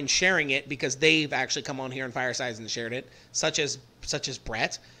don't mind sharing it because they've actually come on here on Firesides and shared it, such as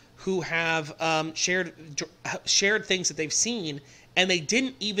Brett, who have shared things that they've seen, and they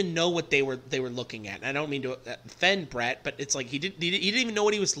didn't even know what they were looking at. And I don't mean to offend Brett, but it's like he didn't even know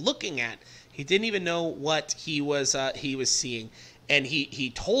what he was looking at. He didn't even know what he was seeing, and he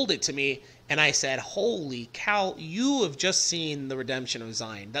told it to me, and I said, "Holy cow! You have just seen the redemption of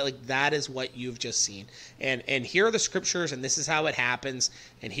Zion. That is what you've just seen. And here are the scriptures, and this is how it happens.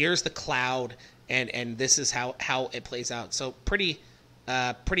 And here's the cloud, and this is how it plays out. So pretty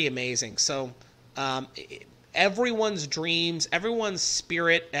amazing. So everyone's dreams, everyone's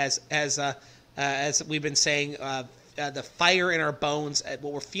spirit, as we've been saying the fire in our bones,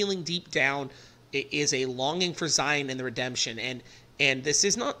 what we're feeling deep down, is a longing for Zion and the redemption. And this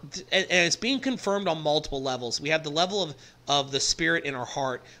is not, and it's being confirmed on multiple levels. We have the level of the Spirit in our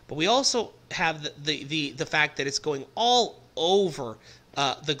heart, but we also have the fact that it's going all over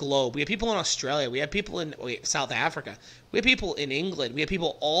the globe. We have people in Australia. We have people in South Africa. We have people in England. We have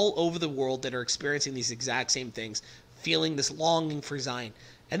people all over the world that are experiencing these exact same things, feeling this longing for Zion.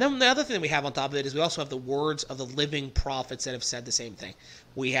 And then the other thing we have on top of it is we also have the words of the living prophets that have said the same thing.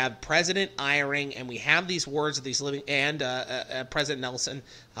 We have President Eyring, and we have these words of these living, and President Nelson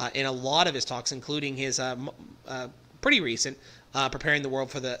in a lot of his talks, including his pretty recent Preparing the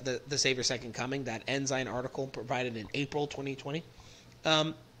World for the Savior's Second Coming, that Ensign article provided in April 2020.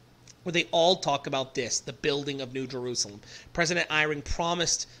 Where they all talk about this, the building of New Jerusalem. President Eyring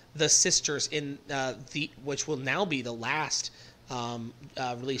promised the sisters in which will now be the last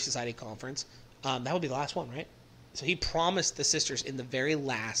Relief Society conference. That would be the last one, right? So he promised the sisters in the very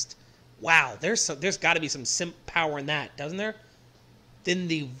last. Wow, there's got to be some power in that, doesn't there? In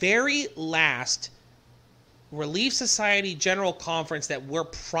the very last Relief Society General Conference that we're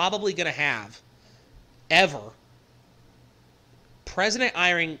probably going to have ever, President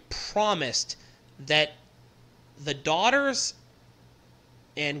Eyring promised that the daughters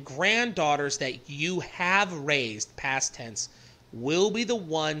and granddaughters that you have raised, past tense, will be the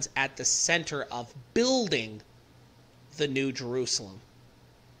ones at the center of building the New Jerusalem.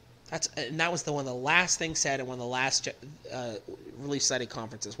 That was one of the last things said at one of the last Relief Society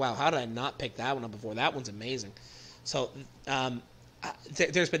conferences. Wow, how did I not pick that one up before? That one's amazing. So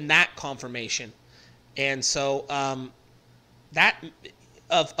there's been that confirmation, and so that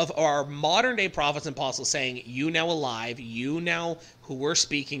of our modern day prophets and apostles saying, "You now alive, you now who we're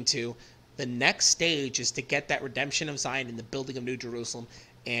speaking to." The next stage is to get that redemption of Zion and the building of New Jerusalem,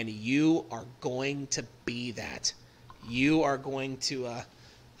 and you are going to be that. You are going to,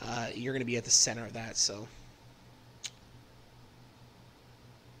 you're going to be at the center of that. So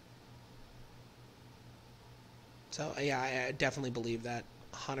yeah, I definitely believe that,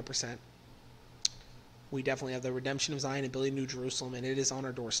 100%. We definitely have the redemption of Zion and building New Jerusalem, and it is on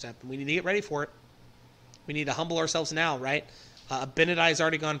our doorstep, and we need to get ready for it. We need to humble ourselves now, right? Benadai's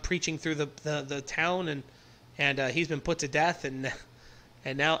already gone preaching through the town, and he's been put to death, and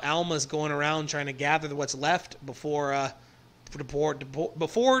now Alma's going around trying to gather what's left before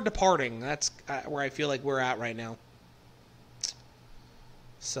departing. That's where I feel like we're at right now.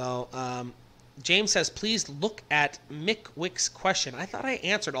 So James says, please look at Mick Wick's question. I thought I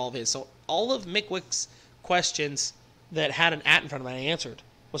answered all of his. So all of Mick Wick's questions that had an at in front of it, I answered.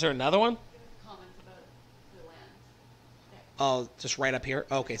 Was there another one? Oh, just right up here?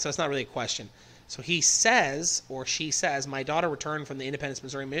 Okay, so it's not really a question. So he says, or she says, my daughter returned from the Independence,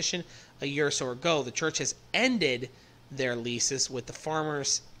 Missouri mission a year or so ago. The church has ended their leases with the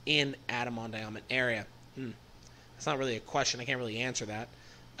farmers in Adirondack area. That's not really a question. I can't really answer that.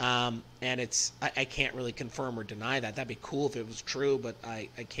 And I can't really confirm or deny that. That'd be cool if it was true, but I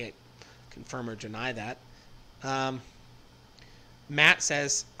can't confirm or deny that. Matt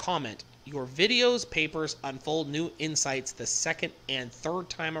says, comment. Your videos, papers unfold new insights the second and third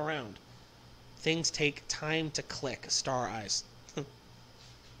time around. Things take time to click. Star eyes. You're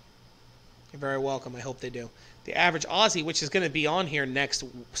very welcome. I hope they do. The Average Aussie, which is going to be on here next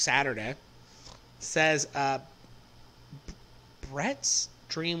Saturday, says Brett's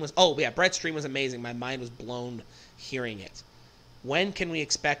dream was... Oh, yeah, Brett's dream was amazing. My mind was blown hearing it. When can we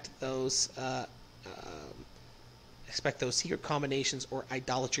expect those... secret combinations or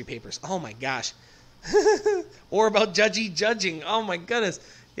idolatry papers? Oh my gosh. Or about judging. Oh my goodness.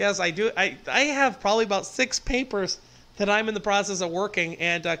 Yes, I do. I have probably about 6 papers that I'm in the process of working,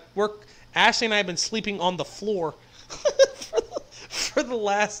 and Ashley and I have been sleeping on the floor for the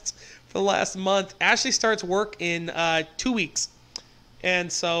last month. Ashley starts work in 2 weeks, and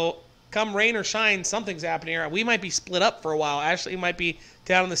so come rain or shine, something's happening here. We might be split up for a while. Ashley might be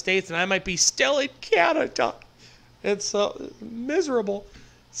down in the States, and I might be still in Canada. It's so miserable.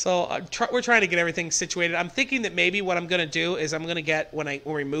 So we're trying to get everything situated. I'm thinking that maybe what I'm going to do is I'm going to get, when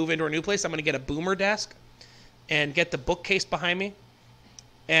we move into our new place, I'm going to get a boomer desk and get the bookcase behind me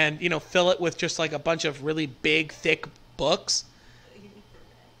and, fill it with just like a bunch of really big, thick books.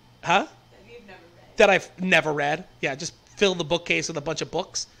 Huh? That I've never read. Yeah, just fill the bookcase with a bunch of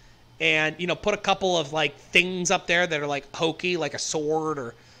books and, put a couple of like things up there that are like hokey, like a sword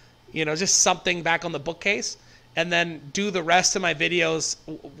or, just something back on the bookcase. And then do the rest of my videos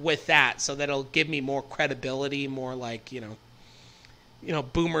with that, so that it'll give me more credibility, more like,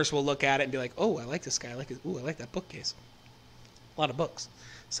 boomers will look at it and be like, oh, I like this guy. I like that bookcase. A lot of books.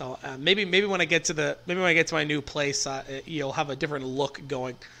 So maybe when I get to my new place, you'll have a different look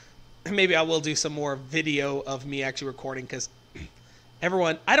going. Maybe I will do some more video of me actually recording, because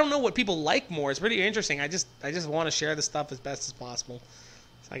everyone, I don't know what people like more. It's pretty interesting. I just want to share the stuff as best as possible.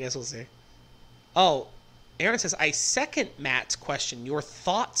 So I guess we'll see. Oh, Aaron says, I second Matt's question. Your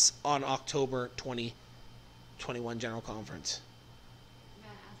thoughts on October 2021 General Conference?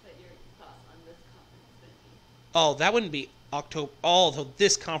 Matt asked what your thoughts on this conference would be. Oh, that wouldn't be October. Oh, so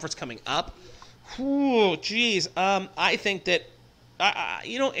this conference coming up. Whew, geez. I think that,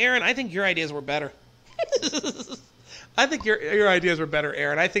 Aaron, I think your ideas were better. I think your ideas were better,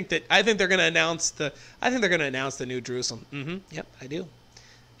 Aaron. I think they're going to announce the New Jerusalem. Yep, I do.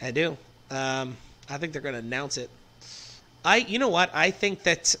 I think they're going to announce it. You know what? I think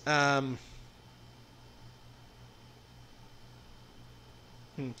that.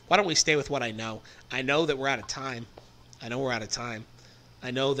 Why don't we stay with what I know? I know that we're out of time. I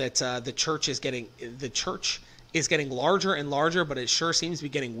know that the church is getting larger and larger, but it sure seems to be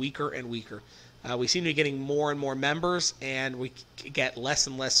getting weaker and weaker. We seem to be getting more and more members, and we get less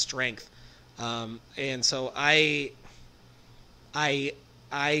and less strength. And so I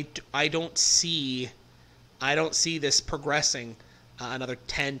don't see this progressing another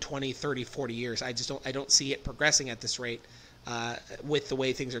 10, 20, 30, 40 years. I don't see it progressing at this rate with the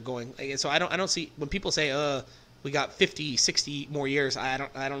way things are going. And so I don't see, when people say we got 50, 60 more years, I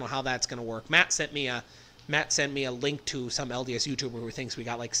don't know how that's going to work. Matt sent me a link to some LDS YouTuber who thinks we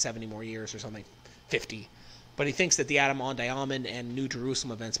got like 70 more years or something, 50. But he thinks that the Adam on Diamond and New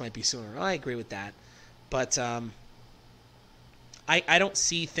Jerusalem events might be sooner. I agree with that. But I don't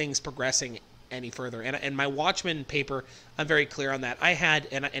see things progressing any further. And my Watchman paper, I'm very clear on that. I had,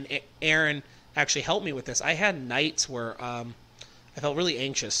 and Aaron actually helped me with this, I had nights where I felt really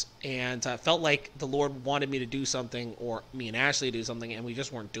anxious and felt like the Lord wanted me to do something, or me and Ashley to do something, and we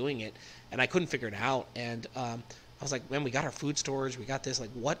just weren't doing it. And I couldn't figure it out. And I was like, man, we got our food storage. We got this. Like,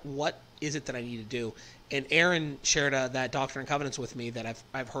 what is it that I need to do? And Aaron shared that Doctrine and Covenants with me that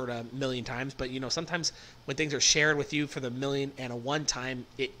I've heard a million times. But, sometimes when things are shared with you for the million and a one time,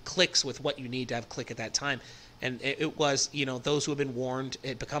 it clicks with what you need to have click at that time. And it was, those who have been warned,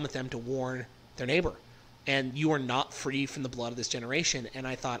 it becometh them to warn their neighbor. And you are not free from the blood of this generation. And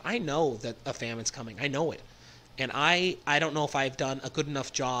I thought, I know that a famine's coming. I know it. And I don't know if I've done a good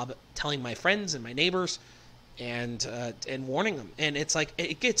enough job telling my friends and my neighbors and warning them. And it's like,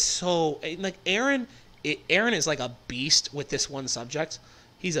 it gets so, like, Aaron is like a beast with this one subject.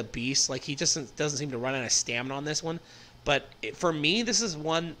 He's a beast. Like, he just doesn't seem to run out of stamina on this one. But for me, this is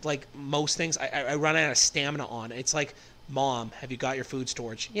one, like most things, I run out of stamina on. It's like, Mom, have you got your food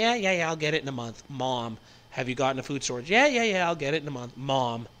storage? Yeah, I'll get it in a month. Mom, have you gotten a food storage? Yeah, I'll get it in a month.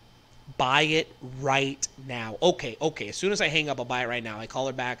 Mom, buy it right now. Okay. As soon as I hang up, I'll buy it right now. I call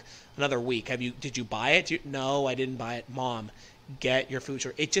her back another week. Did you buy it? No, I didn't buy it. Mom, get your food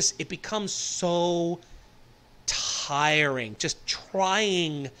storage. It becomes so tiring just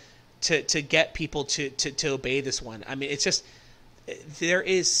trying to get people to obey this one. I mean, it's just, there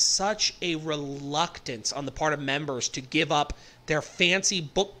is such a reluctance on the part of members to give up their fancy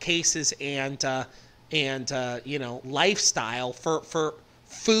bookcases and lifestyle for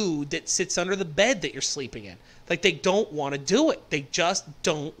food that sits under the bed that you're sleeping in. Like, they don't want to do it. They just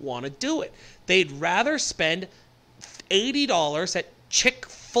don't want to do it. They'd rather spend $80 at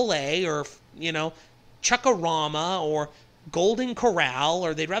Chick-fil-A or, Chuck-A-Rama or Golden Corral,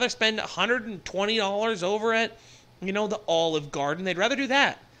 or they'd rather spend $120 over at, the Olive Garden. They'd rather do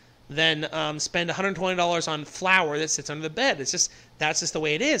that than spend $120 on flour that sits under the bed. That's just the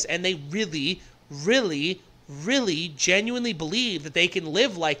way it is. And they really, really, really genuinely believe that they can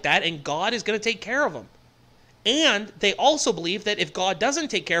live like that and God is going to take care of them. And they also believe that if God doesn't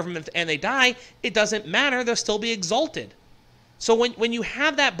take care of them and they die, it doesn't matter. They'll still be exalted. So when you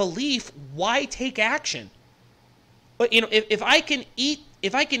have that belief, why take action? But if I can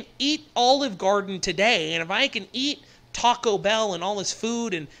eat Olive Garden today, and if I can eat Taco Bell and all this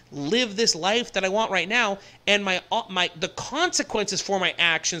food and live this life that I want right now, and the consequences for my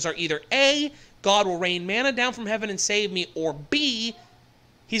actions are either A, God will rain manna down from heaven and save me, or B,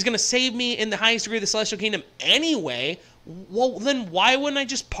 He's going to save me in the highest degree of the celestial kingdom anyway, well, then why wouldn't I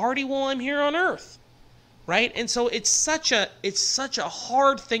just party while I'm here on earth? Right? And so it's such a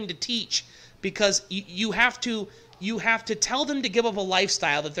hard thing to teach, because you have to tell them to give up a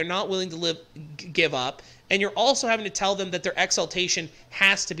lifestyle that they're not willing to give up, and you're also having to tell them that their exaltation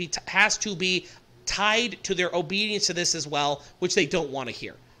has to be tied to their obedience to this as well, which they don't want to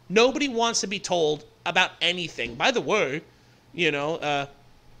hear. Nobody wants to be told about anything. By the way,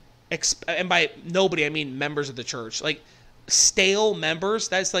 and by nobody I mean members of the church. Like, stale members,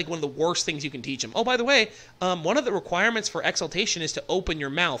 that's like one of the worst things you can teach them. Oh, by the way, one of the requirements for exaltation is to open your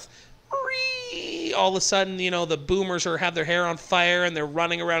mouth. All of a sudden, the boomers have their hair on fire and they're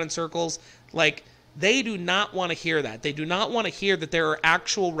running around in circles. Like, they do not want to hear that. They do not want to hear that there are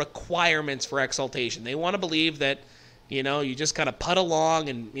actual requirements for exaltation. They want to believe that, you just kind of put along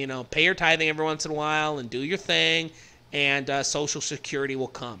and, pay your tithing every once in a while and do your thing, and Social Security will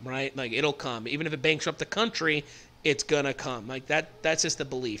come, right? Like, it'll come. Even if it bankrupts the country, it's going to come. Like, that's just the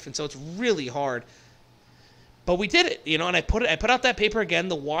belief. And so it's really hard. But we did it, and I put out that paper again,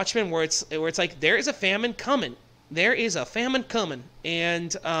 The Watchman, where it's like, there is a famine coming. There is a famine coming,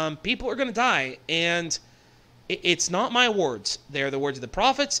 and people are going to die. And it's not my words. They're the words of the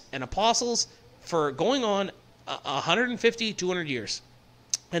prophets and apostles for going on 150, 200 years.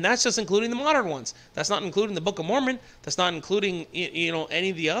 And that's just including the modern ones. That's not including the Book of Mormon. That's not including, any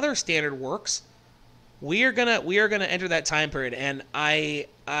of the other standard works. We are gonna enter that time period, and I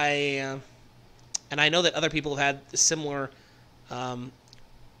know that other people have had similar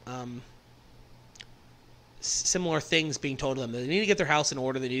things being told to them. They need to get their house in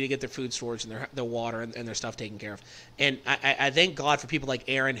order. They need to get their food storage and their water and their stuff taken care of. And I thank God for people like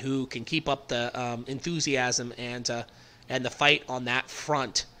Aaron who can keep up the enthusiasm and the fight on that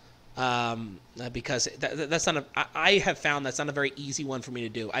front, because that's not I have found that's not a very easy one for me to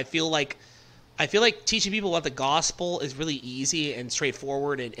do. I feel like teaching people about the gospel is really easy and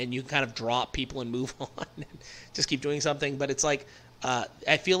straightforward, and you can kind of drop people and move on and just keep doing something. But it's like,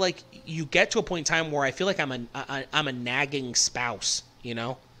 I feel like you get to a point in time where I feel like I'm a nagging spouse,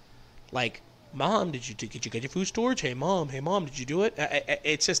 like, Mom, did you get your food storage? Hey mom, did you do it?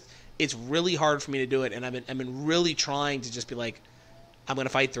 It's really hard for me to do it, and I've been really trying to just be like, I'm gonna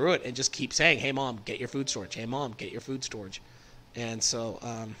fight through it and just keep saying, hey Mom, get your food storage. Hey Mom, get your food storage. And so,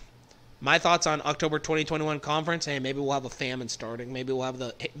 my thoughts on October 2021 conference, hey, maybe we'll have a famine starting. Maybe we'll have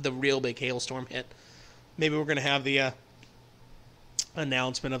the real big hailstorm hit. Maybe we're going to have the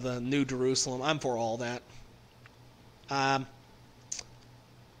announcement of the New Jerusalem. I'm for all that. I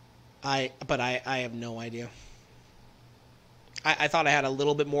have no idea. I thought I had a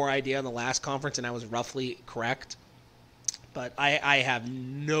little bit more idea on the last conference, and I was roughly correct. But I have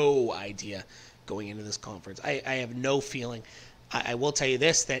no idea going into this conference. I have no feeling. I will tell you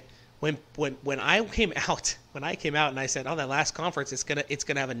this, that when I came out and I said, oh, that last conference, it's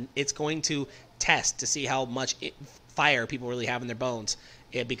going to test to see how much fire people really have in their bones,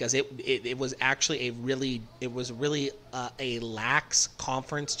 because it was actually a really lax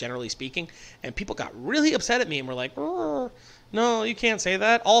conference, generally speaking, and people got really upset at me and were like, no, you can't say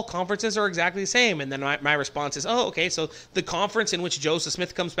that. All conferences are exactly the same. And then my response is, oh, okay, so the conference in which Joseph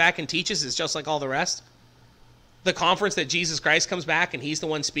Smith comes back and teaches is just like all the rest? The conference that Jesus Christ comes back and he's the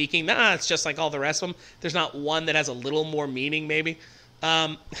one speaking, it's just like all the rest of them. There's not one that has a little more meaning, maybe,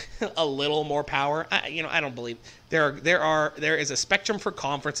 a little more power. I don't believe there is a spectrum for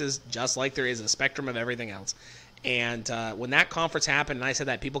conferences, just like there is a spectrum of everything else. And when that conference happened, and I said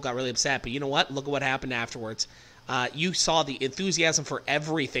that, people got really upset. But you know what? Look at what happened afterwards. You saw the enthusiasm for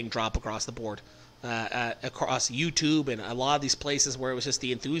everything drop across the board. Across YouTube and a lot of these places where it was just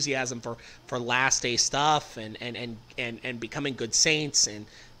the enthusiasm for last day stuff and becoming good saints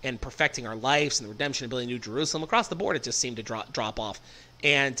and perfecting our lives and the redemption and building New Jerusalem. Across the board, it just seemed to drop off.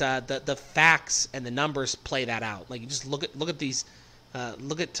 And the facts and the numbers play that out. Like, you just look at these,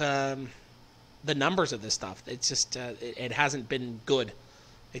 the numbers of this stuff. It's just it hasn't been good.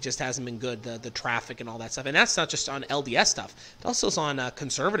 It just hasn't been good, the traffic and all that stuff. And that's not just on LDS stuff. It also is on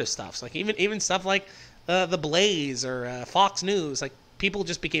conservative stuff. So, like, even stuff like The Blaze or Fox News. Like, people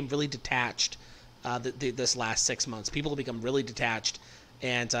just became really detached this last 6 months. People have become really detached.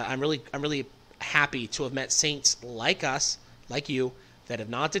 And I'm really happy to have met saints like us, like you, that have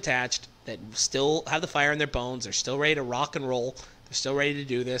not detached, that still have the fire in their bones. They're still ready to rock and roll. They're still ready to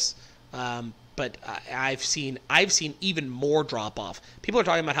do this. But I've seen even more drop off. People are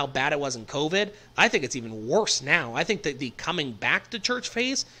talking about how bad it was in COVID. I think it's even worse now. I think that the coming back to church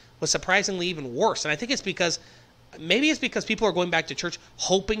phase was surprisingly even worse. And I think it's because people are going back to church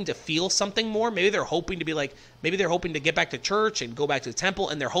hoping to feel something more. Maybe they're hoping to get back to church and go back to the temple,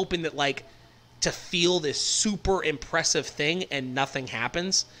 and they're hoping that, like, to feel this super impressive thing, and nothing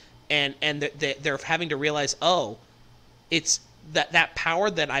happens. And they're having to realize, oh, it's that power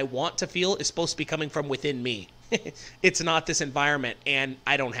that I want to feel is supposed to be coming from within me. It's not this environment, and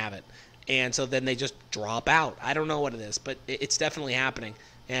I don't have it. And so then they just drop out. I don't know what it is, but it's definitely happening.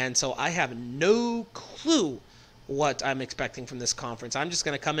 And so I have no clue what I'm expecting from this conference. I'm just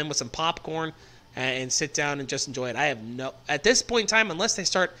going to come in with some popcorn and sit down and just enjoy it. At this point in time, unless they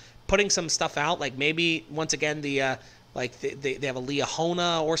start putting some stuff out, like maybe once again the like they have a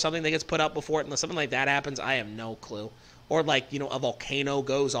Liahona or something that gets put up before it, unless something like that happens, I have no clue. Or like, a volcano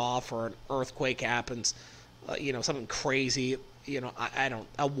goes off or an earthquake happens, something crazy, I don't,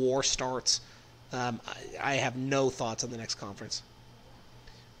 a war starts. I have no thoughts on the next conference.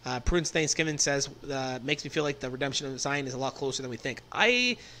 Prudence Thanksgiving says, makes me feel like the redemption of Zion is a lot closer than we think.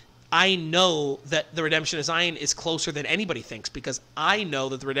 I know that the redemption of Zion is closer than anybody thinks, because I know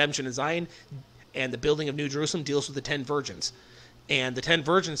that the redemption of Zion and the building of New Jerusalem deals with the 10 virgins. And the 10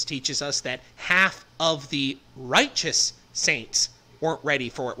 virgins teaches us that half of the righteous saints weren't ready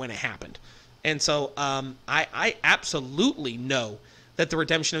for it when it happened. And so I absolutely know that the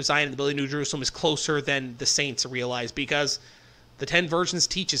redemption of Zion and the building of New Jerusalem is closer than the saints realize, because the 10 virgins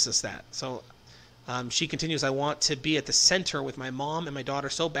teaches us that. So she continues, I want to be at the center with my mom and my daughter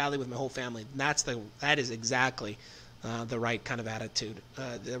so badly with my whole family. And that is exactly the right kind of attitude,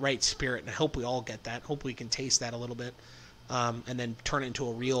 the right spirit. And I hope we all get that. Hope we can taste that a little bit, and then turn it into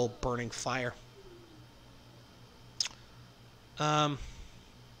a real burning fire. Loop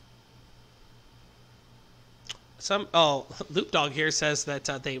Dog here says that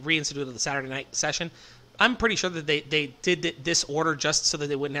they reinstituted the Saturday night session. I'm pretty sure that they did this order just so that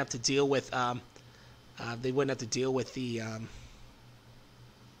they wouldn't have to deal with the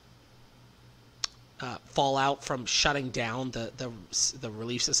fallout from shutting down the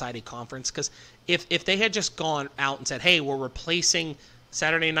Relief Society conference. Because if they had just gone out and said, hey, we're replacing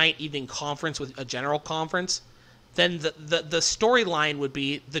Saturday night evening conference with a general conference, then the storyline would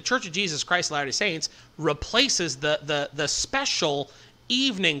be the Church of Jesus Christ of Latter-day Saints replaces the special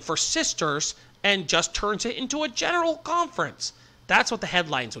evening for sisters and just turns it into a general conference. That's what the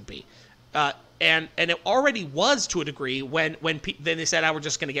headlines would be. And it already was to a degree when then they said, we're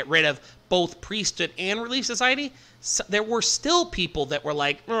just going to get rid of both priesthood and Relief Society. So there were still people that were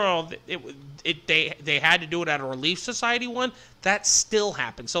like, they had to do it at a Relief Society one. That still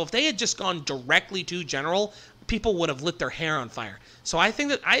happened. So if they had just gone directly to general, people would have lit their hair on fire. So I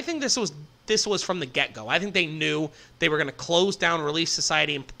think this was from the get-go. I think they knew they were going to close down Relief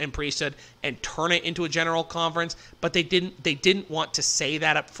Society and priesthood and turn it into a general conference, but they didn't want to say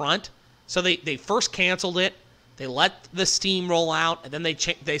that up front. So they first canceled it, they let the steam roll out, and then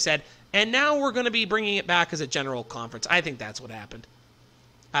they said, and now we're going to be bringing it back as a general conference. I think that's what happened.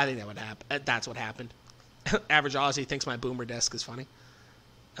 I think that's what happened. Average Aussie thinks my boomer desk is funny.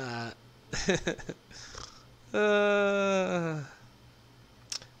 I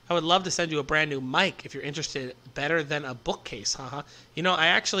would love to send you a brand new mic if you're interested. Better than a bookcase, haha. I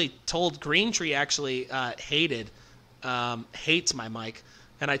actually told Green Tree hates my mic,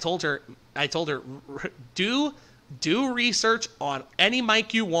 and I told her do research on any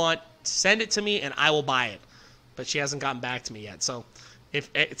mic you want, send it to me, and I will buy it. But she hasn't gotten back to me yet. So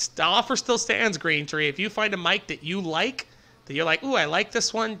if the offer still stands, Green Tree, if you find a mic that you like, that you're like, ooh, I like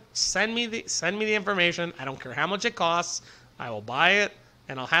this one, send me the information. I don't care how much it costs. I will buy it,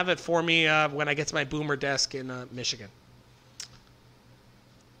 and I'll have it for me when I get to my boomer desk in Michigan.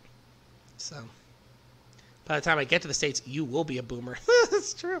 So by the time I get to the States, you will be a boomer.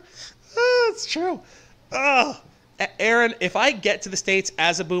 That's true. That's true. Oh, Aaron, if I get to the States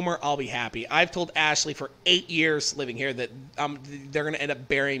as a boomer, I'll be happy. I've told Ashley for 8 years living here that they're going to end up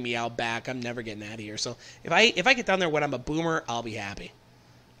burying me out back. I'm never getting out of here. So if I get down there when I'm a boomer, I'll be happy.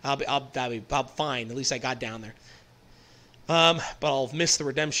 I'll be fine. At least I got down there. But I'll miss the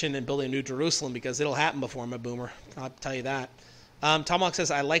redemption and building a New Jerusalem, because it'll happen before I'm a boomer. I'll tell you that. Tomahawk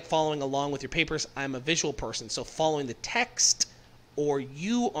says, I like following along with your papers. I'm a visual person, so following the text or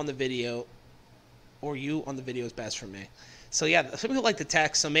you on the video is best for me. So yeah, some people like the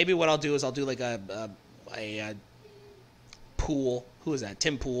text. So maybe what I'll do is I'll do like a Pool. Who is that?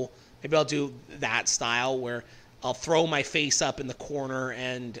 Tim Pool. Maybe I'll do that style where I'll throw my face up in the corner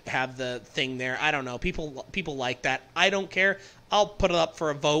and have the thing there. I don't know. People like that. I don't care. I'll put it up for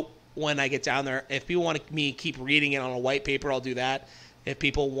a vote when I get down there. If people want me to keep reading it on a white paper, I'll do that. If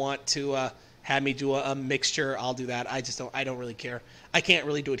people want to have me do a mixture, I'll do that. I don't really care. I can't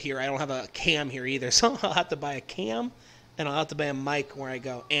really do it here. I don't have a cam here either, so I'll have to buy a cam and I'll have to buy a mic where I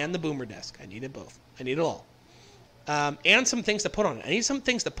go, and the boomer desk. I need it both. I need it all. And some things to put on it. I need some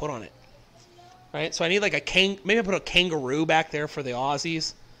things to put on it. Right? So I need like maybe I put a kangaroo back there for the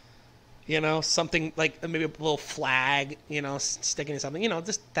Aussies. Something like maybe a little flag, sticking to something,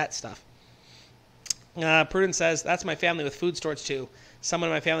 just that stuff. Prudence says, that's my family with food storage too.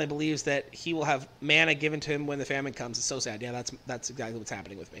 Someone in my family believes that he will have manna given to him when the famine comes. It's so sad. Yeah, that's exactly what's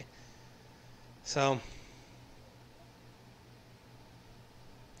happening with me. So,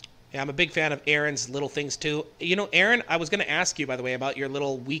 Yeah, I'm a big fan of Aaron's little things too. You know, Aaron, I was going to ask you, by the way, about your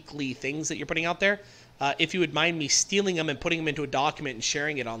little weekly things that you're putting out there. If you would mind me stealing them and putting them into a document and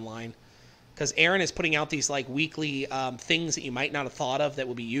sharing it online. Because Aaron is putting out these like weekly things that you might not have thought of that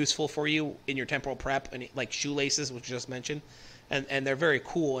would be useful for you in your temporal prep, and like shoelaces, which you just mentioned. And they're very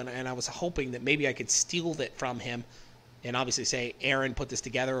cool, and I was hoping that maybe I could steal it from him and obviously say, Aaron put this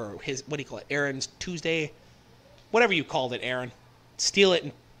together, or his, what do you call it, Aaron's Tuesday, whatever you called it, Aaron. Steal it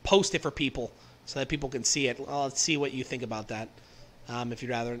and post it for people so that people can see it. Well, let's see what you think about that. If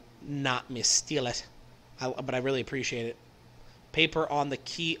you'd rather not me steal it. But I really appreciate it. Paper on the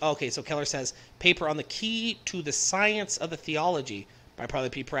key. Okay, so Keller says, paper on the key to the science of the theology by Parley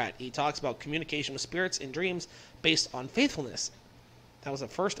P. Pratt. He talks about communication with spirits and dreams based on faithfulness. That was the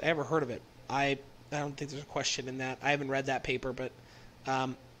first I ever heard of it. I don't think there's a question in that. I haven't read that paper, but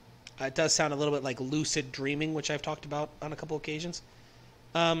it does sound a little bit like lucid dreaming, which I've talked about on a couple occasions.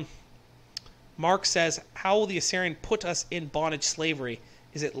 Mark says, how will the Assyrian put us in bondage slavery?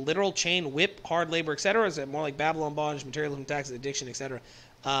 Is it literal chain, whip, hard labor, etc.? Is it more like Babylon bondage, materialism, taxes, addiction, etc.?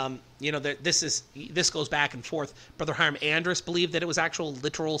 This goes back and forth. Brother Hiram Andrus believed that it was actual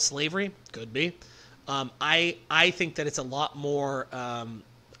literal slavery. Could be. I think that it's a lot more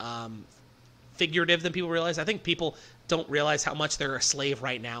figurative than people realize. I think people don't realize how much they're a slave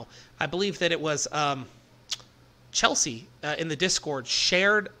right now. I believe that it was Chelsea in the Discord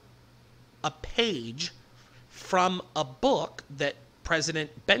shared a page from a book that President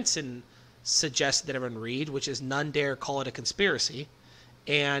Benson suggested that everyone read, which is None Dare Call It a Conspiracy.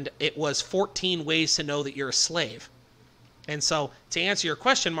 And it was 14 ways to know that you're a slave. And so to answer your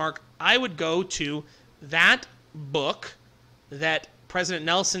question, Mark, I would go to that book that President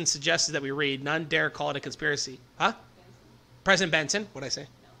Nelson suggested that we read, None Dare Call It a Conspiracy. Huh? Benson. President Benson? What did I say?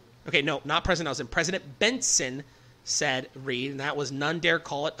 No. Okay, no, not President Nelson. President Benson said read, and that was None Dare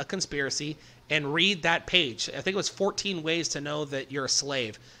Call It a Conspiracy, and read that page. I think it was 14 ways to know that you're a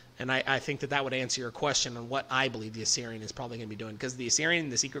slave. And I think that would answer your question on what I believe the Assyrian is probably going to be doing. Because the Assyrian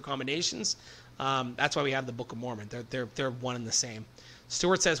and the secret combinations, that's why we have the Book of Mormon. They're one and the same.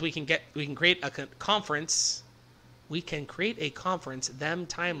 Stuart says we can create a conference. We can create a conference, them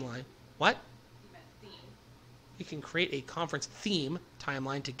timeline. What? You meant theme. We can create a conference theme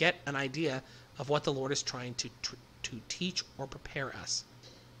timeline to get an idea of what the Lord is trying to teach or prepare us.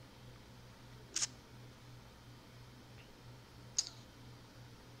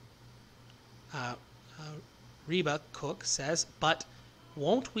 Reba Cook says, but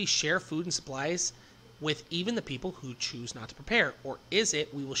won't we share food and supplies with even the people who choose not to prepare? Or is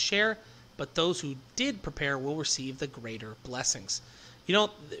it we will share, but those who did prepare will receive the greater blessings? You know,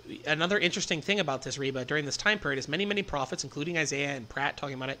 another interesting thing about this, Reba, during this time period is many prophets, including Isaiah and Pratt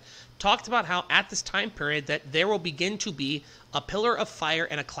talking about it, talked about how at this time period that there will begin to be a pillar of fire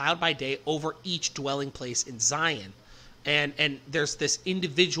and a cloud by day over each dwelling place in Zion. And there's this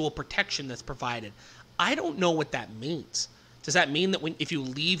individual protection that's provided. I don't know what that means. Does that mean that if you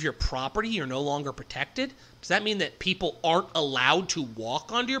leave your property, you're no longer protected? Does that mean that people aren't allowed to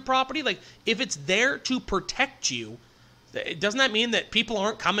walk onto your property? Like, if it's there to protect you, doesn't that mean that people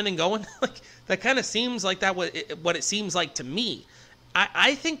aren't coming and going? Like, that kind of seems like that what it seems like to me.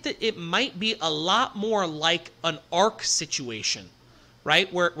 I think that it might be a lot more like an ark situation,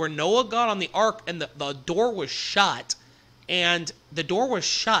 right? Where Noah got on the ark and the door was shut. And the door was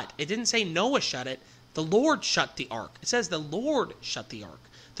shut. It didn't say Noah shut it. The Lord shut the ark. It says the Lord shut the ark.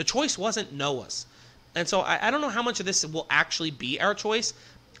 The choice wasn't Noah's. And so I don't know how much of this will actually be our choice.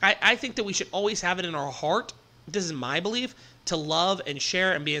 I think that we should always have it in our heart, this is my belief, to love and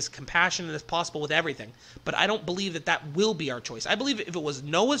share and be as compassionate as possible with everything. But I don't believe that will be our choice. I believe if it was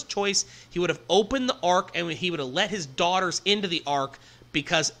Noah's choice, he would have opened the ark and he would have let his daughters into the ark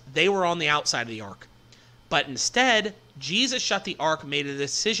because they were on the outside of the ark. But instead, Jesus shut the ark, made a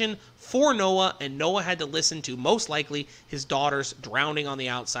decision for Noah, and Noah had to listen to, most likely, his daughters drowning on the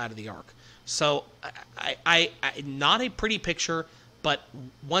outside of the ark. So, I not a pretty picture, but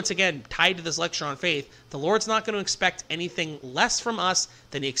once again, tied to this lecture on faith, the Lord's not going to expect anything less from us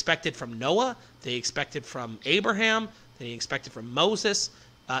than he expected from Noah, that he expected from Abraham, that he expected from Moses,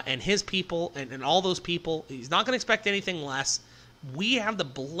 and his people, and all those people. He's not going to expect anything less. We have the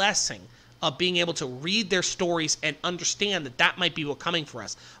blessing of being able to read their stories and understand that might be what's coming for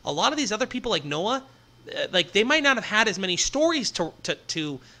us. A lot of these other people like Noah, like they might not have had as many stories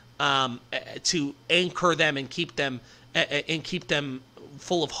to anchor them and keep them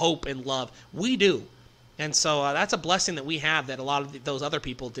full of hope and love. We do. And so that's a blessing that we have that a lot of those other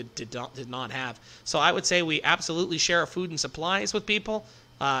people did not have. So I would say we absolutely share our food and supplies with people.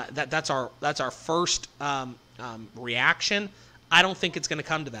 That's our first reaction. I don't think it's going to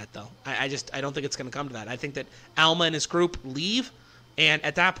come to that, though. I don't think it's going to come to that. I think that Alma and his group leave, and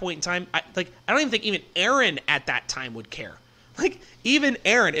at that point in time, I don't even think even Aaron at that time would care. Like, even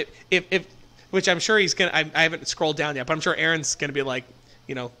Aaron, if which I'm sure he's going to, I haven't scrolled down yet, but I'm sure Aaron's going to be like,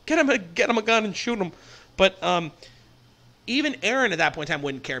 you know, get him a gun and shoot him. But even Aaron at that point in time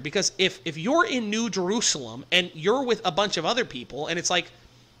wouldn't care, because if you're in New Jerusalem and you're with a bunch of other people, and it's like,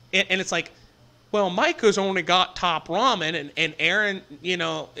 well, Micah's only got top ramen, and Aaron, you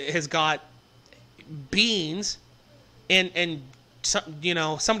know, has got beans, and you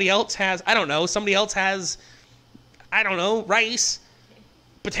know, somebody else has, rice,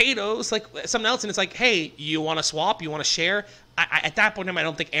 potatoes, like something else, and it's like, hey, you want to swap? You want to share? At that point in time, I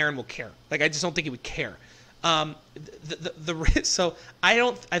don't think Aaron will care. Like, I just don't think he would care. So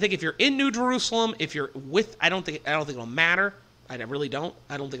I think if you're in New Jerusalem, if you're with, I don't think it'll matter. I really don't.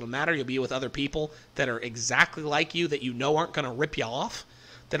 I don't think it'll matter. You'll be with other people that are exactly like you, that you know aren't going to rip you off,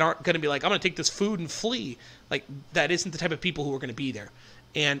 that aren't going to be like, I'm going to take this food and flee. Like, that isn't the type of people who are going to be there.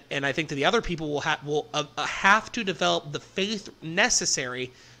 And I think that the other people will have to develop the faith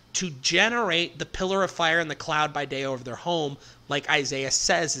necessary to generate the pillar of fire and the cloud by day over their home, like Isaiah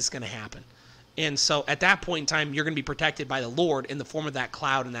says is going to happen. And so at that point in time, you're going to be protected by the Lord in the form of that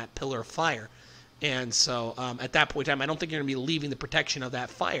cloud and that pillar of fire. And so at that point in time, I don't think you're going to be leaving the protection of that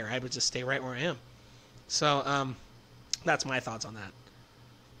fire. I would just stay right where I am. So that's my thoughts on that.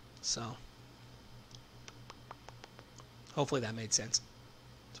 So hopefully that made sense.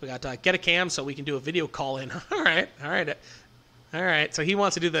 So we got to get a cam so we can do a video call in. All right. So he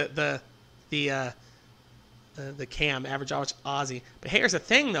wants to do the cam, average Aussie. But here's the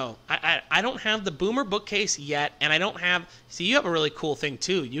thing, though. I don't have the Boomer bookcase yet, and I don't have. See, you have a really cool thing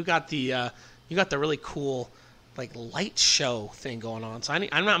too. You got the really cool, like, light show thing going on. So I'm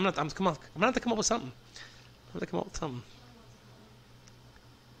gonna have to come up with something.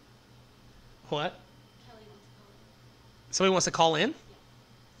 What? Somebody wants to call in?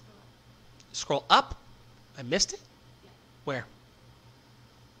 Scroll up. I missed it? Where?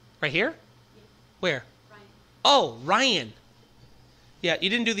 Right here? Where? Ryan. Oh, Ryan. Yeah, you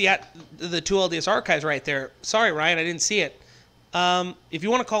didn't do the II LDS Archives right there. Sorry, Ryan, I didn't see it. If you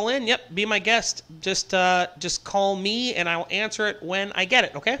want to call in, yep, be my guest. Just call me, and I will answer it when I get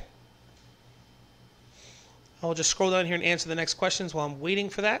it, okay? I'll just scroll down here and answer the next questions while I'm waiting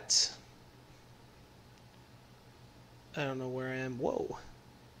for that. I don't know where I am. Whoa.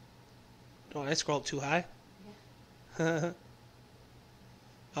 Oh, I scrolled too high? Yeah.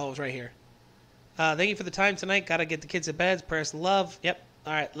 Oh, it was right here. Thank you for the time tonight. Got to get the kids to bed. Prayers and love. Yep.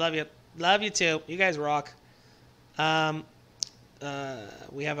 All right. Love you. Love you too. You guys rock. We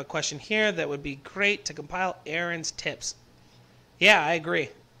have a question here that would be great to compile Aaron's tips. Yeah, I agree.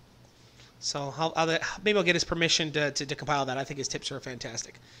 So maybe I'll get his permission to compile that. I think his tips are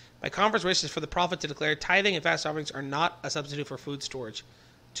fantastic. My converse wish is for the prophet to declare tithing and fast offerings are not a substitute for food storage.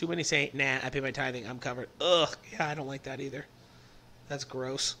 Too many say, nah, I pay my tithing. I'm covered. Ugh. Yeah, I don't like that either. That's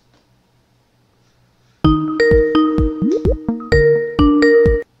gross.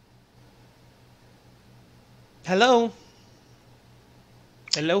 Hello.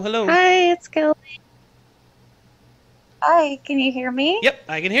 Hello. Hi, it's Kelly. Hi, can you hear me? Yep,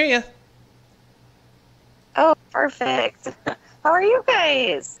 I can hear you. Oh, perfect. How are you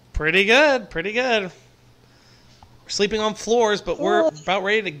guys? Pretty good. We're sleeping on floors, but we're about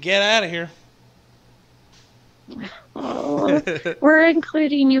ready to get out of here. Oh, we're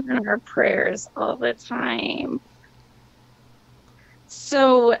including you in our prayers all the time.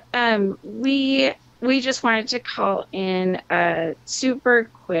 So, we just wanted to call in super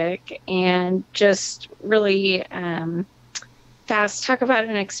quick and just really fast talk about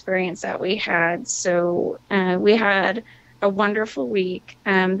an experience that we had. So we had a wonderful week.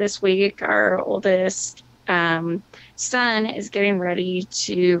 This week, our oldest son is getting ready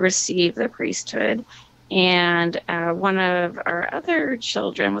to receive the priesthood. And one of our other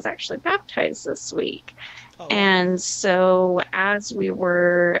children was actually baptized this week. Oh. And so as we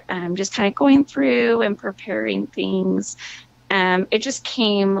were just kind of going through and preparing things, it just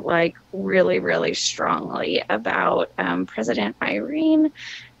came like really, really strongly about President Irene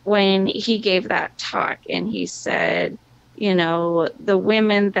when he gave that talk, and he said, you know, the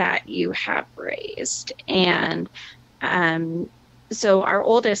women that you have raised. And so our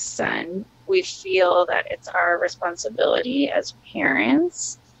oldest son, we feel that it's our responsibility as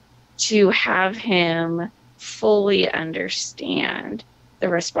parents to have him fully understand the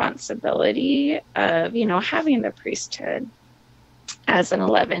responsibility of, you know, having the priesthood as an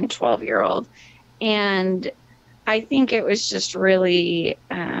 11, 12-year-old. And I think it was just really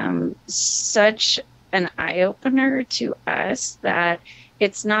such an eye-opener to us that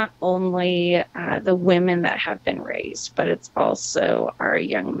it's not only the women that have been raised, but it's also our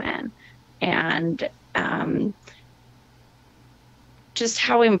young men. And just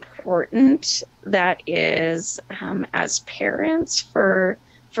how important that is as parents for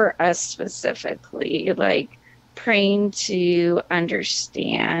us specifically, like praying to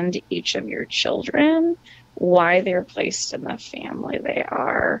understand each of your children, why they're placed in the family they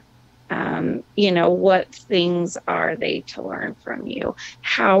are. What things are they to learn from you?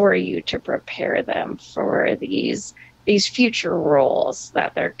 How are you to prepare them for these future roles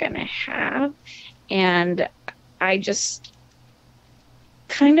that they're going to have? And I just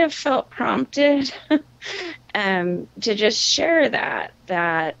kind of felt prompted to just share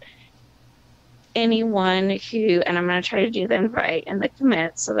that anyone who, and I'm going to try to do the invite and the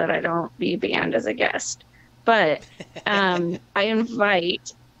commit so that I don't be banned as a guest, but I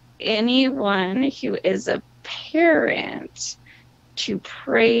invite anyone who is a parent to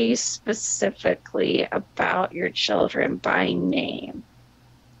pray specifically about your children by name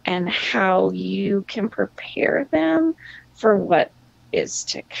and how you can prepare them for what is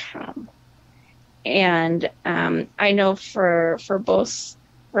to come. And I know for both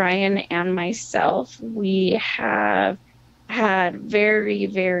Brian and myself, we have had very,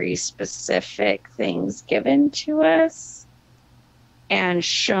 very specific things given to us and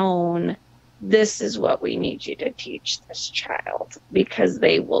shown, this is what we need you to teach this child because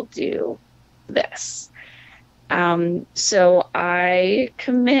they will do this. So I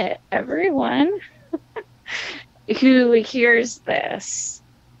commit everyone who hears this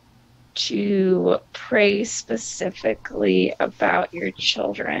to pray specifically about your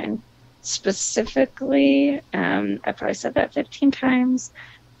children. Specifically, I probably said that 15 times,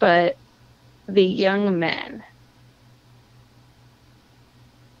 but the young men,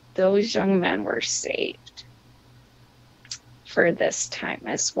 those young men were saved for this time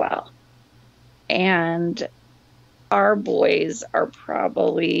as well. And our boys are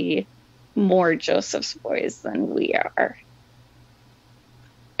probably more Joseph's boys than we are.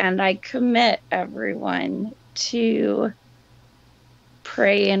 And I commit everyone to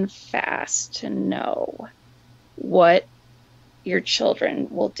pray and fast to know what your children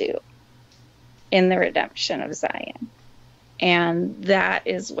will do in the redemption of Zion. And that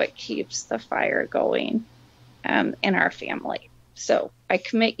is what keeps the fire going in our family. So I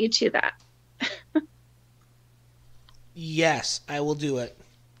commit you to that. Yes, I will do it.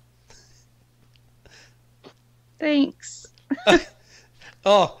 Thanks.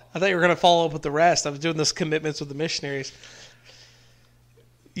 Oh, I thought you were going to follow up with the rest. I was doing those commitments with the missionaries.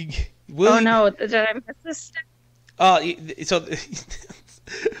 No, did I miss this step? So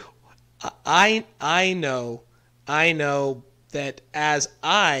I know that as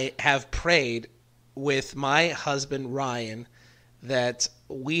I have prayed with my husband Ryan that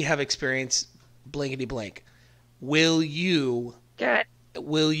we have experienced blankety blank. Will you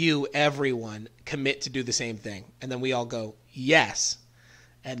everyone commit to do the same thing? And then we all go, yes.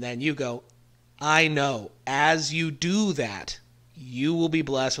 And then you go, I know. As you do that, you will be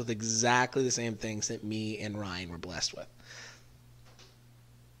blessed with exactly the same things that me and Ryan were blessed with.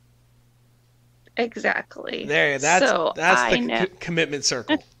 Exactly. There, that's the commitment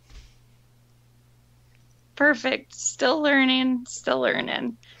circle. Perfect. Still learning.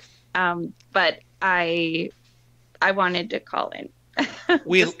 But I wanted to call in.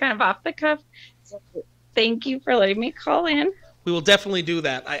 Just kind of off the cuff. So thank you for letting me call in. We will definitely do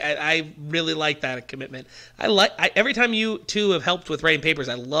that. I really like that commitment. Every time you two have helped with writing papers,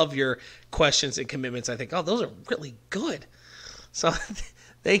 I love your questions and commitments. I think, oh, those are really good. So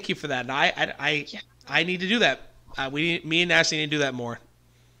thank you for that. And I need to do that. Me and Ashley need to do that more.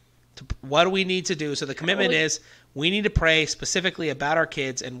 What do we need to do? So the commitment is we need to pray specifically about our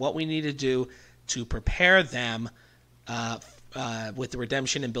kids and what we need to do to prepare them with the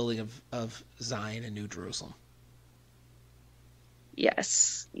redemption and building of Zion and New Jerusalem.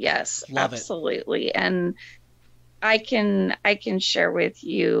 Yes, Love absolutely. It. And I can share with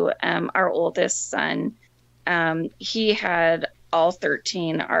you our oldest son. He had all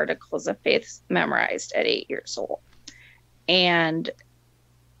 13 articles of faith memorized at 8 years old. And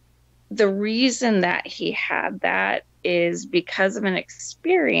the reason that he had that is because of an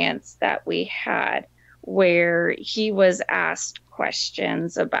experience that we had where he was asked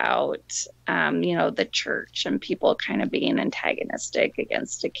questions about, the church and people kind of being antagonistic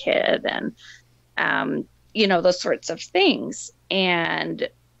against a kid and, those sorts of things. And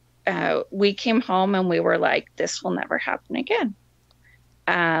we came home and we were like, this will never happen again.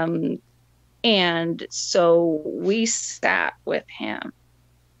 And so we sat with him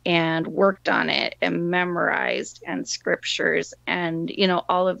and worked on it and memorized and scriptures and,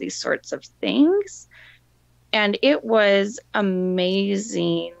 all of these sorts of things. And it was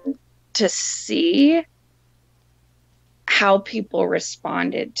amazing to see how people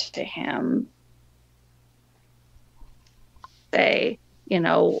responded to him. Say,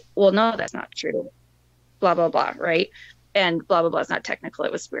 well, no, that's not true. Blah, blah, blah, right? And blah, blah, blah is not technical.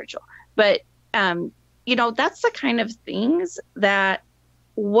 It was spiritual. But, that's the kind of things that,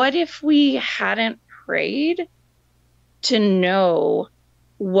 what if we hadn't prayed to know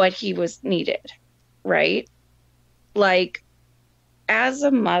what he was needed, right? Like, as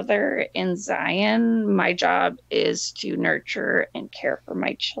a mother in Zion, my job is to nurture and care for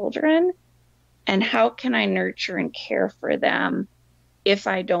my children. And how can I nurture and care for them if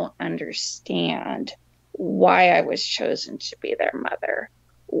I don't understand why I was chosen to be their mother,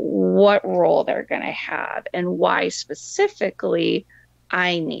 what role they're going to have, and why specifically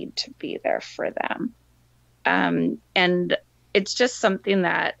I need to be there for them? And it's just something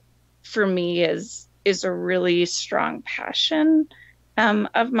that for me is a really strong passion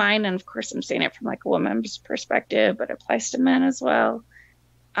of mine. And of course, I'm saying it from like a woman's perspective, but it applies to men as well.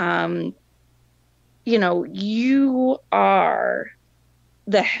 You are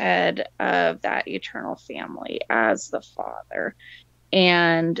the head of that eternal family as the father,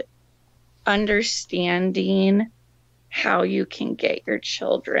 and understanding how you can get your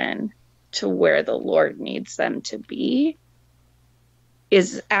children to where the Lord needs them to be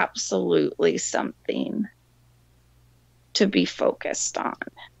is absolutely something to be focused on.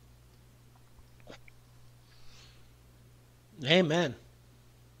 Amen.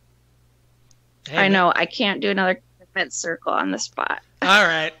 I know I can't do another commitment circle on the spot. All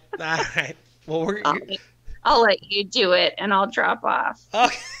right. Well, I'll let you do it, and I'll drop off.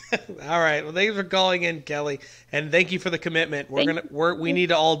 Okay. All right. Well, thanks for calling in, Kelly, and thank you for the commitment. We need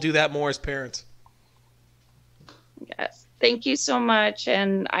to all do that more as parents. Yes. Thank you so much,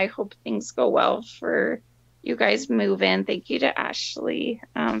 and I hope things go well for you guys move in. Thank you to Ashley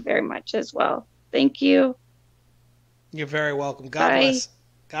very much as well. Thank you. You're very welcome. God bless.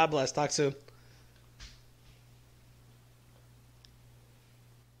 God bless. Talk soon.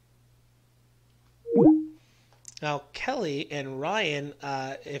 Now, Kelly and Ryan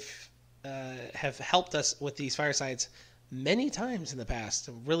have helped us with these firesides many times in the past.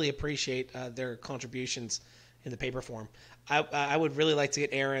 I really appreciate their contributions in the paper form. I would really like to get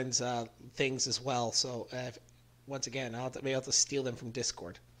Aaron's things as well. So once again, maybe I'll have to steal them from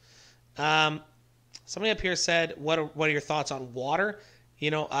Discord. Somebody up here said, "What are your thoughts on water?"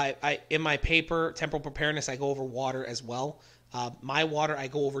 I in my paper, temporal preparedness, I go over water as well. My water, I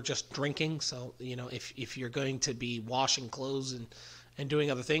go over just drinking. So, if you're going to be washing clothes and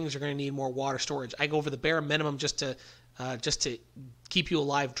doing other things, you're going to need more water storage. I go over the bare minimum just to keep you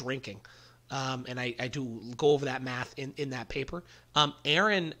alive drinking. And I do go over that math in that paper.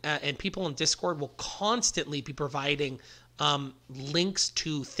 Aaron and people in Discord will constantly be providing links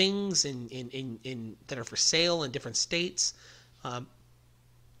to things in that are for sale in different states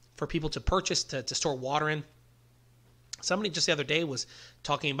for people to purchase to store water in. Somebody just the other day was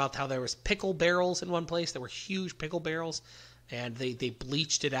talking about how there was pickle barrels in one place. There were huge pickle barrels, and they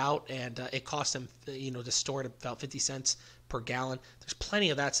bleached it out, and it cost them, to store it about 50 cents per gallon. There's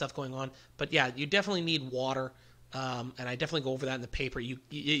plenty of that stuff going on. But yeah, you definitely need water, and I definitely go over that in the paper.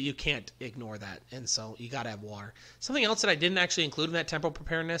 You can't ignore that, and so you got to have water. Something else that I didn't actually include in that temporal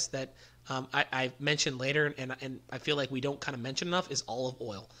preparedness that I mentioned later, and I feel like we don't kind of mention enough, is olive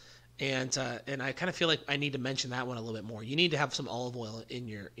oil. And I kind of feel like I need to mention that one a little bit more. You need to have some olive oil in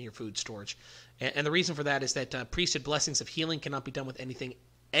your food storage, and the reason for that is that priesthood blessings of healing cannot be done with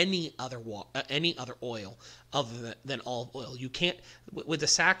any other oil other than olive oil. You can't with the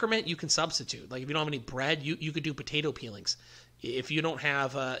sacrament. You can substitute. Like if you don't have any bread, you could do potato peelings. If you don't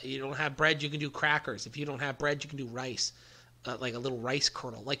have bread, you can do crackers. If you don't have bread, you can do rice, like a little rice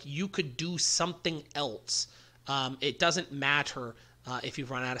kernel. Like you could do something else. It doesn't matter. If you've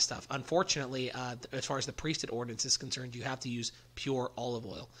run out of stuff. Unfortunately, as far as the priesthood ordinance is concerned, you have to use pure olive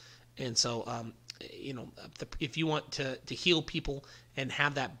oil. And so, if you want to heal people and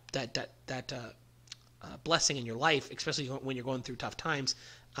have that blessing in your life, especially when you're going through tough times,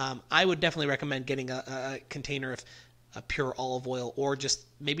 I would definitely recommend getting a container of pure olive oil, or just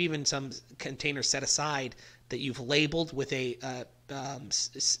maybe even some container set aside that you've labeled with a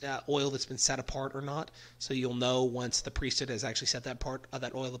oil that's been set apart or not, so you'll know once the priesthood has actually set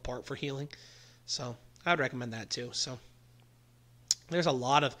that oil apart for healing. So I would recommend that too. So there's a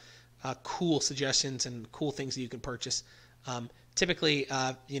lot of cool suggestions and cool things that you can purchase. Typically,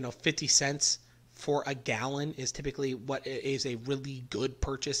 50 cents for a gallon is typically what is a really good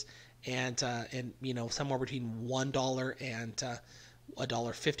purchase, and somewhere between $1 and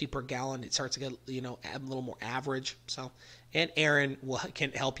 $1.50 per gallon. It starts to get a little more average. So, and Aaron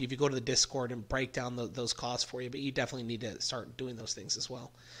can help you if you go to the Discord and break down those costs for you. But you definitely need to start doing those things as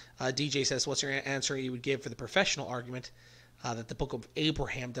well. DJ says, "What's your answer you would give for the professional argument that the Book of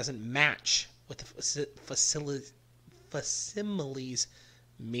Abraham doesn't match what the facsimiles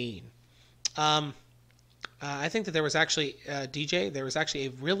mean?" I think that there was actually DJ. There was actually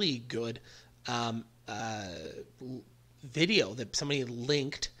a really good video that somebody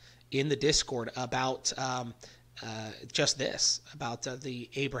linked in the Discord about just this, about the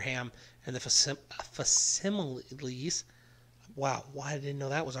Abraham and the facsimiles. Wow, why I didn't know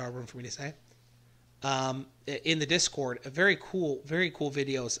that was our room for me to say. In the Discord, very cool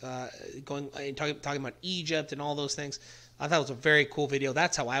videos going and talking about Egypt and all those things. I thought it was a very cool video.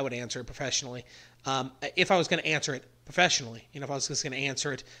 That's how I would answer it professionally. If I was going to answer it professionally, if I was just going to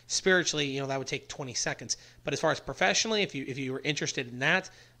answer it spiritually, that would take 20 seconds. But as far as professionally, if you were interested in that,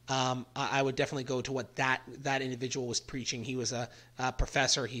 I would definitely go to what that individual was preaching. He was a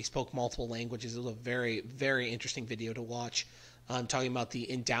professor. He spoke multiple languages. It was a very, very interesting video to watch, talking about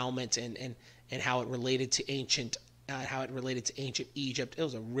the endowment and how it related to ancient Egypt. It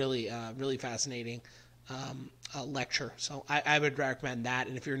was a really really fascinating lecture. So I would recommend that.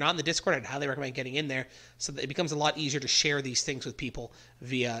 And if you're not in the Discord, I'd highly recommend getting in there so that it becomes a lot easier to share these things with people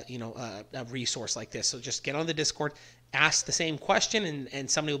via a resource like this. So just get on the Discord, ask the same question, and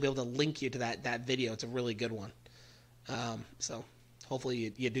somebody will be able to link you to that video. It's a really good one. So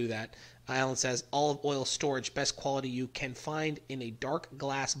hopefully you do that. Alan says, olive oil storage, best quality you can find in a dark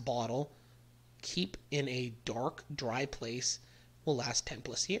glass bottle. Keep in a dark, dry place. Will last 10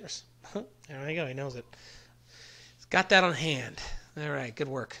 plus years. There you go. He knows it. He's got that on hand. All right. Good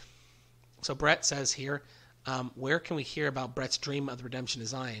work. So Brett says here, where can we hear about Brett's dream of the redemption of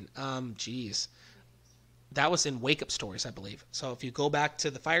Zion? Geez. That was in Wake Up Stories, I believe. So if you go back to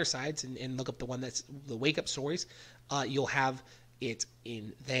the firesides and look up the one that's the Wake Up Stories, you'll have it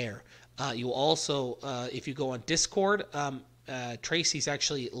in there. You'll also, if you go on Discord, Tracy's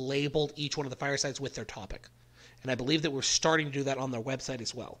actually labeled each one of the firesides with their topic. And I believe that we're starting to do that on their website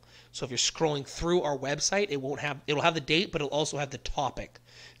as well. So if you're scrolling through our website, it'll have the date, but it'll also have the topic.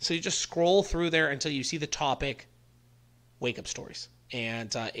 So you just scroll through there until you see the topic, Wake Up Stories.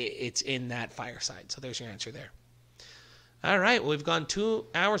 And it's in that fireside. So there's your answer there. All right. Well, we've gone 2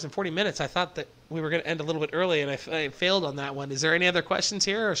 hours and 40 minutes. I thought that we were going to end a little bit early, and I failed on that one. Is there any other questions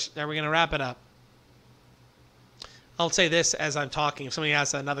here, or are we going to wrap it up? I'll say this as I'm talking. If somebody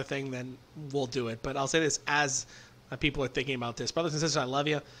asks another thing, then we'll do it. But I'll say this as people are thinking about this. Brothers and sisters, I love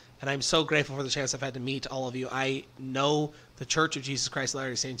you, and I'm so grateful for the chance I've had to meet all of you. I know the Church of Jesus Christ of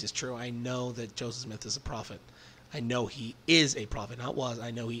Latter-day Saints is true. I know that Joseph Smith is a prophet. I know he is a prophet, not was.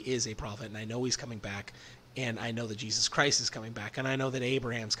 I know he is a prophet, and I know he's coming back. And I know that Jesus Christ is coming back, and I know that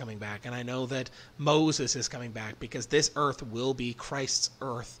Abraham's coming back, and I know that Moses is coming back, because this earth will be Christ's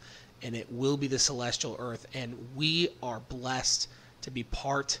earth, and it will be the celestial earth, and we are blessed to be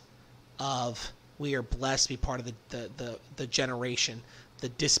part of. We are blessed to be part of the generation, the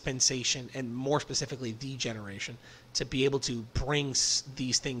dispensation, and more specifically the generation, to be able to bring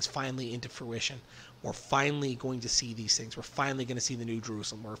these things finally into fruition. We're finally going to see these things. We're finally going to see the New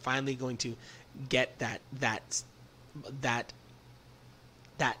Jerusalem. We're finally going to get that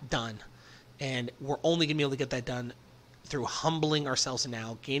done, and we're only going to be able to get that done through humbling ourselves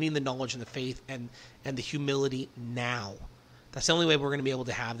now, gaining the knowledge and the faith and the humility now. That's the only way we're going to be able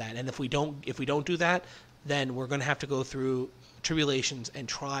to have that. And if we don't do that, then we're going to have to go through tribulations and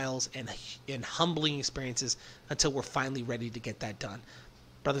trials and humbling experiences until we're finally ready to get that done.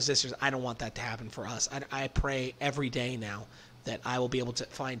 Brothers and sisters, I don't want that to happen for us. I pray every day now that I will be able to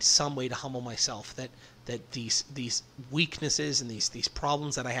find some way to humble myself, that these weaknesses and these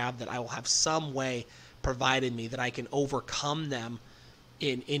problems that I have, that I will have some way provided me that I can overcome them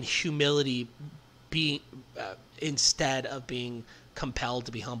in humility, instead of being compelled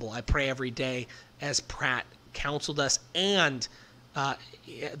to be humble. I pray every day, as Pratt counseled us and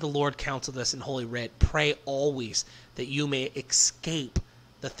the Lord counseled us in Holy Writ, pray always that you may escape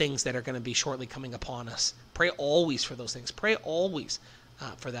the things that are going to be shortly coming upon us. Pray always for those things. Pray always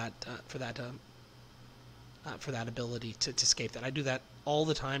for that ability to escape that. I do that all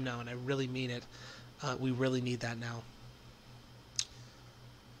the time now, and I really mean it. We really need that now.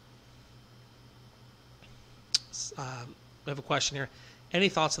 We have a question here. Any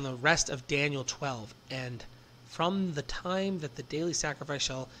thoughts on the rest of Daniel 12 and From the time that the daily sacrifice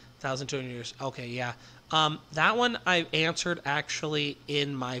shall 1,200 years. Okay, yeah. That one I answered actually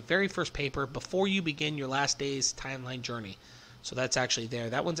in my very first paper, before you begin your last day's timeline journey. So that's actually there.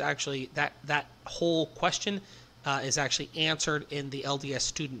 That one's actually, that whole question is actually answered in the LDS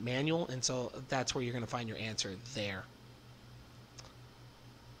student manual, and so that's where you're going to find your answer there.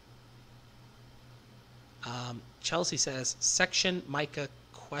 Chelsea says, section Micah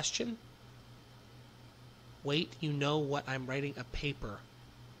question. Wait, you know what? I'm writing a paper.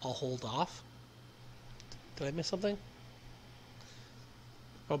 I'll hold off. Did I miss something?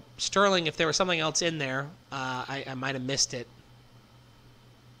 Well, Sterling, if there was something else in there, I might have missed it.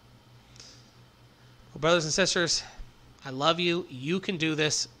 Well, brothers and sisters, I love you. You can do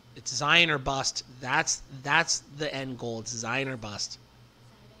this. It's Zion or bust. That's the end goal. It's Zion or bust.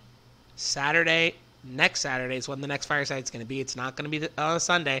 Saturday, next Saturday is when the next fireside is going to be. It's not going to be on a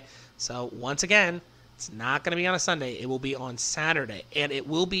Sunday. So once again, it's not going to be on a Sunday. It will be on Saturday. And it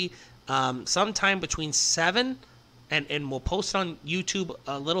will be sometime between 7 and we'll post it on YouTube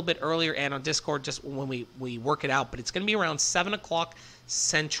a little bit earlier and on Discord just when we work it out. But it's going to be around 7 o'clock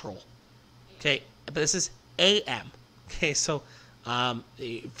Central. Okay, but this is AM. Okay, so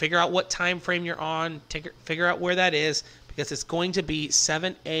figure out what time frame you're on. Figure out where that is, because it's going to be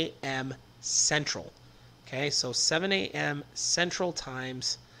 7 a.m. Central. Okay, so 7 a.m. Central time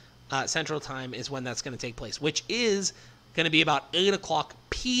is when that's going to take place, which is going to be about 8 o'clock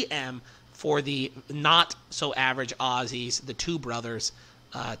p.m. for the not so average Aussies, the two brothers,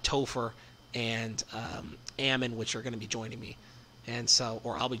 Topher and Ammon, which are going to be joining me. And so,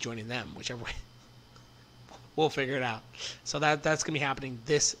 or I'll be joining them, whichever way. We'll figure it out. So that's going to be happening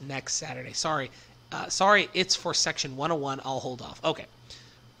this next Saturday. Sorry, it's for section 101. I'll hold off. Okay.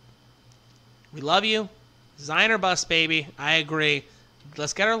 We love you. Zion or bust, baby. I agree.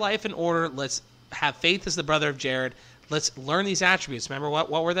 Let's get our life in order. Let's have faith as the brother of Jared. Let's learn these attributes. Remember what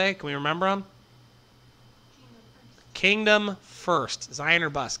were they? Can we remember them? Kingdom first. Zion or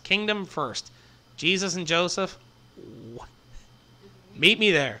bust. Kingdom first. Jesus and Joseph. Meet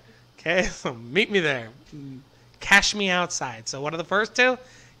me there. Okay, so meet me there. Cash me outside. So what are the first two?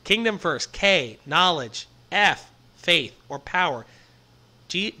 Kingdom first. K, knowledge. F, faith or power.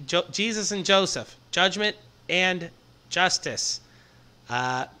 Jesus and Joseph, judgment and justice.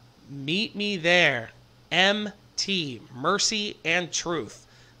 Meet me there. MT, mercy and truth.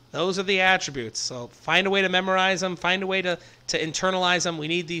 Those are the attributes. So find a way to memorize them. Find a way to internalize them. We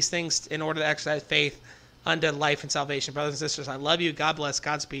need these things in order to exercise faith unto life and salvation. Brothers and sisters, I love you. God bless.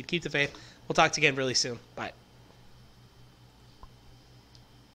 Godspeed. Keep the faith. We'll talk to you again really soon. Bye.